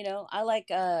 I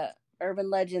like urban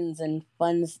legends and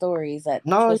fun stories that...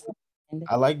 No,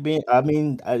 I like being... I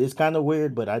mean, it's kind of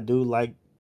weird, but I do like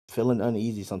feeling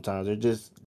uneasy sometimes. They're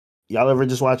just... Y'all ever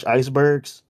just watch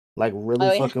icebergs? Like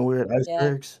really fucking weird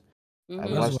icebergs? Yeah. I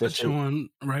was watching one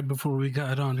right before we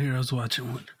got on here. I was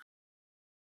watching one.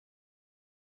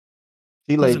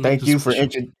 Chile, thank you for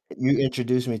you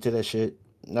introduced me to that shit.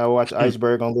 Now I watch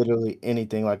iceberg on literally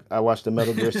anything. Like I watched the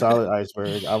Metal Gear Solid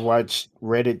iceberg. I watched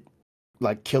Reddit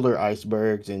like killer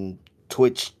icebergs and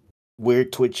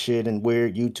weird Twitch shit and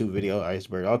weird YouTube video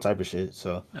iceberg, all type of shit.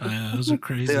 So those are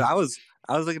crazy. Dude, I was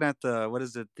looking at what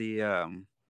is it?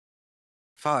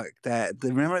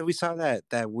 Remember we saw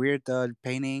that weird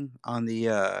painting on the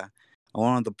on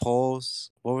one of the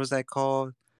poles. What was that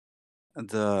called?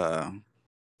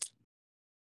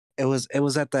 It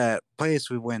was at that place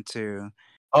we went to.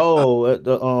 Oh, at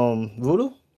the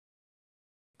Voodoo?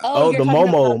 Oh, the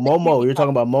Momo. You're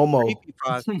talking about Momo.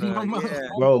 Yeah.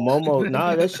 Bro, Momo.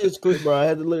 Nah, that shit's quick, bro. I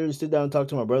had to literally sit down and talk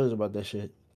to my brothers about that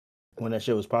shit when that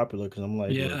shit was popular, because I'm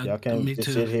like, look, y'all can't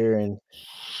just sit here and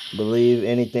believe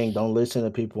anything. Don't listen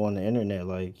to people on the internet.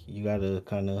 Like, you gotta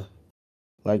kind of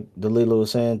Like the Lilo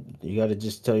was saying, you got to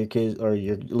just tell your kids or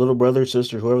your little brother,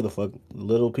 sister, whoever the fuck,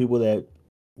 little people that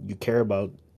you care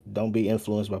about, don't be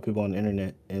influenced by people on the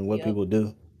internet and what Yep. people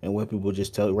do and what people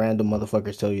just tell random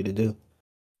motherfuckers tell you to do.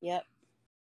 Yep.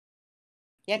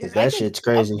 Yeah, because 'Cause my that kids shit's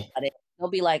love crazy. about it. They'll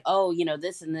be like, "Oh,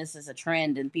 this and this is a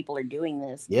trend, and people are doing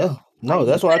this." Yeah. Like, No, you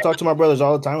that's why I better talk to my brothers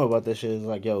all the time about this shit. It's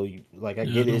like, yo, like I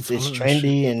Yeah, get it, don't it's follow that shit.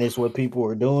 trendy and it's what people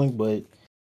are doing, but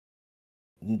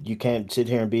you can't sit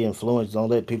here and be influenced. Don't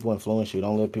let people influence you.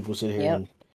 Don't let people sit here Yep. and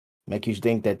make you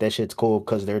think that shit's cool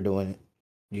because they're doing it.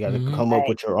 You got to Mhm. come up Right.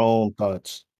 with your own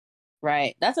thoughts.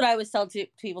 Right. That's what I always tell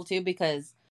people too,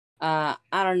 because I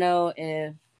don't know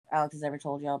if Alex has ever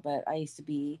told y'all, but I used to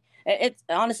be. It's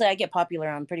honestly, I get popular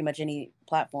on pretty much any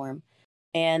platform,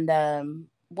 and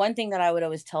one thing that I would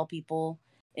always tell people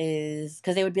is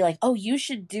because they would be like, "Oh, you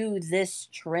should do this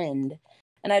trend,"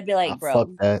 and I'd be Ah, like, fuck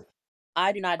 "Bro, that.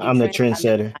 I do not do I'm the trends.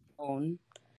 I make trendsetter. my own.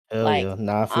 Hell Like, yeah.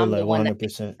 Nah, I feel I'm the like one that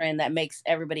makes 100%. a trend that makes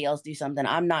everybody else do something.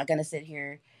 I'm not gonna sit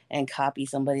here and copy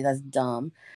somebody that's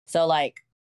dumb. So like,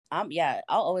 I'll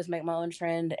always make my own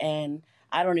trend, and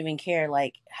I don't even care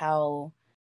like how,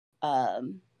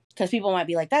 because people might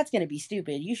be like, that's gonna be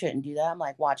stupid. You shouldn't do that. I'm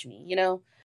like, watch me.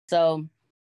 So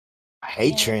I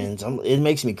hate yeah, trends. It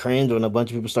makes me cringe when a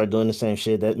bunch of people start doing the same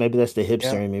shit. That maybe that's the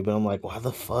hipster Yep. in me, but I'm like, why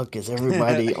the fuck is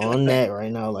everybody on that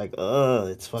right now? Like,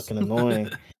 it's fucking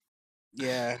annoying.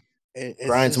 Yeah, it's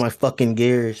Grinds just. my fucking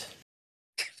gears.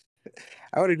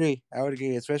 I would agree. I would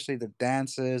agree, especially the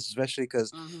dances, especially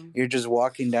because mhm. you're just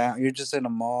walking down. You're just in a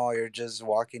mall. You're just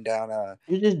walking down a.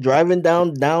 You're just driving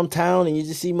downtown and you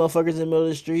just see motherfuckers in the middle of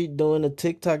the street doing a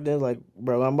TikTok. They're like,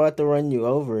 bro, I'm about to run you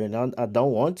over, and I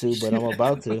don't want to, but I'm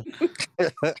about to.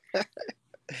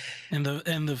 And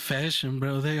the fashion,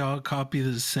 bro, they all copy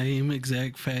the same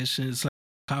exact fashion. It's like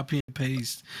copy and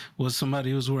paste what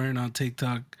somebody was wearing on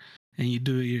TikTok, and you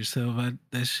do it yourself.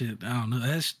 That shit, I don't know.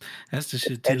 That's the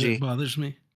shit too that Edgy. bothers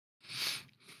me.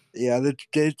 Yeah,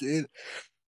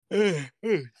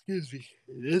 excuse me.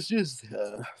 It's just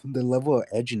the level of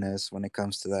edginess when it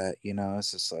comes to that.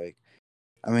 It's just like,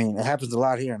 I mean, it happens a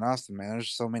lot here in Austin, man.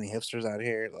 There's so many hipsters out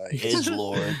here. Like, it's Edge just,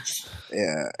 lords.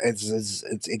 yeah,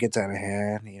 it gets out of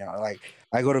hand. Like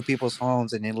I go to people's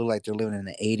homes and they look like they're living in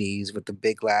the '80s with the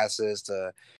big glasses,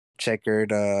 the checkered,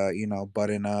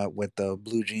 button up with the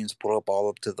blue jeans pulled up all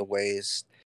up to the waist.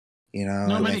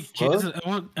 Not Like many kids.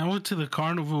 I went to the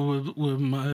carnival with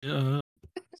my.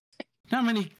 Not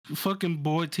many fucking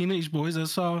teenage boys I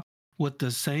saw with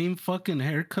the same fucking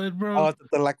haircut, bro. oh,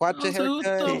 the I lacuache was like, what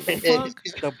haircut, the fuck?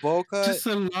 the bowl cut. Just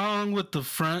along with the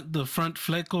front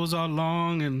fleckles all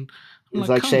long, and I'm It's like,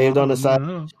 like come shaved on the on, side.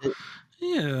 bro.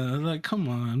 Yeah, like come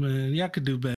on, man. Y'all could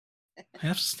do better.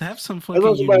 Have some I fucking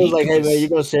know somebody was like, "Hey man, you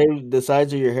uniqueness. gonna shave the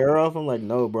sides of your hair off?" I'm like,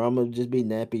 "No, bro. I'm gonna just be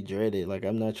nappy dreaded. Like,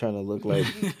 I'm not trying to look like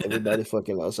everybody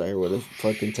fucking else out here with a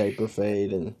fucking taper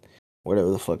fade and whatever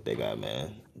the fuck they got,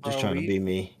 man. Just Bro, trying to be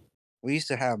me." we used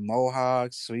to have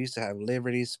mohawks. We used to have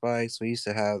Liberty spikes. We used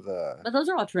to have But those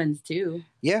are all trends too.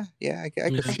 yeah. I Yeah,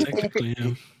 could see that. technically,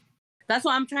 yeah. That's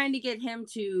why I'm trying to get him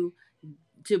to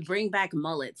bring back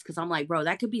mullets, because I'm like, bro,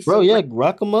 that could be Bro, so yeah, great.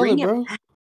 rock a mullet, Bring it bro. back.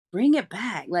 Bring it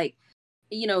back. Like,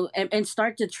 and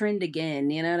start to trend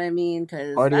again. You know what I mean?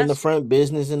 Because Party in the that's front,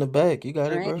 business in the back. You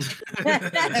got it, right. bro.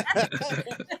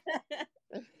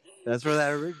 That's where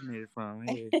that originated from.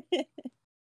 Hey. That's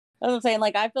what I'm saying.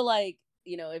 Like, I feel like,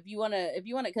 if you wanna,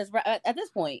 because at this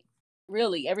point,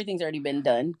 really everything's already been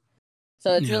done.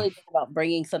 So it's Yeah. really just about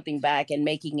bringing something back and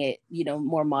making it,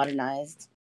 more modernized.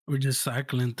 We're just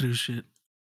cycling through shit.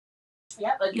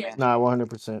 Yep. Again. Nah,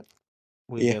 100%.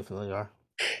 We Yeah. definitely are.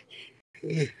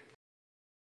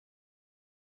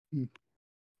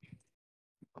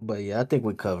 But yeah, I think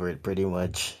we covered it pretty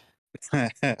much. I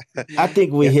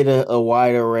think we hit a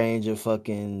wider range of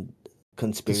fucking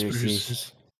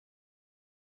conspiracies.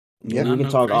 Yeah. We can Not no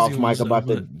talk crazy off mic ones, though, about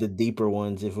the but deeper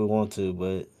ones if we want to,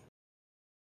 but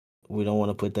we don't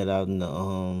want to put that out in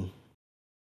the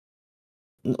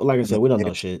like I said, we don't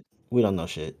know shit. We don't know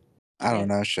shit. I don't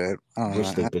know shit. I don't We're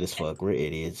know. stupid as fuck. We're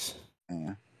idiots.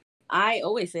 Yeah. I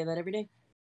always say that every day.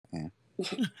 Yeah.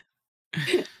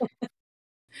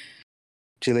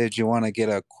 Chile, do you want to get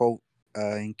a quote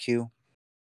in queue?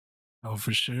 oh,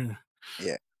 for sure.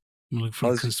 Yeah. I'm looking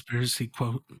for a conspiracy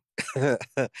quote.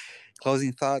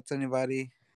 Closing thoughts, anybody?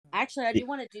 Actually, I do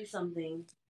want to do something.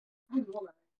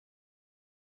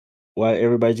 While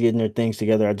everybody's getting their things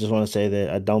together, I just want to say that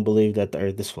I don't believe that the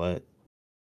earth is flat.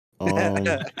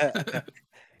 I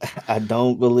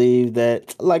don't believe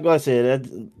that. Like I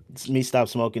said, me stop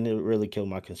smoking. It really killed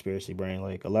my conspiracy brain.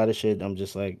 Like a lot of shit, I'm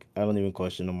just like, I don't even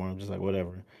question no more. I'm just like,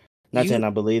 whatever. Not saying You I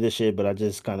believe this shit, but I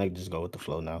just kind of just go with the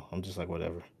flow now. I'm just like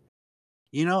whatever.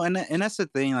 and that's the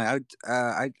thing. Like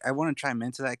I want to chime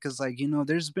into that because like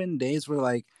there's been days where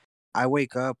like I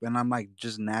wake up and I'm like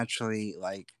just naturally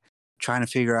like trying to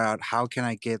figure out how can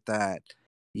I get that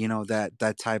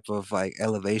that type of like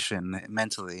elevation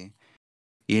mentally.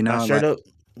 Nah, straight Like up.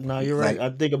 No, you're right.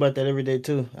 like I think about that every day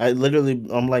too.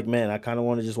 I'm like, man, I kind of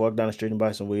want to just walk down the street and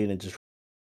buy some weed and just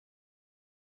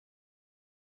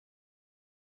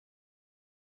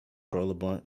roll a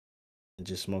blunt and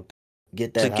just smoke,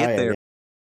 get to that get high. I there. guess.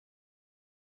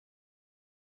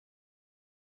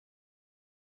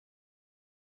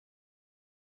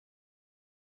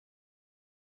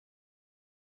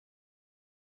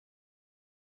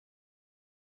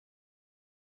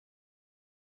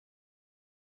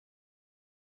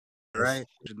 Right?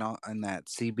 And that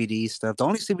CBD stuff. The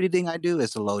only CBD thing I do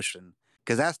is the lotion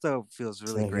because that stuff feels This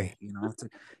really nigga. great. I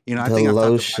The think I've talked about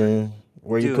it, lotion.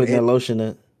 Where you dude. putting that lotion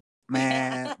at?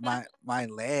 Man, my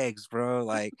legs, bro.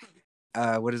 Like,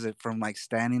 what is it from like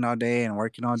standing all day and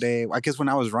working all day? I guess when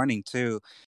I was running too,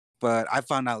 but I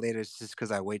found out later it's just because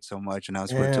I weighed so much and I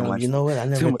was putting too Damn, much. you know what? I Too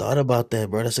never much. thought about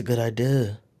that, bro. That's a good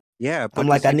idea. Yeah, I'm put the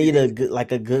like, I need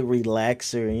CBD. a good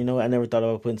relaxer. You know, I never thought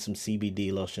about putting some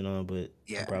CBD lotion on, but I'm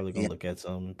Yeah, probably gonna yeah. look at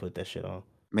some and put that shit on.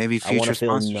 Maybe I want future to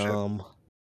feel sponsorship. numb.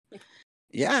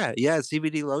 Yeah,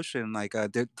 CBD lotion. Like,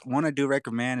 the one I do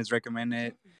recommend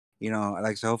it.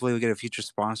 Like so. Hopefully, we get a future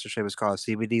sponsorship. It's called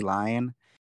CBD Lion.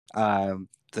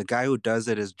 The guy who does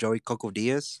it is Joey Coco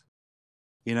Diaz.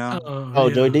 You know, Oh Oh,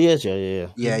 Joy yeah, Diaz, yeah. yeah,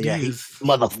 yeah, he, Diaz. yeah,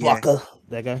 Motherfucker,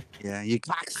 that guy. yeah, you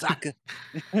cocksucker.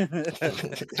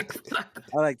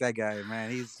 I like that guy, man.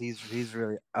 He's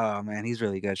really, oh man, he's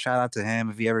really good. Shout out to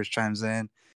him if he ever chimes in.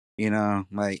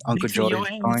 Like Uncle Dicks in your Jordan's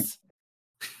joint. ass.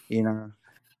 You know,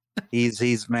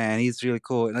 he's man, he's really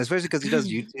cool, and especially because he does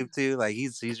YouTube too. Like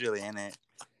he's really in it.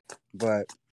 But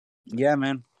yeah,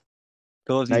 man, Now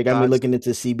closing you got me thoughts. looking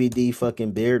into CBD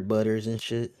fucking beard butters and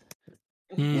shit.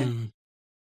 Yeah. Mm.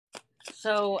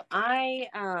 So I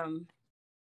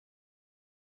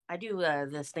do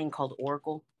this thing called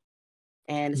Oracle,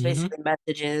 and it's Mhm. basically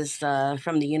messages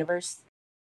from the universe.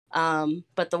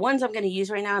 But the ones I'm going to use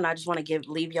right now, and I just want to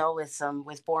leave y'all with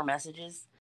 4 messages.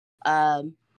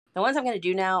 The ones I'm going to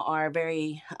do now are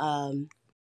very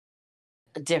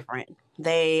different.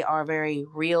 They are very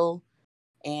real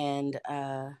and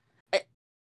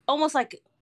almost like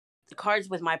cards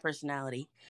with my personality.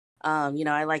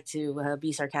 I like to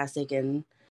be sarcastic and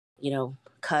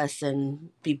cuss and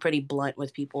be pretty blunt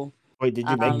with people. Wait, did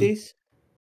you make these?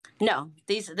 No,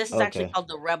 this is actually Okay. called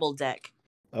the Rebel deck.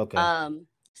 Okay.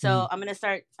 So I'm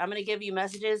gonna give you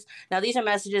messages. Now these are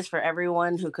messages for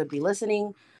everyone who could be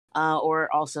listening,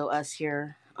 or also us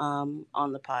here on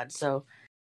the pod. So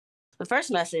the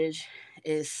first message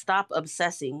is stop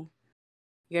obsessing.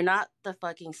 You're not the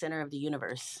fucking center of the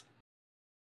universe.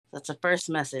 That's the first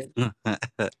message. I'm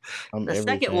The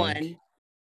everything.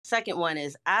 second one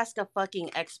is ask a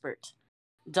fucking expert.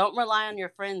 Don't rely on your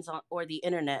friends or the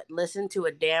internet. Listen to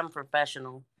a damn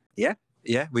professional. Yeah,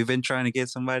 we've been trying to get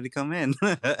somebody to come in.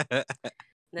 The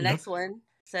next one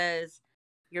says,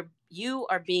 you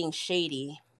are being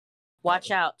shady.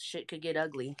 Watch out, shit could get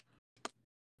ugly.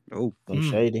 Oh, I'm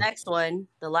shady. Next one,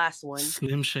 the last one.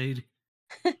 Slim Shady.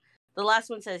 The last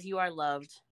one says, you are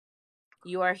loved.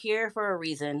 You are here for a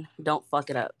reason. Don't fuck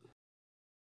it up.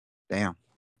 damn.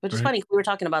 Which is Right. funny. We were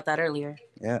talking about that earlier.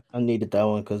 Yeah. I needed that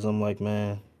one because I'm like,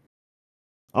 man,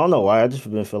 I don't know why. I just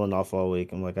been feeling off all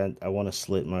week. I'm like, I want to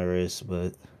slit my wrist,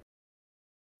 but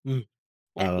I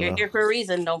don't You're know. here for a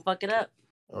reason. Don't fuck it up.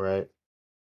 All right.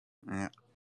 Yeah.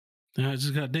 I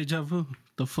just got deja vu.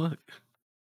 The fuck?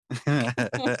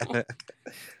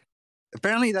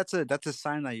 Apparently, that's a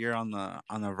sign that you're on the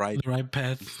right. The right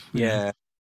path. Yeah.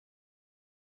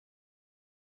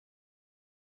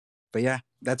 But yeah,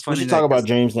 that's We funny. should talk about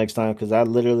dreams next time because I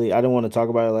didn't want to talk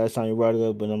about it last time you brought it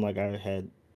up, but I'm like,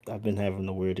 I've been having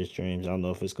the weirdest dreams. I don't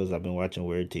know if it's because I've been watching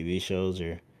weird TV shows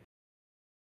or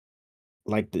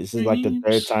like this is like the third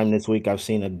Dreams. time this week I've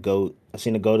seen a goat. I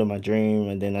seen a goat in my dream,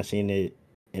 and then I seen it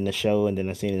in the show, and then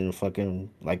I seen it in fucking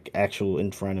like actual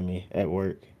in front of me at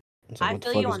work. It's like, I what the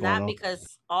feel fuck you is on going that on?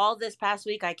 because all this past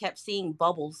week I kept seeing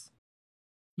bubbles.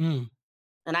 Mm.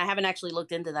 And I haven't actually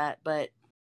looked into that, but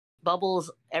bubbles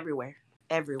everywhere.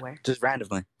 Everywhere. just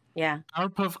randomly. Yeah.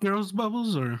 Powerpuff Girls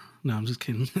bubbles or no? I'm just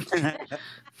kidding.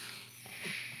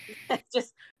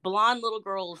 Just blonde little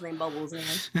girls named Bubbles,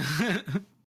 man.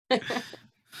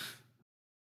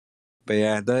 But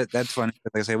yeah, that's funny.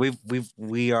 Like I say,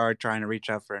 we are trying to reach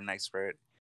out for an expert.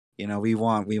 We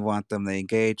want them to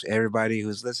engage everybody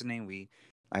who's listening. We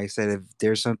like I said, if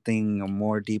there's something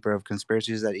more deeper of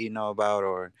conspiracies that you know about,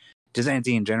 or just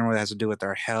anything in general that has to do with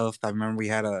our health. I remember we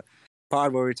had a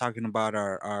pod where we were talking about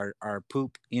our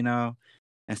poop, you know,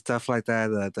 and stuff like that.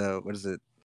 The what is it?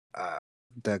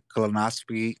 The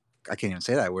colonoscopy. I can't even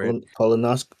say that word.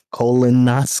 Colonoscopy.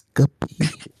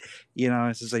 You know,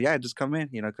 it's just like, yeah, just come in,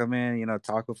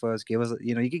 talk with us, give us,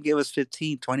 you can give us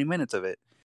 15, 20 minutes of it.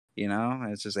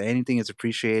 It's just anything is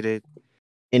appreciated.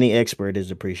 Any expert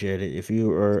is appreciated. If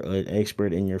you are an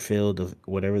expert in your field of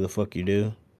whatever the fuck you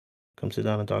do, come sit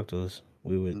down and talk to us.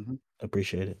 We would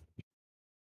appreciate it.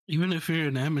 Even if you're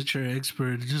an amateur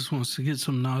expert that just wants to get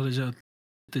some knowledge out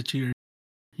that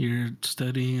you're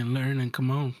studying and learning,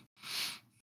 come on.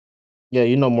 Yeah,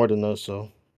 you know more than us,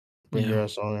 so bring Yeah. your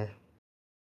ass on there.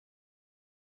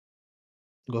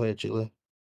 Go ahead, Chile.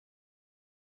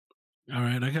 All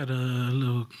right, I got a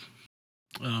little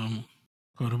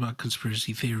quote about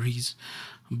conspiracy theories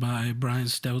by Brian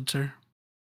Stelter.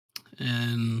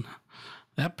 And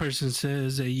that person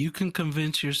says that you can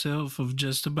convince yourself of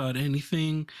just about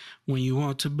anything when you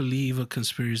want to believe a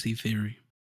conspiracy theory.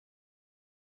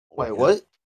 Wait, what?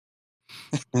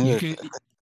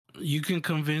 You can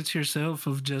convince yourself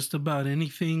of just about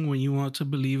anything when you want to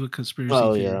believe a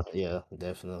conspiracy theory. Yeah,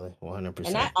 definitely, 100%.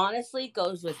 And that honestly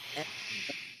goes with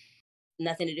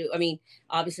nothing to do. I mean,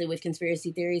 obviously with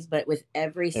conspiracy theories, but with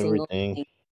every single thing.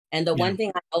 And the one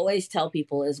thing I always tell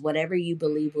people is whatever you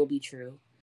believe will be true.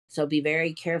 So be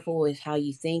very careful with how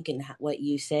you think and what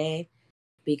you say,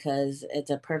 because it's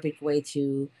a perfect way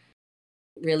to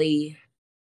really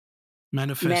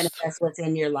manifest what's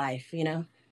in your life, Yep.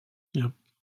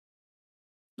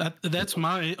 That's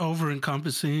my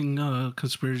over-encompassing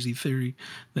conspiracy theory,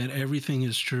 that everything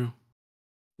is true.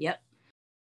 Yep.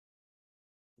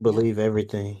 Believe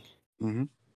everything Mm-hmm.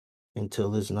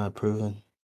 until it's not proven.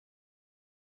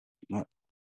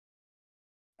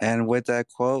 And with that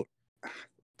quote,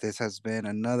 this has been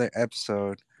another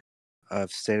episode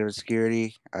of State of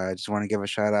Obscurity. I just want to give a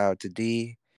shout out to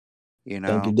D.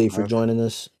 Thank you, D, for joining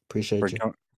us. Appreciate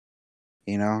you.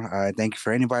 Thank you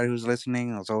for anybody who's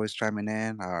listening. Who's always chiming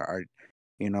in.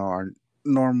 Our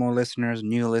normal listeners,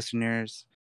 new listeners,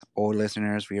 old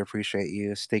listeners. We appreciate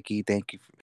you. Sticky, thank you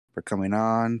for coming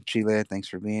on. Chile, thanks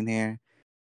for being here.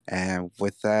 And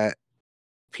with that,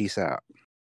 peace out.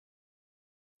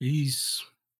 Peace.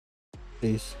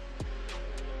 Peace.